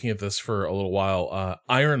of been looking at this for a little while.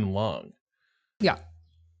 Iron Lung. Yeah.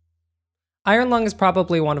 Iron Lung is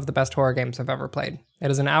probably one of the best horror games I've ever played. It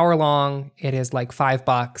is an hour long. It is like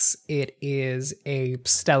 $5. It is a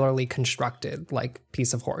stellarly constructed like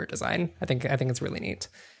piece of horror design. I think it's really neat.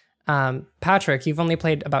 Patrick, you've only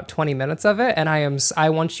played about 20 minutes of it, and I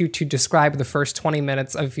want you to describe the first 20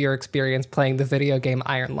 minutes of your experience playing the video game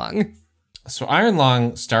Iron Lung. So Iron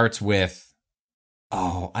Lung starts with,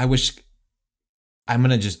 I want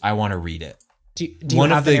to read it. Do you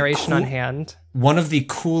have the narration on hand? One of the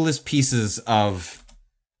coolest pieces of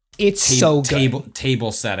so good.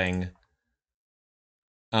 Table setting.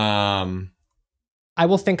 I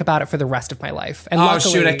will think about it for the rest of my life. And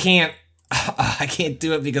shoot, I can't. I can't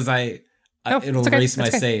do it because it'll erase my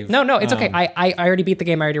save. No, it's okay. I already beat the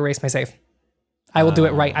game. I already erased my save. I will do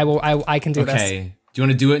it right. I can do this. Okay. Do you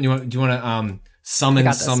want to do it? Do you want to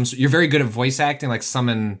summon some? You're very good at voice acting. Like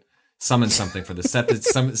summon something for this.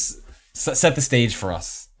 Set the stage for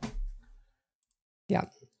us. Yeah.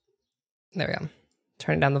 There we go.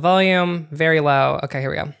 Turn down the volume. Very low. Okay, here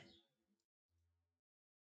we go.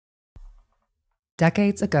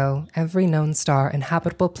 Decades ago, every known star and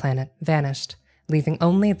habitable planet vanished, leaving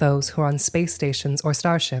only those who are on space stations or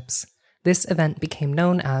starships. This event became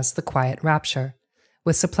known as the Quiet Rapture.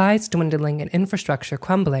 With supplies dwindling and infrastructure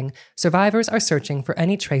crumbling, survivors are searching for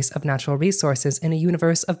any trace of natural resources in a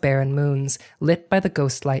universe of barren moons, lit by the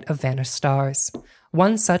ghost light of vanished stars.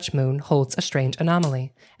 One such moon holds a strange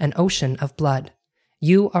anomaly, an ocean of blood.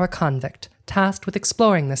 You are a convict, tasked with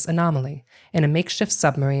exploring this anomaly, in a makeshift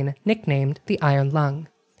submarine nicknamed the Iron Lung.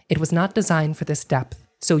 It was not designed for this depth,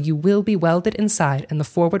 so you will be welded inside and the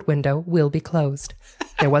forward window will be closed.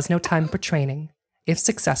 There was no time for training. If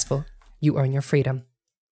successful, you earn your freedom.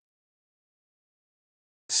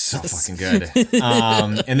 So fucking good.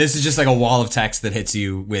 And this is just like a wall of text that hits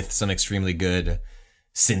you with some extremely good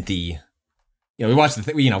synthy. We watched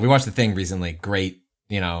the Thing recently. Great.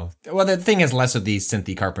 Well, the Thing has less of the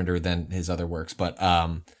synthy Carpenter than his other works, but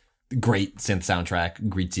great synth soundtrack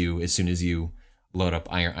greets you as soon as you load up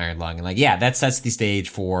Iron Lung. And that sets the stage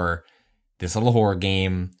for this little horror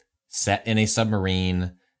game set in a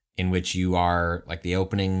submarine in which you are, like, the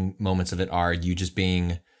opening moments of it are you just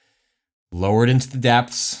being lowered into the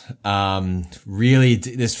depths. Really,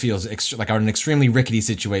 this feels like an extremely rickety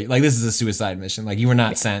situation. Like, this is a suicide mission. Like, you were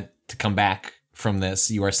not sent to come back from this.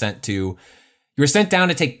 You were sent down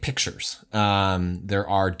to take pictures. There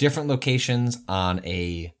are different locations on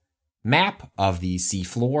a map of the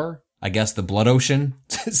seafloor, I guess the Blood Ocean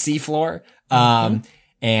seafloor.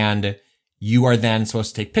 And you are then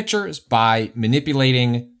supposed to take pictures by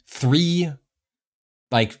manipulating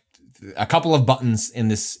a couple of buttons in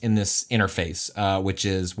this interface, which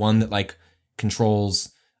is one that controls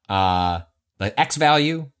the X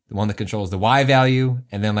value, the one that controls the Y value,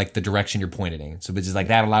 and then the direction you're pointed in. So it's just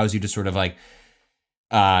that allows you to sort of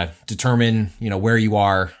determine where you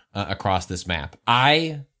are across this map.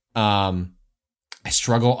 I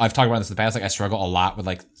struggle. I've talked about this in the past. I struggle a lot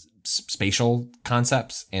with spatial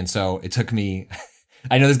concepts, and so it took me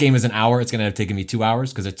I know this game is an hour. It's going to have taken me 2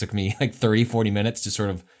 hours because it took me like 30, 40 minutes to sort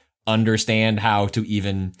of understand how to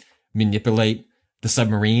even manipulate the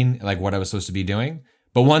submarine, like what I was supposed to be doing.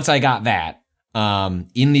 But once I got that,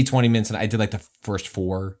 in the 20 minutes, and I did like the first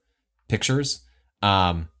 4 pictures,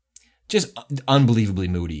 just unbelievably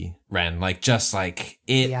moody, Ren. Like, just like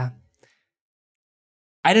it. Yeah.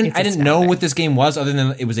 I didn't know what this game was, other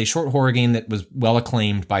than it was a short horror game that was well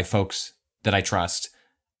acclaimed by folks that I trust.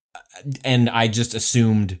 And I just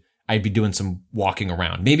assumed I'd be doing some walking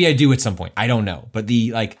around. Maybe I do at some point. I don't know. But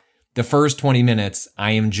the first 20 minutes,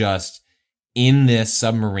 I am just in this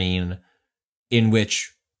submarine in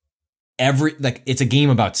which it's a game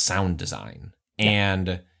about sound design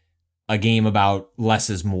and a game about less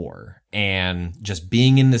is more, and just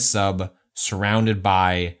being in this sub surrounded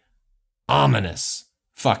by ominous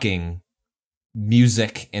fucking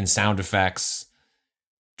music and sound effects,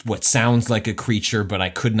 what sounds like a creature, but I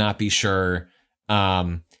could not be sure.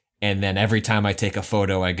 And then every time I take a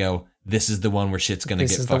photo, I go, this is the one where shit's going to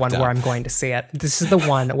get fucked up. This is the one where I'm going to see it. This is the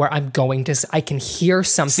one where I'm going to, I can hear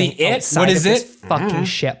something outside what is of this fucking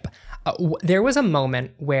ship. There was a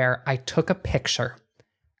moment where I took a picture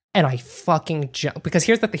and I fucking jumped, because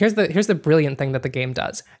here's the brilliant thing that the game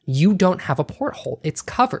does. You don't have a porthole. It's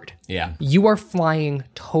covered. Yeah. You are flying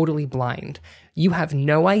totally blind. You have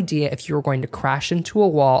no idea if you're going to crash into a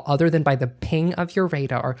wall other than by the ping of your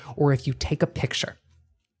radar, or if you take a picture.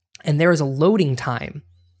 And there is a loading time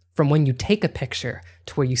from when you take a picture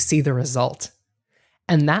to where you see the result.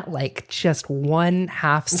 And that, like, just 1/2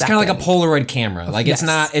 second. It's kind of like a Polaroid camera. Like, yes.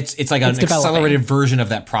 It's like an accelerated version of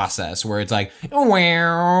that process where it's like,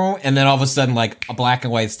 wow, and then all of a sudden, like, a black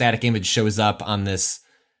and white static image shows up on this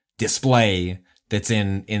display that's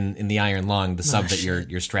in the Iron Lung, the sub that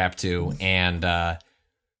you're strapped to. And,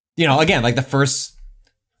 again, like the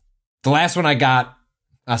last one I got,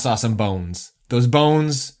 I saw some bones. Those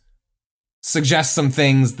bones suggest some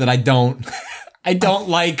things that I don't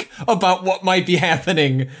like about what might be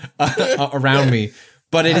happening around me.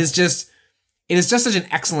 But it is just such an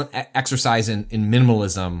excellent exercise in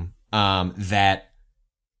minimalism that,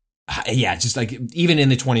 just like even in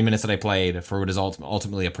the 20 minutes that I played for what is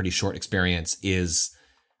ultimately a pretty short experience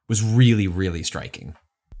was really, really striking.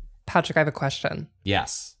 Patrick, I have a question.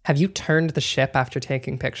 Yes. Have you turned the ship after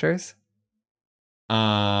taking pictures?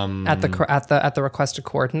 At the requested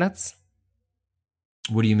coordinates?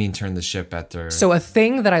 What do you mean turn the ship after? So a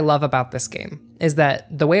thing that I love about this game is that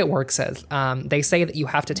the way it works is they say that you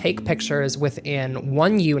have to take pictures within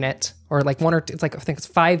 1 unit, or like it's like, I think it's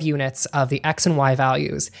 5 units of the X and Y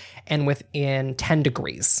values, and within 10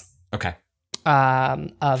 degrees. Okay.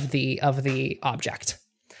 Of the object.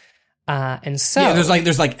 And so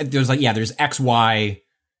there's X, Y,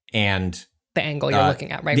 and the angle you're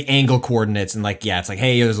looking at, right? The angle coordinates, and it's like,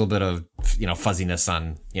 hey, there's a little bit of, fuzziness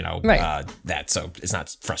on, that. So it's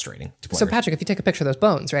not frustrating to play. So Patrick, if you take a picture of those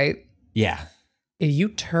bones, right? Yeah. If you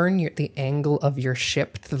turn the angle of your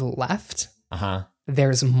ship to the left,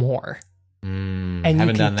 there's more. And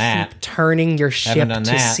haven't done that. Keep turning your ship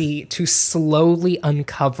to slowly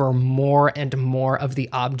uncover more and more of the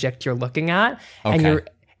object you're looking at. Okay.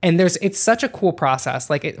 It's such a cool process,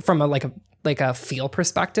 from a feel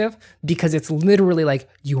perspective, because it's literally like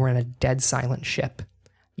you are in a dead silent ship.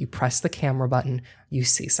 You press the camera button, you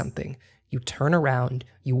see something. You turn around,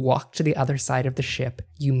 you walk to the other side of the ship,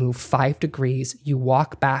 you move 5 degrees, you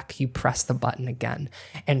walk back, you press the button again.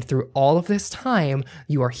 And through all of this time,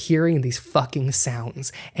 you are hearing these fucking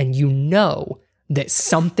sounds, and you know that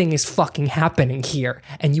something is fucking happening here,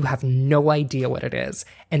 and you have no idea what it is.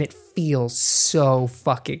 And it feels so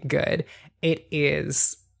fucking good. It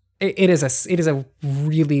is a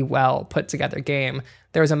really well put together game.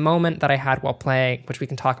 There was a moment that I had while playing, which we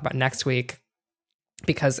can talk about next week,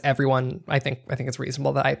 because everyone, I think it's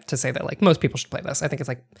reasonable to say that like most people should play this. I think it's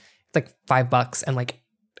like $5 and like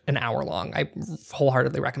an hour long. I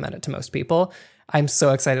wholeheartedly recommend it to most people. I'm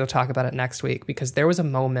so excited to talk about it next week, because there was a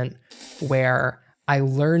moment where I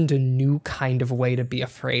learned a new kind of way to be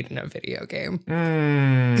afraid in a video game.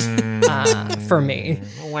 For me.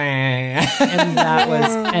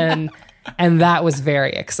 And that was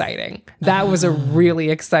very exciting. That was a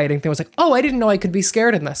really exciting thing. I was like, oh, I didn't know I could be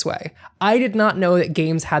scared in this way. I did not know that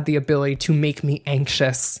games had the ability to make me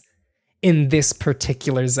anxious in this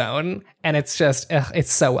particular zone. And it's just,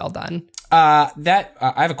 it's so well done. I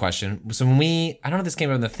have a question. So I don't know if this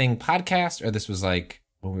came out on the Thing podcast or this was like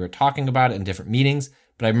when we were talking about it in different meetings,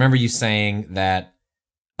 but I remember you saying that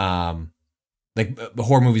horror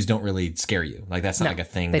movies don't really scare you. Like that's not like a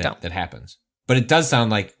thing that happens. But it does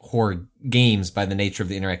sound like horror games, by the nature of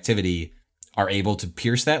the interactivity, are able to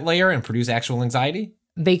pierce that layer and produce actual anxiety.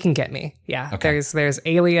 They can get me. Yeah. Okay. There's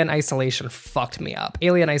Alien Isolation fucked me up.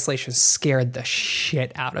 Alien Isolation scared the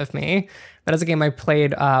shit out of me. That is a game I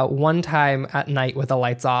played one time at night with the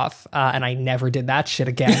lights off, and I never did that shit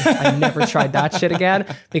again. I never tried that shit again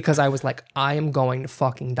because I was like, I am going to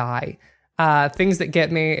fucking die. Things that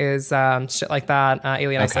get me is shit like that.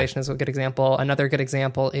 Alien Isolation is a good example. Another good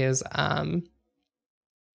example is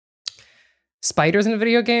spiders in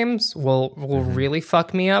video games will really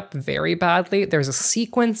fuck me up very badly. There's a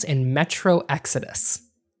sequence in Metro Exodus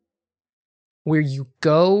where you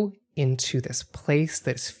go into this place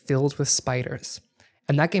that is filled with spiders.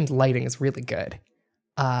 And that game's lighting is really good.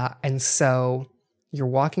 And so you're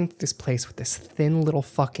walking through this place with this thin little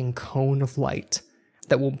fucking cone of light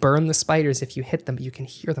that will burn the spiders if you hit them, but you can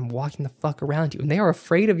hear them walking the fuck around you. And they are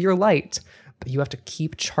afraid of your light, but you have to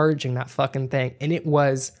keep charging that fucking thing. And it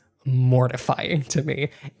was mortifying to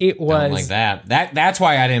me. It was don't like that. That's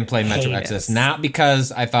why I didn't play Metro heinous. Exodus. Not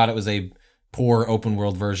because I thought it was a poor open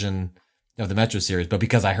world version of the Metro series, but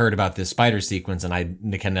because I heard about this spider sequence and I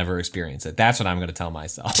can never experience it. That's what I'm going to tell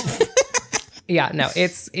myself. Yeah, no,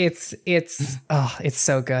 it's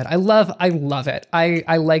so good. I love it.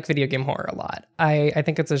 I like video game horror a lot. I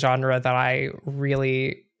think it's a genre that I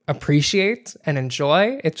really appreciate and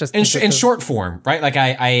enjoy. It's just in short form, right? Like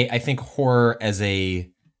I think horror as a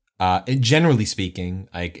generally speaking,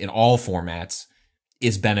 like in all formats,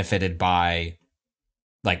 is benefited by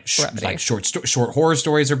like short horror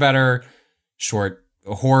stories are better. Short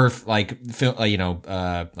horror in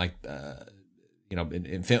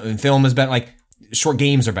film is better. Like short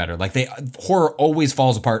games are better. Like horror always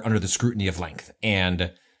falls apart under the scrutiny of length.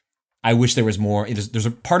 And I wish there was more. There's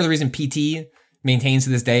a part of the reason PT maintains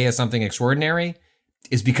to this day as something extraordinary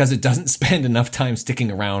is because it doesn't spend enough time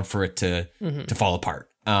sticking around for it to fall apart.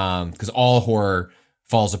 Because all horror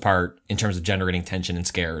falls apart in terms of generating tension and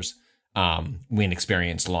scares when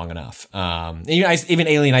experienced long enough. Even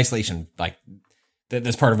Alien Isolation, like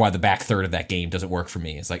that's part of why the back third of that game doesn't work for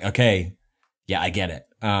me. It's like, okay, yeah, I get it.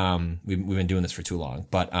 We've been doing this for too long,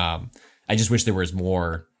 but I just wish there was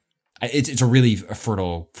more. It's a really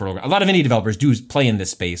fertile. A lot of indie developers do play in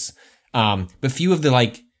this space, but few of the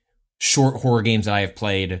like short horror games that I have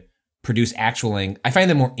played produce actual. I find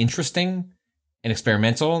them more interesting and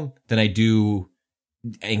experimental than I do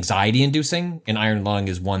anxiety inducing. And Iron Lung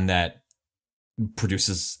is one that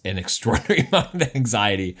produces an extraordinary amount of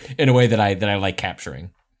anxiety in a way that I like capturing.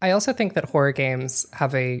 I also think that horror games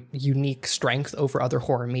have a unique strength over other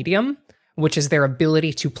horror medium, which is their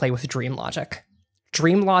ability to play with dream logic.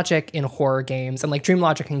 Dream logic in horror games, and like dream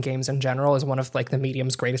logic in games in general, is one of like the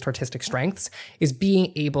medium's greatest artistic strengths, is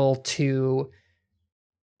being able to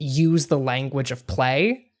use the language of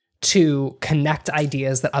play to connect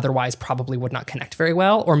ideas that otherwise probably would not connect very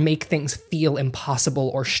well, or make things feel impossible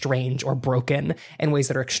or strange or broken in ways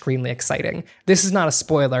that are extremely exciting. This is not a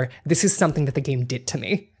spoiler. This is something that the game did to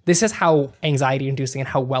me. This is how anxiety inducing and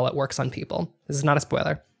how well it works on people. This is not a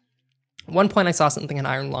spoiler. At one point I saw something in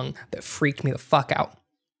Iron Lung that freaked me the fuck out.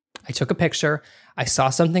 I took a picture. I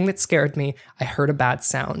saw something that scared me. I heard a bad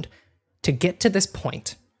sound. To get to this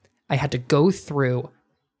point, I had to go through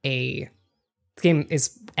the game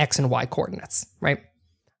is X and Y coordinates, right?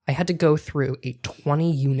 I had to go through a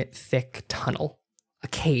 20 unit thick tunnel, a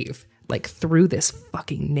cave, like through this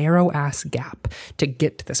fucking narrow ass gap to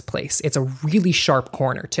get to this place. It's a really sharp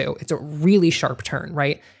corner too. It's a really sharp turn,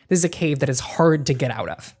 right? This is a cave that is hard to get out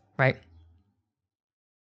of, right?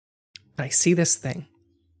 And I see this thing.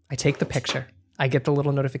 I take the picture. I get the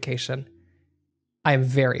little notification. I am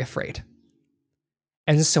very afraid.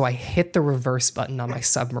 And so I hit the reverse button on my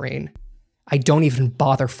submarine. I don't even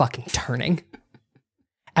bother fucking turning.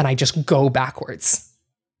 And I just go backwards.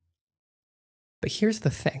 But here's the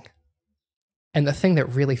thing. And the thing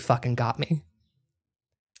that really fucking got me.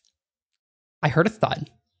 I heard a thud.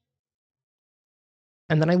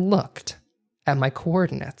 And then I looked at my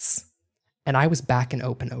coordinates. And I was back in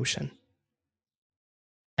open ocean.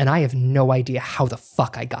 And I have no idea how the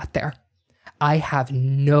fuck I got there. I have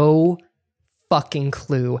no fucking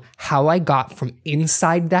clue how I got from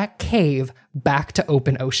inside that cave back to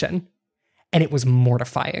open ocean. And it was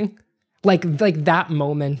mortifying. Like that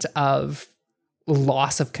moment of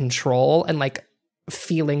loss of control and like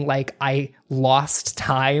feeling like I lost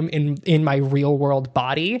time in my real world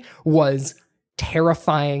body was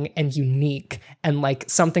terrifying and unique and like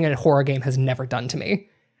something a horror game has never done to me.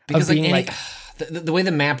 Because the way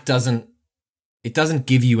the map doesn't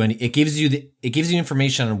give you any, it gives you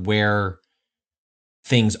information on where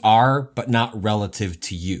things are, but not relative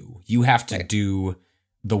to you. You have to do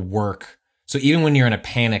the work. So even when you're in a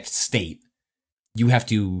panicked state, you have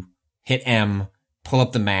to hit M, pull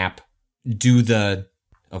up the map, do the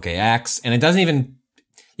okay, X, and it doesn't even,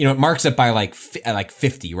 it marks it by like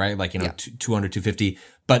 50, right? Like, 200, 250,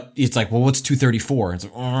 but it's like, well, what's 234? It's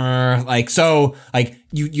like, so like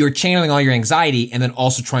you're channeling all your anxiety and then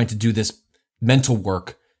also trying to do this mental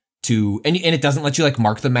work and it doesn't let you like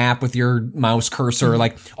mark the map with your mouse cursor,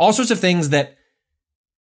 like all sorts of things that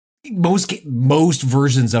most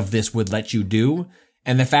versions of this would let you do.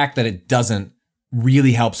 And the fact that it doesn't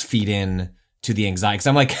really helps feed in to the anxiety. Cause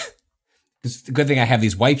I'm like, it's a good thing I have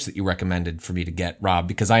these wipes that you recommended for me to get, Rob,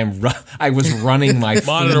 because I was running my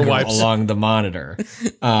finger along the monitor.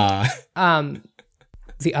 The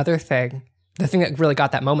other thing, the thing that really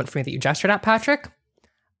got that moment for me that you gestured at, Patrick,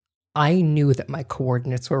 I knew that my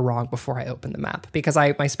coordinates were wrong before I opened the map because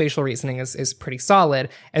my spatial reasoning is pretty solid.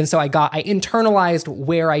 And so I internalized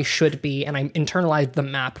where I should be and I internalized the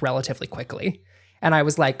map relatively quickly. And I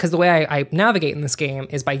was like, because the way I navigate in this game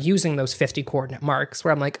is by using those 50 coordinate marks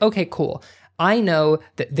where I'm like, okay, cool. I know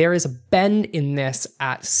that there is a bend in this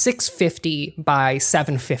at 650 by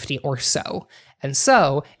 750 or so. And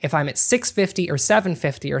so if I'm at 650 or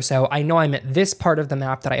 750 or so, I know I'm at this part of the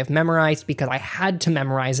map that I have memorized because I had to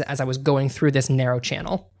memorize it as I was going through this narrow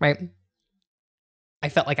channel, right? I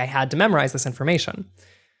felt like I had to memorize this information.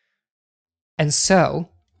 And so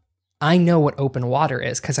I know what open water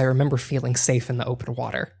is because I remember feeling safe in the open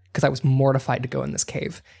water because I was mortified to go in this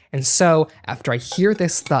cave. And so after I hear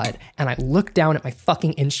this thud and I look down at my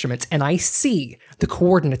fucking instruments and I see the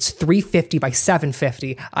coordinates 350 by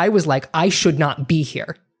 750, I was like, I should not be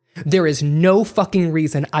here. There is no fucking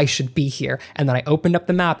reason I should be here. And then I opened up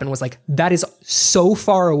the map and was like, that is so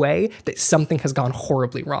far away that something has gone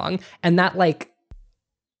horribly wrong. And that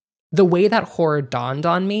the way that horror dawned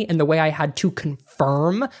on me and the way I had to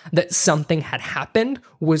confirm that something had happened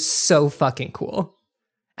was so fucking cool.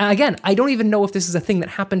 And again, I don't even know if this is a thing that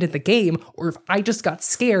happened in the game or if I just got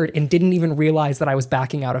scared and didn't even realize that I was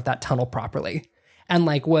backing out of that tunnel properly and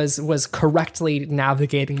was correctly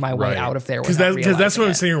navigating my way out of there. Because that's what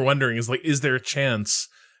I'm sitting here wondering is like, is there a chance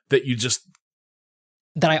that you just...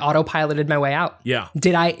 that I autopiloted my way out? Yeah.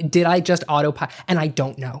 Did I just autopilot? And I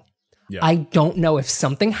don't know. Yeah. I don't know if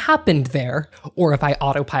something happened there or if I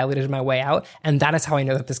autopiloted my way out. And that is how I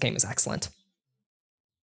know that this game is excellent.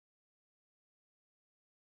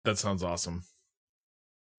 That sounds awesome.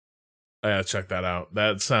 I gotta check that out.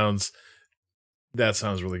 That sounds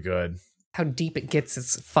really good. How deep it gets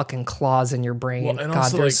its fucking claws in your brain. Well, and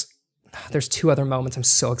God, also, there's two other moments I'm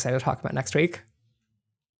so excited to talk about next week.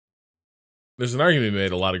 There's an argument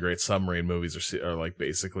made a lot of great submarine movies are like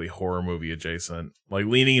basically horror movie adjacent, like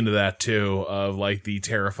leaning into that too, of like the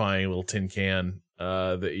terrifying little tin can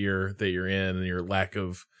that you're in and your lack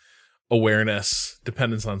of awareness,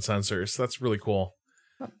 dependence on sensors. That's really cool.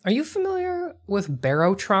 Are you familiar with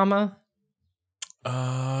barotrauma?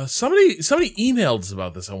 Somebody emailed us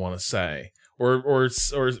about this, I want to say, or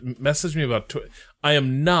messaged me about I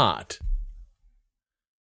am not.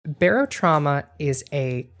 Barotrauma is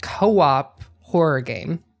a co-op horror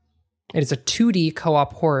game. It is a 2D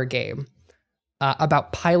co-op horror game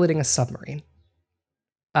about piloting a submarine.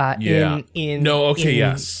 Yes.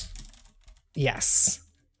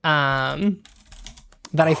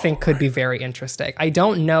 That I think could be very interesting. I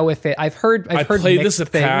don't know if it. I've heard played this at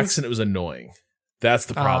things. PAX and it was annoying. That's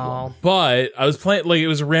the problem. But I was playing like it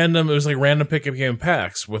was random pickup game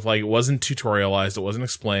PAX with like it wasn't tutorialized, it wasn't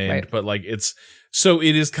explained, right. But like it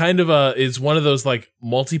is kind of it's one of those like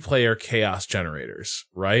multiplayer chaos generators,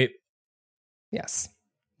 right? Yes.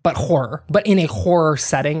 But horror, but in a horror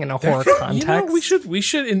setting, in a horror context. We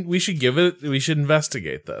should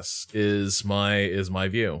investigate this. Is my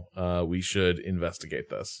view. We should investigate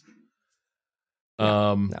this.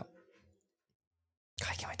 No. God,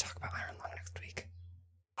 I can't wait to talk about Iron Lung next week.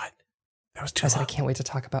 What? That was too long. I can't wait to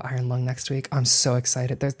talk about Iron Lung next week. I'm so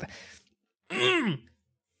excited. There's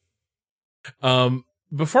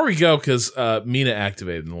before we go, because Mina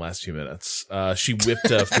activated in the last few minutes. She whipped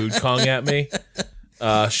a food Kong at me.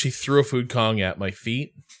 She threw a food Kong at my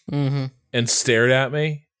feet and stared at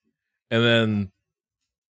me and then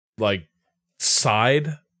like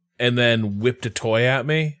sighed and then whipped a toy at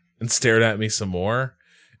me and stared at me some more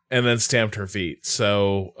and then stamped her feet.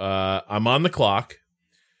 So I'm on the clock.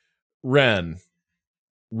 Ren,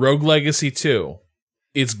 Rogue Legacy 2.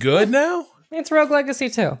 It's good now? It's Rogue Legacy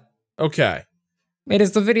 2. Okay. It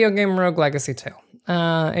is the video game Rogue Legacy 2.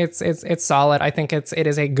 It's solid. I think it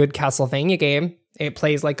is a good Castlevania game. It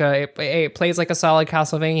plays like a solid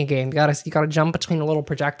Castlevania game. You gotta jump between the little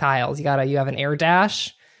projectiles. You have an air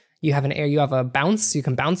dash. You have a bounce. You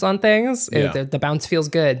can bounce on things. Yeah. The bounce feels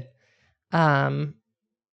good. That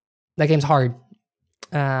game's hard.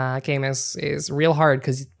 Game is real hard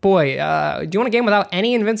because, boy, do you want a game without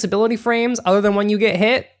any invincibility frames other than when you get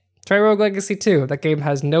hit? Try Rogue Legacy 2. That game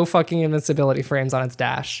has no fucking invincibility frames on its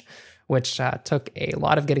dash, which took a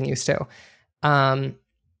lot of getting used to.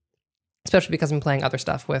 Especially because I'm playing other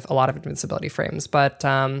stuff with a lot of invincibility frames. But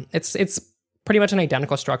it's pretty much an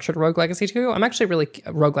identical structure to Rogue Legacy 2.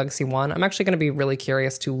 Rogue Legacy 1. I'm actually going to be really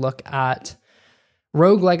curious to look at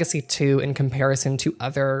Rogue Legacy 2 in comparison to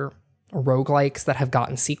other roguelikes that have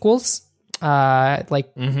gotten sequels.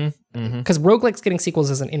 Because roguelikes getting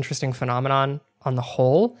sequels is an interesting phenomenon on the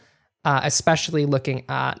whole, especially looking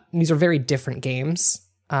at, these are very different games,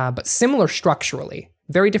 but similar structurally.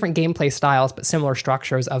 Very different gameplay styles, but similar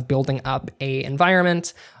structures of building up a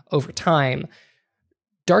environment over time.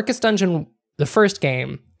 Darkest Dungeon, the first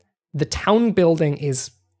game, the town building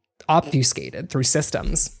is obfuscated through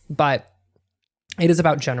systems, but it is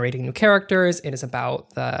about generating new characters. It is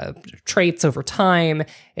about the traits over time.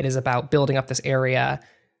 It is about building up this area.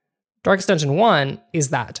 Darkest Dungeon 1 is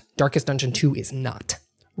that. Darkest Dungeon 2 is not.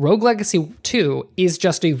 Rogue Legacy 2 is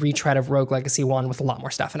just a retread of Rogue Legacy 1 with a lot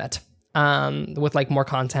more stuff in it. With like more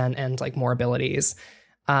content and like more abilities.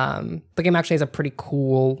 The game actually has a pretty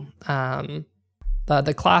cool,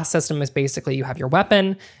 the class system is basically you have your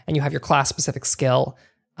weapon and you have your class specific skill.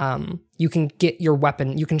 You can get your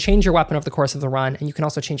weapon, you can change your weapon over the course of the run, and you can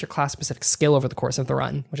also change your class specific skill over the course of the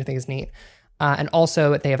run, which I think is neat. And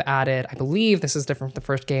also they have added, I believe this is different from the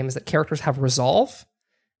first game, is that characters have resolve.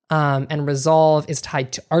 And resolve is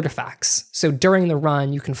tied to artifacts. So during the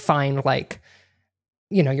run, you can find like,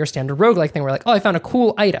 your standard roguelike thing where like, oh, I found a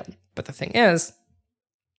cool item. But the thing is,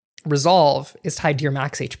 resolve is tied to your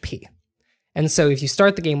max HP. And so if you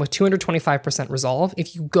start the game with 225% resolve,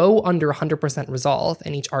 if you go under 100% resolve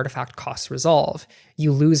and each artifact costs resolve,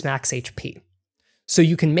 you lose max HP. So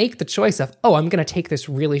you can make the choice of, oh, I'm going to take this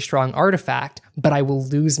really strong artifact, but I will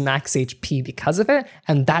lose max HP because of it.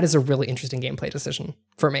 And that is a really interesting gameplay decision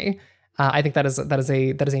for me. I think that is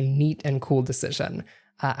a neat and cool decision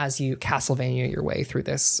as you Castlevania your way through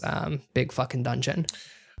this big fucking dungeon.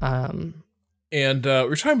 And we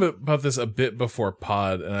were talking about this a bit before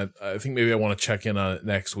pod, and I think maybe I want to check in on it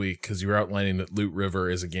next week because you were outlining that Loot River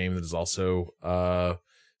is a game that is also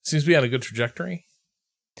seems to be on a good trajectory.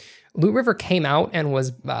 Loot River came out and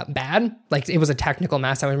was bad. Like, it was a technical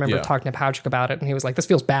mess. I remember talking to Patrick about it, and he was like, this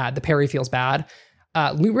feels bad. The parry feels bad.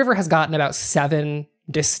 Loot River has gotten about 7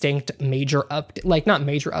 distinct major not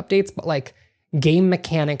major updates, but like game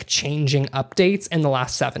mechanic changing updates in the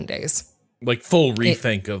last 7 days. Like full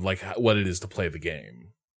rethink of like what it is to play the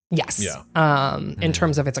game. Yes. Yeah. In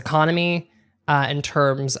terms of its economy, in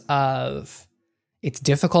terms of its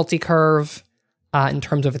difficulty curve, in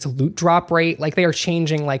terms of its loot drop rate, like they are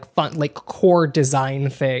changing like fun, like core design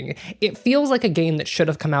thing. It feels like a game that should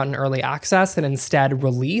have come out in early access and instead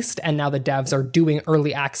released, and now the devs are doing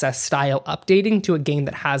early access style updating to a game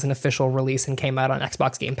that has an official release and came out on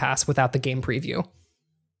Xbox Game Pass without the game preview.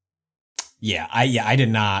 Yeah, I did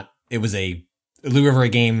not. It was a Loot River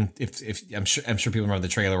game. If I'm sure people remember the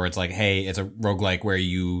trailer where it's like, hey, it's a roguelike where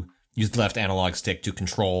you use the left analog stick to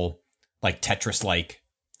control like Tetris-like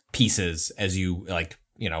pieces as you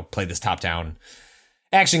play this top-down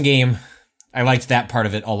action game. I liked that part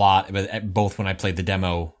of it a lot, but both when I played the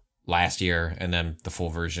demo last year and then the full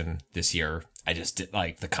version this year, I just did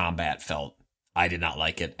like the combat I did not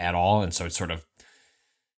like it at all, and so it's sort of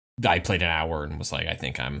I played an hour and was like, I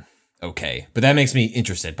think I'm okay. But that makes me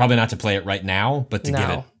interested. Probably not to play it right now, but to give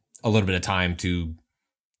it a little bit of time to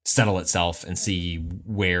settle itself and see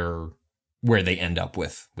where they end up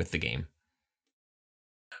with the game.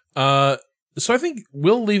 So I think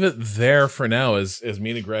we'll leave it there for now as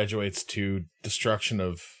Mina graduates to destruction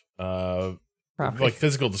of like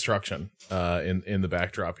physical destruction in the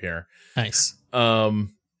backdrop here. Nice.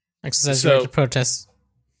 Exercise ready to protest.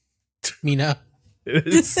 Mina.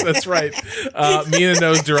 That's right. Mina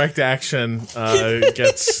knows direct action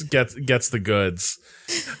gets the goods.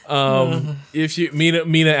 If you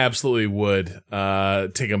Mina absolutely would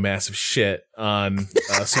take a massive shit on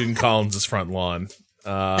Susan Collins' front lawn.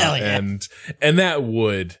 And that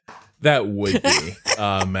would be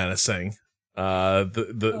menacing.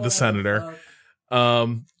 The senator.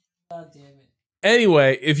 God damn it.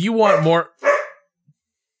 Anyway, if you want more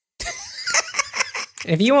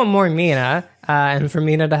if you want more Mina, and for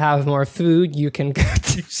Mina to have more food, you can go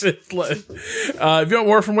if you want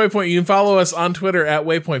more from Waypoint, you can follow us on Twitter at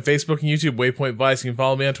Waypoint, Facebook and YouTube, Waypoint Vice. You can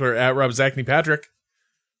follow me on Twitter at Rob Zachney Patrick.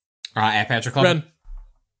 At Patrick Club. Ren.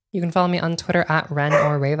 You can follow me on Twitter at Ren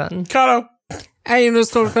or Raven. Kato.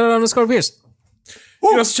 _Pierce. You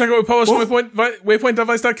can also check out what we published on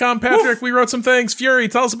waypoint.vice.com. Patrick, we wrote some things. Fury,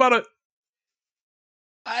 tell us about it.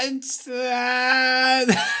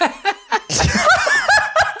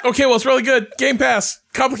 Okay, well, it's really good. Game Pass.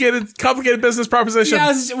 Complicated business proposition.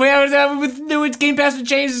 Yeah, with new Game Pass would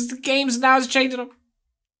change games, now it's changing them.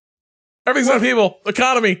 Everything's on people.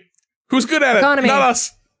 Economy. Who's good at it? Not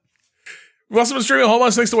us. We've also been streaming a whole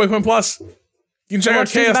bunch thanks to Waypoint Plus. You can check out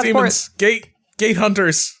Chaos Demons, Gate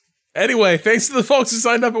Hunters. Anyway, thanks to the folks who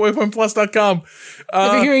signed up at waypointplus.com.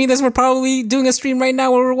 If you're hearing this, we're probably doing a stream right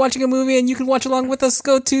now where we're watching a movie, and you can watch along with us.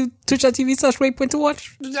 Go to twitch.tv/waypoint to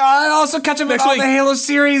watch. Also catch up on all the Halo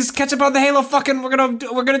series. Catch up on the Halo fucking. We're gonna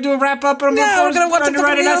do a wrap up. We're gonna watch an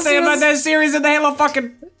essay about that series and the Halo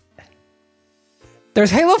fucking.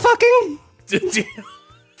 There's Halo fucking.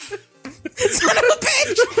 Son of a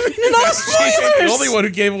bitch! No spoilers! The only one who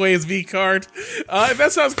gave away his V card. If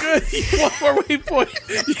that sounds good, you want more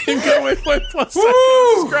Waypoint, you can go to waypointplus.com,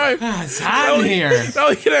 subscribe. It's hot in here. Not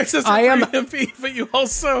only can access the premium feed, but you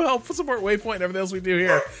also help support Waypoint and everything else we do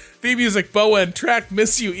here. Theme music, Bowen, track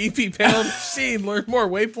Miss You, EP Panel Machine. Learn more,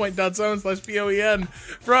 waypoint.zone/POEN.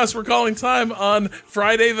 For us, we're calling time on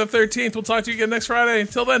Friday the 13th. We'll talk to you again next Friday.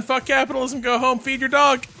 Until then, fuck capitalism, go home, feed your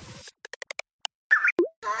dog.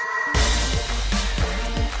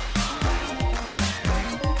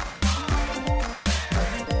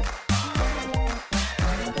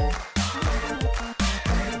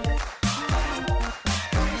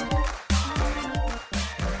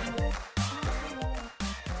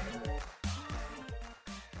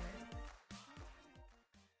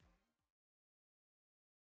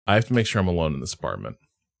 I have to make sure I'm alone in this apartment.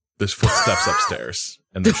 There's footsteps upstairs,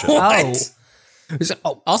 and there's shit.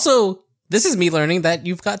 Oh. Also, this is me learning that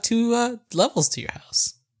you've got 2 levels to your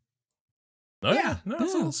house. Oh yeah, no,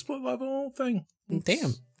 it's a little split level thing.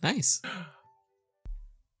 Damn, nice.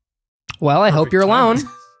 Well, I hope you're alone.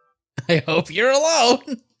 I hope you're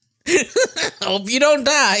alone. Hope you don't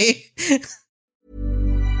die.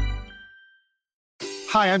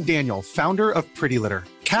 Hi, I'm Daniel, founder of Pretty Litter.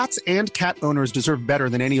 Cats and cat owners deserve better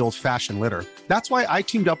than any old-fashioned litter. That's why I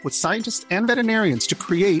teamed up with scientists and veterinarians to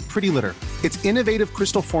create Pretty Litter. Its innovative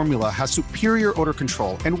crystal formula has superior odor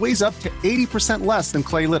control and weighs up to 80% less than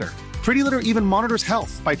clay litter. Pretty Litter even monitors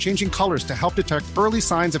health by changing colors to help detect early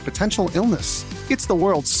signs of potential illness. It's the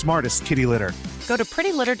world's smartest kitty litter. Go to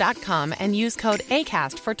prettylitter.com and use code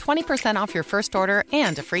ACAST for 20% off your first order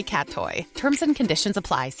and a free cat toy. Terms and conditions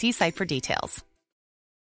apply. See site for details.